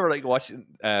would you? remember like watching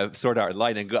Sword Art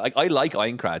Online and like I like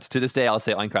Aincrad. To this day, I'll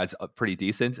say Aincrad's pretty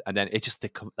decent. And then it just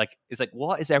like it's like,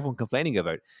 what is everyone complaining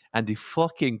about? And the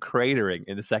fucking cratering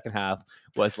in the second half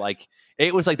was like,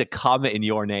 it was like the comet in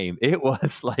Your Name. It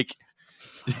was like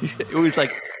it was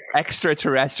like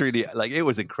extraterrestrially, like it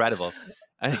was incredible.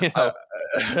 And I,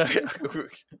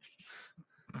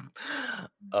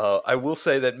 I will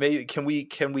say that maybe can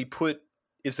we put?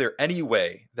 Is there any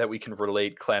way that we can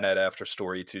relate Clannad After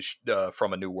Story to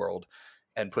From a New World,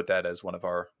 and put that as one of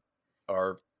our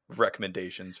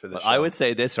recommendations for this well, I show? would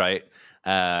say this, right?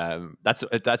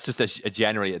 That's just a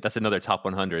generally that's another top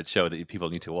 100 show that people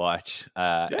need to watch.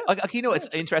 Yeah, Like, it's sure.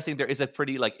 interesting. There is a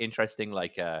pretty like interesting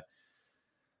like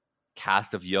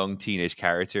cast of young teenage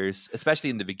characters, especially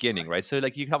in the beginning, right? So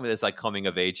like you come with this like coming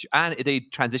of age, and they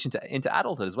transition into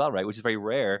adulthood as well, right? Which is very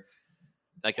rare.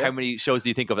 Like how Yeah. many shows do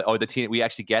you think of? Oh, the teen, we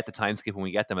actually get the time skip when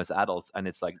we get them as adults, and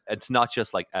it's like it's not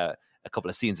just like a couple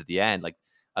of scenes at the end. Like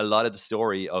a lot of the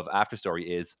story of After Story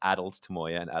is adult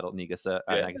Tomoya and adult Yeah,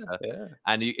 Nagisa, yeah.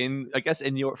 and I guess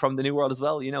in your From the New World as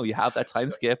well. You have that time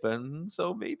So skip, and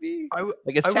so maybe I would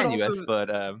like it's I would also, tenuous,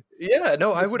 but yeah,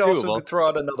 no, I it's would also doable. throw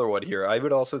out another one here. I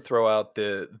would also throw out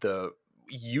the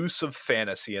use of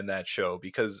fantasy in that show,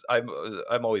 because I'm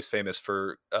always famous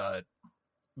for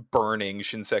burning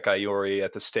Shinsekai Yori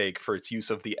at the stake for its use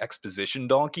of the exposition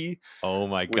donkey, Oh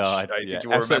my which god, I yeah. think you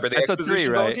will remember the Episode three,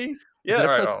 exposition right? donkey. Is Yeah, it all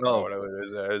right, I episode? don't know Oh, what it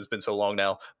is. It's been so long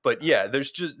now, but yeah,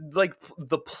 there's just like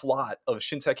the plot of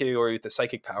Shinsekai Yori with the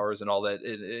psychic powers and all that.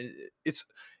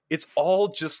 It's all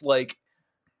just like,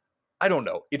 I don't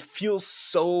know. It feels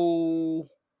so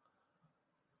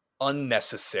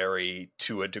unnecessary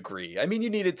to a degree. I mean, you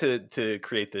needed to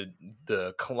create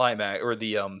the climax, or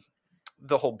the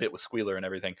whole bit with Squealer and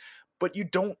everything, but you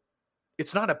don't.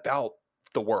 It's not about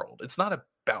the world. It's not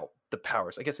about the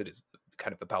powers. I guess it is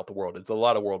kind of about the world. It's a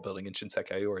lot of world building in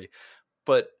Shinsekai Yori,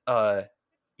 but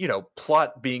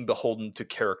plot being beholden to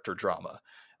character drama,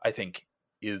 I think,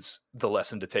 is the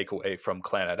lesson to take away from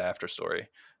Clannad After Story.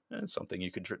 And it's something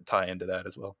you could tie into that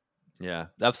as well. yeah,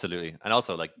 absolutely. And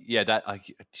also, like, yeah, that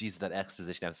like, geez, that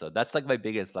exposition episode. That's like my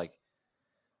biggest like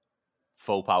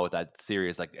faux pas with that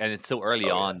series. Like, and it's so early Oh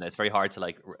yeah. on that it's very hard to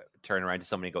like turn around to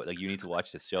somebody and go like, you need to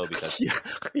watch this show because Yeah,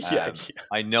 yeah, yeah.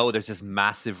 I know there's this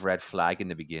massive red flag in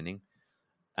the beginning,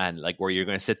 and like where you're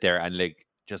going to sit there and like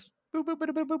just. Boop, boop, boop,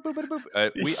 boop, boop, boop,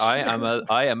 boop, boop.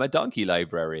 I am a donkey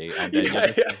library, and then you're Yeah,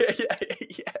 just yeah, yeah, yeah,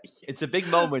 yeah, it's a big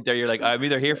moment there. You're like, I'm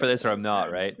either here for this or I'm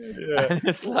not, right? yeah. And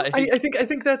it's Well, I like,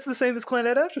 think that's the same as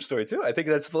Clannad After Story too. I think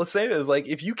that's the same as, like,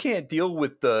 if you can't deal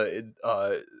with the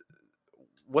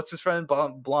what's his friend,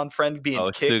 blonde friend being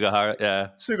oh, kicked, Sugahara, yeah.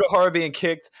 Sugahara being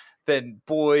kicked, then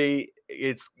boy,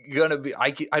 it's gonna be.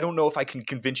 I don't know if I can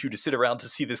convince you to sit around to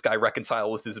see this guy reconcile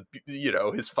with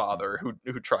his father,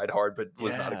 who tried hard but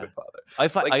was not a Yeah. good father.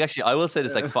 I Like, actually, I will say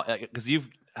this, like, because you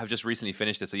have just recently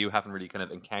finished it, so you haven't really kind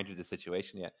of encountered the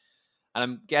situation yet. And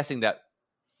I'm guessing that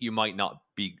you might not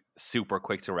be super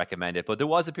quick to recommend it, but there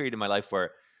was a period in my life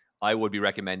where I would be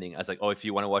recommending as like, oh, if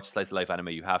you want to watch slice of life anime,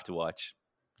 you have to watch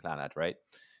Clannad, right?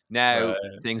 Now right.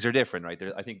 things are different, right?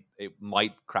 I think it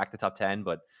might crack the top 10,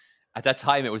 but at that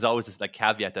time it was always this like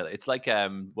caveat that it's like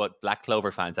what Black Clover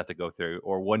fans have to go through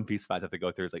or One Piece fans have to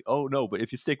go through. It's like, oh no, but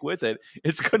if you stick with it,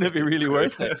 it's gonna be It's really good.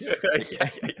 worth it. Like, Yeah,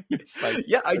 yeah, yeah. it's like,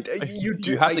 Yeah, you you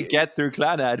do. have to get through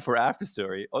Clannad for After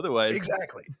Story, otherwise,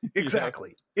 Exactly. you know.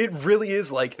 Exactly. It really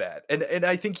is like that. And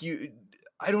I think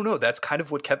I don't know, that's kind of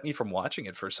what kept me from watching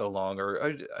it for so long,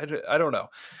 or I don't know.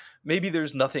 Maybe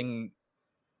there's nothing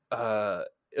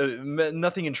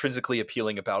nothing intrinsically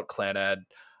appealing about Clannad,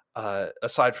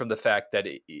 aside from the fact that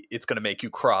it's going to make you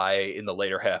cry in the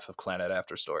later half of Clannad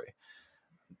After Story.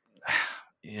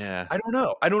 Yeah. I don't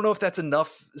know. I don't know if that's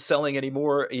enough selling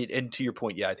anymore. And to your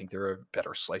point, yeah, I think there are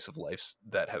better slice of lives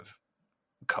that have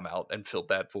come out and filled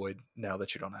that void now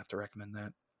that you don't have to recommend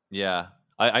that. Yeah.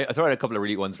 I throw out a couple of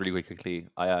really ones really quickly.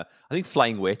 I think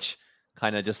Flying Witch,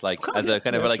 kind of just like as a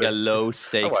kind of like sure. a low I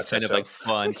stakes watch that kind of show. like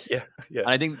fun. Yeah. And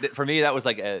I think that for me that was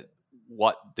like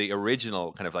what the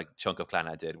original kind of like chunk of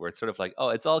Clannad did, where it's sort of like, oh,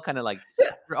 it's all kind of like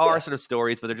Yeah. there are sort of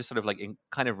stories, but they're just sort of like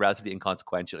kind of relatively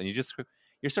inconsequential, and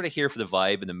you're sort of here for the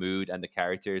vibe and the mood and the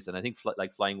characters. And I think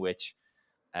like Flying Witch,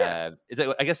 I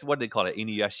guess what do they call it,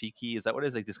 Inuyashiki? Is that what it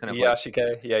is? Like this kind of like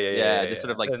Yashike. Yeah. this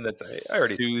sort of like And that's I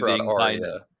already brought soothing kind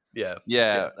of. Aria. Yeah.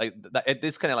 Yeah, like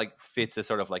this kind of like fits a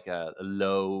sort of like a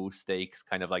low stakes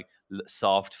kind of like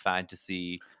soft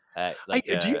fantasy. Do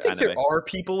you think Anime. there are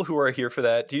people who are here for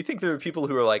that? Do you think there are people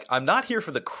who are like, I'm not here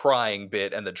for the crying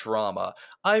bit and the drama.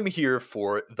 I'm here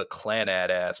for the Clannad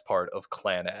ass part of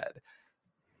Clannad.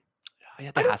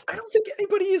 Yeah, I don't think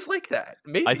anybody is like that.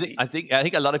 Maybe. I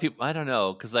think a lot of people. I don't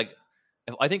know, because like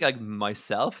I think like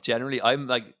myself generally, I'm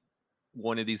like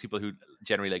one of these people who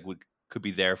generally like could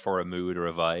be there for a mood or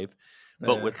a vibe.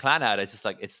 But with Clannad, it's just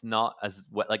like it's not as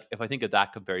like if I think of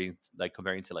that comparing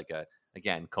to like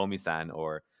again Komi-san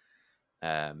or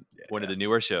one of the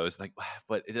newer shows, like,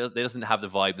 but it doesn't have the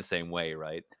vibe the same way,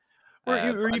 right? Or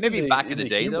even maybe back in the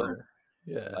day humor.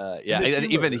 though. And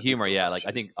Even the humor, yeah. Like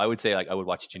I think I would say like I would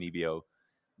watch Junibyo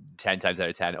 10 times out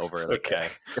of 10 over like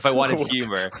if I wanted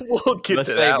humor. We'll get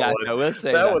to that one. We'll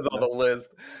say that one's on the list.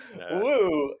 Yeah.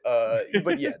 Woo!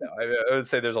 But yeah, no, I would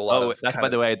say there's a lot of. That's by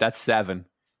the way, that's 7.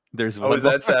 There's one. Oh, is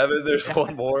that 7? There's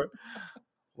one more.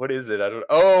 What is it? I don't.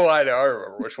 Oh, I know. I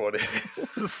remember which one it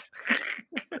is.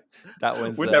 That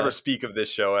one's. We'd never speak of this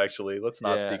show. Actually, let's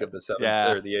not speak of the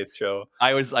 7th or the 8th show.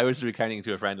 I was recounting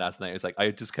to a friend last night. It was like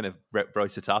I just kind of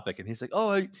broached the topic, and he's like,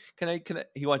 "Oh, can I?"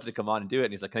 He wanted to come on and do it,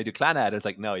 and he's like, "Can I do Clannad?" I was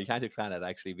like, "No, you can't do Clannad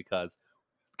actually because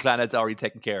Clannad's already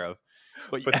taken care of."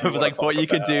 But I was like, "What you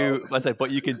can do?" I said,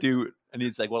 "What you can do?" And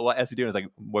he's like, "Well, what else are you doing?" I was like,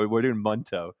 "We're doing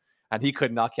Munto." And he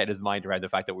could not get his mind around the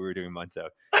fact that we were doing Munto.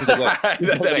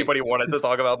 That anybody wanted to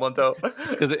talk about Munto?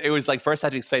 Because it was like, first I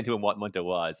had to explain to him what Munto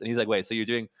was. And he's like, wait, so you're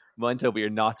doing Munto, but you're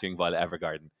not doing Violet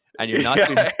Evergarden. And you're not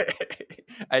doing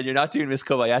and you're not doing Miss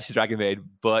Kobayashi's Dragon Maid,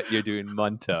 but you're doing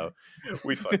Munto.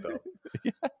 We fucked up.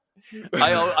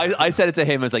 I said it to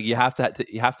him. I was like, you have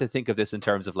to think of this in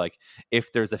terms of like,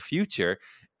 if there's a future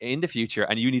in the future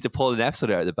and you need to pull an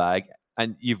episode out of the bag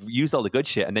and you've used all the good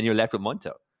shit and then you're left with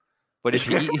Munto. But if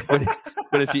you eat,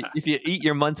 if you eat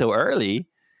your Munto early,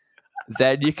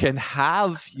 then you can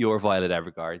have your Violet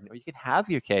Evergarden, or you can have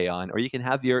your K-On, or you can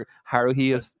have your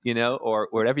Haruhi, or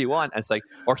whatever you want. And it's like,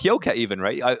 or Hyoka even,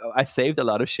 right? I saved a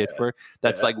lot of shit for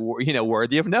that's like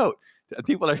worthy of note.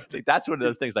 People are like, that's one of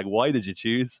those things. Like, why did you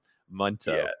choose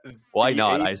Munto? Yeah. Why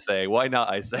not? I say.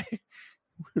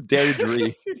 Dare to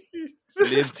dream.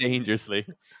 Live dangerously.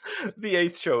 The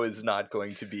 8th show is not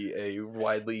going to be a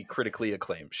widely critically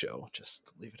acclaimed show. Just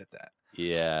leave it at that.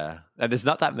 Yeah, and there's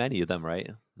not that many of them, right?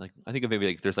 Like I think maybe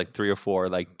like there's like 3 or 4.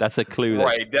 Like that's a clue,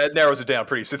 that narrows it down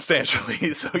pretty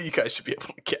substantially. So you guys should be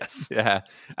able to guess. Yeah,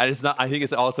 and it's not. I think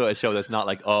it's also a show that's not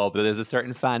like, oh, but there's a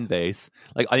certain fan base.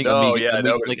 Like I think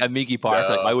like Amigi Park.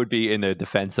 Like I would be in the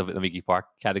defense of Amigi Park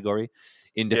category,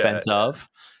 in defense of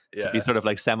to be sort of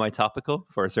like semi-topical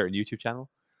for a certain YouTube channel.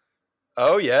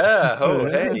 Oh yeah! Oh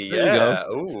hey, yeah!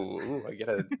 Ooh, I get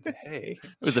a hey.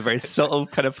 It was a very subtle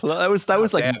kind of. That was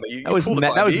meta.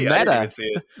 That was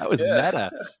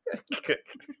meta.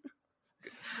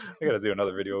 I gotta do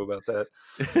another video about that.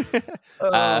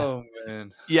 Oh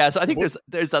man. Yeah, so I think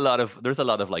there's a lot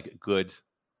of like good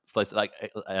slice, like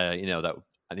that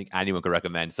I think anyone could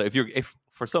recommend. So if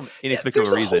for some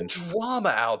inexplicable reason, there's a whole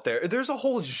drama out there. There's a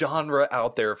whole genre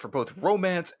out there for both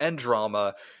romance and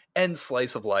drama and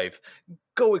slice of life.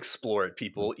 Go explore it,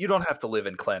 people. You don't have to live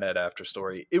in Clannad After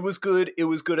Story. It was good. It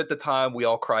was good at the time. We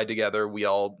all cried together. We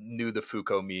all knew the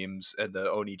Fuko memes and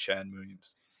the Oni-chan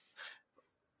memes.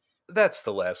 That's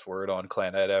the last word on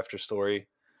Clannad After Story.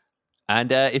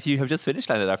 And if you have just finished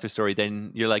Clannad After Story,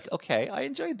 then you're like, okay, I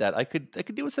enjoyed that. I could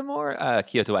do with some more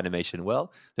Kyoto Animation.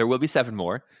 Well, there will be 7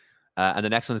 more, and the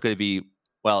next one's going to be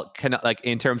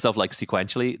in terms of like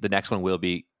sequentially, the next one will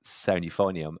be Ssoccials's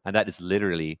Euphonium, and that is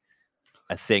literally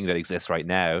a thing that exists right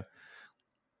now.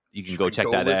 You can go check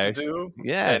that out.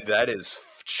 Yeah, and that is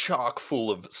chock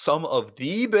full of some of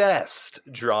the best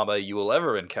drama you will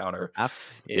ever encounter.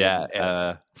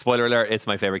 Spoiler alert: it's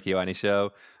my favorite kyo-ani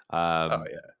show.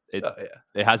 It Oh, yeah.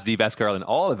 it has the best girl in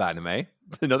all of anime.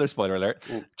 Another spoiler alert.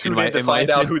 Tune in to find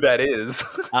out who that is.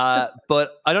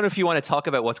 But I don't know if you want to talk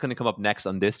about what's going to come up next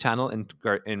on this channel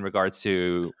in regards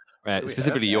to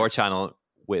specifically your channel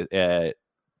with. I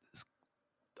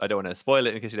don't want to spoil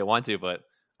it in case you don't want to, but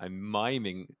I'm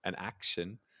miming an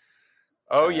action.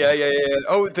 Oh, yeah.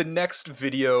 Oh, the next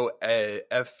video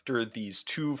after these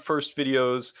two first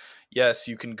videos, yes,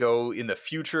 you can go in the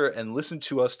future and listen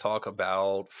to us talk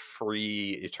about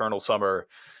Free Eternal Summer.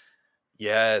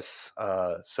 Yes,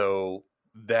 so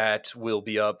that will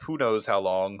be up. Who knows how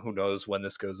long? Who knows when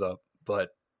this goes up?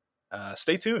 But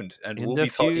stay tuned, and we'll be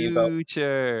talking about the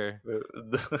future.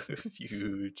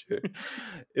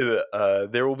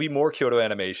 There will be more Kyoto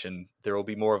Animation. There will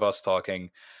be more of us talking.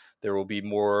 There will be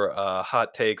more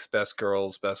hot takes, best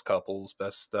girls, best couples,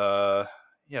 best, telling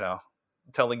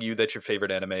you that your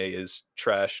favorite anime is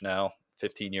trash now,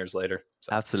 15 years later. So.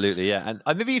 Absolutely, yeah.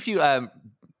 And maybe if you, I'm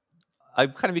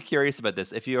kind of be curious about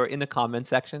this. If you're in the comment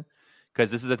section,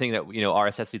 because this is the thing that,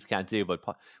 RSS feeds can't do, but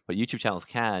YouTube channels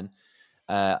can.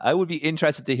 I would be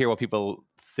interested to hear what people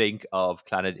think of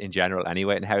Clannad in general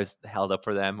anyway, and how it's held up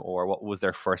for them, or what was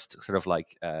their first sort of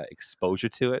like exposure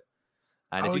to it.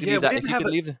 And if you could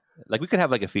leave that, we could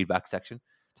have like a feedback section.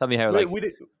 Tell me how we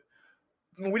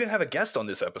didn't have a guest on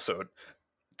this episode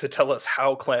to tell us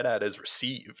how Clannad is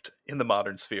received in the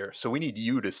modern sphere. So we need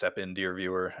you to step in, dear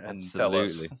viewer, and tell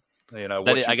us, what you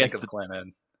think of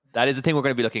Clannad. That is the thing we're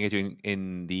going to be looking at doing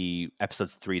in the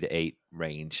episodes 3 to 8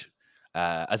 range.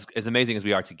 As amazing as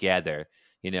we are together,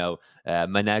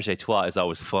 Ménage à Trois is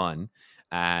always fun.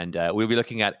 And we'll be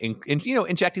looking at,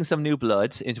 injecting some new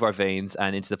blood into our veins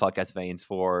and into the podcast veins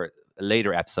for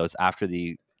later episodes after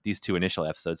these two initial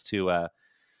episodes to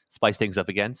spice things up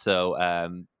again. So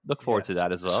look forward to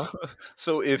that as well.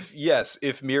 So if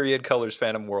Myriad Colors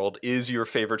Phantom World is your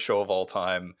favorite show of all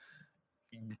time,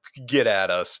 get at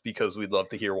us, because we'd love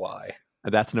to hear why.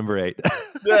 And that's number 8.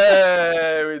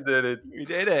 Yay, we did it. We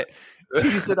did it.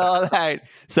 Teased it all out.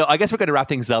 So I guess we're going to wrap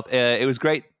things up. It was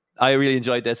great. I really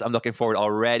enjoyed this. I'm looking forward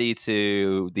already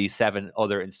to the 7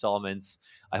 other installments.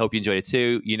 I hope you enjoyed it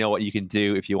too. You know what you can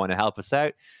do if you want to help us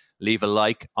out. Leave a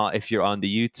like if you're on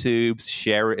the YouTubes.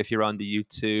 Share it if you're on the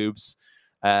YouTubes.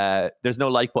 There's no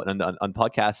like button on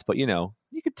podcasts, but you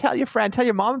could tell your friend, tell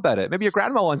your mom about it. Maybe your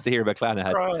grandma wants to hear about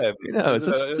Clannad.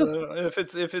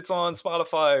 If it's on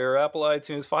Spotify or Apple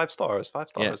iTunes, 5 stars. 5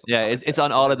 stars. Yeah, it's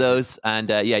on all of those.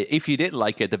 And if you didn't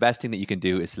like it, the best thing that you can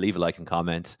do is leave a like and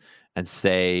comment and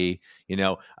say,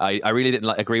 I really didn't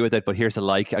agree with it, but here's a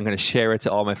like. I'm going to share it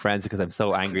to all my friends because I'm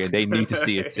so angry and they need to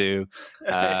see it too.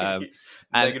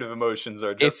 Negative emotions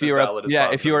are just as valid as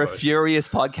positive if you're emotions. A furious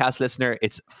podcast listener,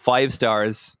 it's 5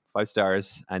 stars. 5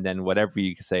 stars, and then whatever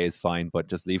you say is fine, but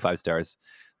just leave 5 stars.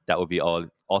 That would be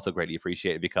also greatly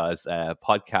appreciated, because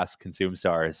podcasts consume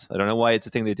stars. I don't know why it's a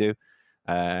thing they do,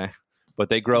 but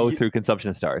they grow through consumption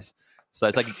of stars. So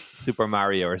it's like Super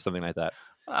Mario or something like that.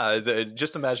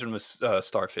 Just imagine with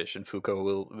Starfish, and Foucault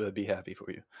will be happy for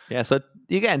you. Yeah, so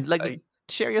again,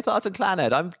 share your thoughts on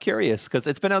Clannad. I'm curious, because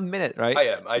it's been a minute, right? I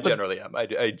am. I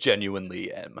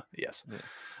genuinely am. Yes. Yeah.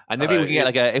 And maybe we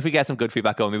can get if we get some good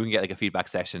feedback going, maybe we can get like a feedback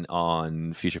session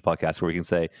on future podcasts where we can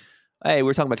say, hey,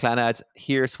 we're talking about Clannad.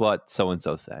 Here's what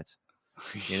so-and-so said.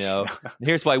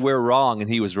 Here's why we're wrong and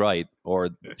he was right, or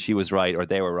she was right, or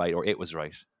they were right, or it was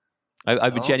right.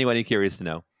 I'd be genuinely curious to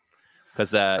know.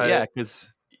 Because,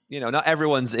 not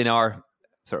everyone's in our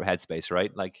sort of headspace,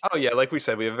 right? Like we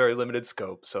said, we have very limited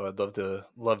scope, so I'd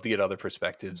love to get other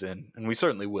perspectives in, and we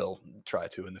certainly will try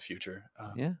to in the future.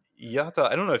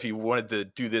 Yata, I don't know if you wanted to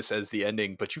do this as the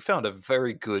ending, but you found a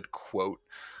very good quote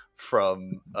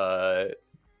from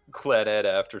Clannad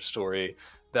After Story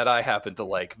that I happen to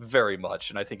like very much,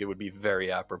 and I think it would be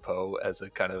very apropos as a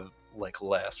kind of like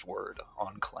last word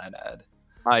on Clannad.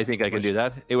 I think I can do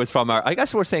that. It was from I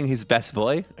guess we're saying his best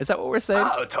boy. Is that what we're saying?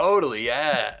 Oh, totally,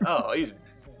 yeah. Oh, he's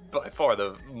by far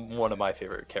one of my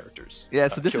favorite characters. Yeah,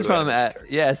 so this is from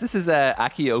this is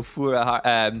Akio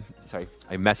Furuhara. Sorry,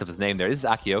 I messed up his name there. This is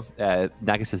Akio,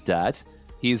 Nagisa's dad.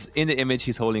 He's in the image.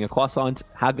 He's holding a croissant,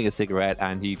 having a cigarette,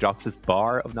 and he drops this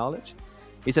bar of knowledge.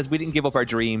 He says, "We didn't give up our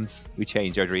dreams. We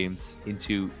changed our dreams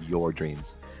into your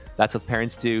dreams. That's what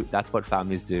parents do. That's what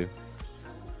families do,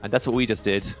 and that's what we just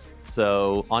did."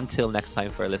 So until next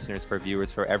time, for our listeners, for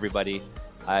viewers, for everybody,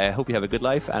 I hope you have a good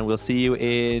life, and we'll see you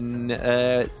in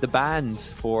the band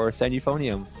for St.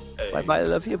 Euphonium. Hey. Bye-bye, I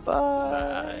love you,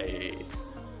 bye.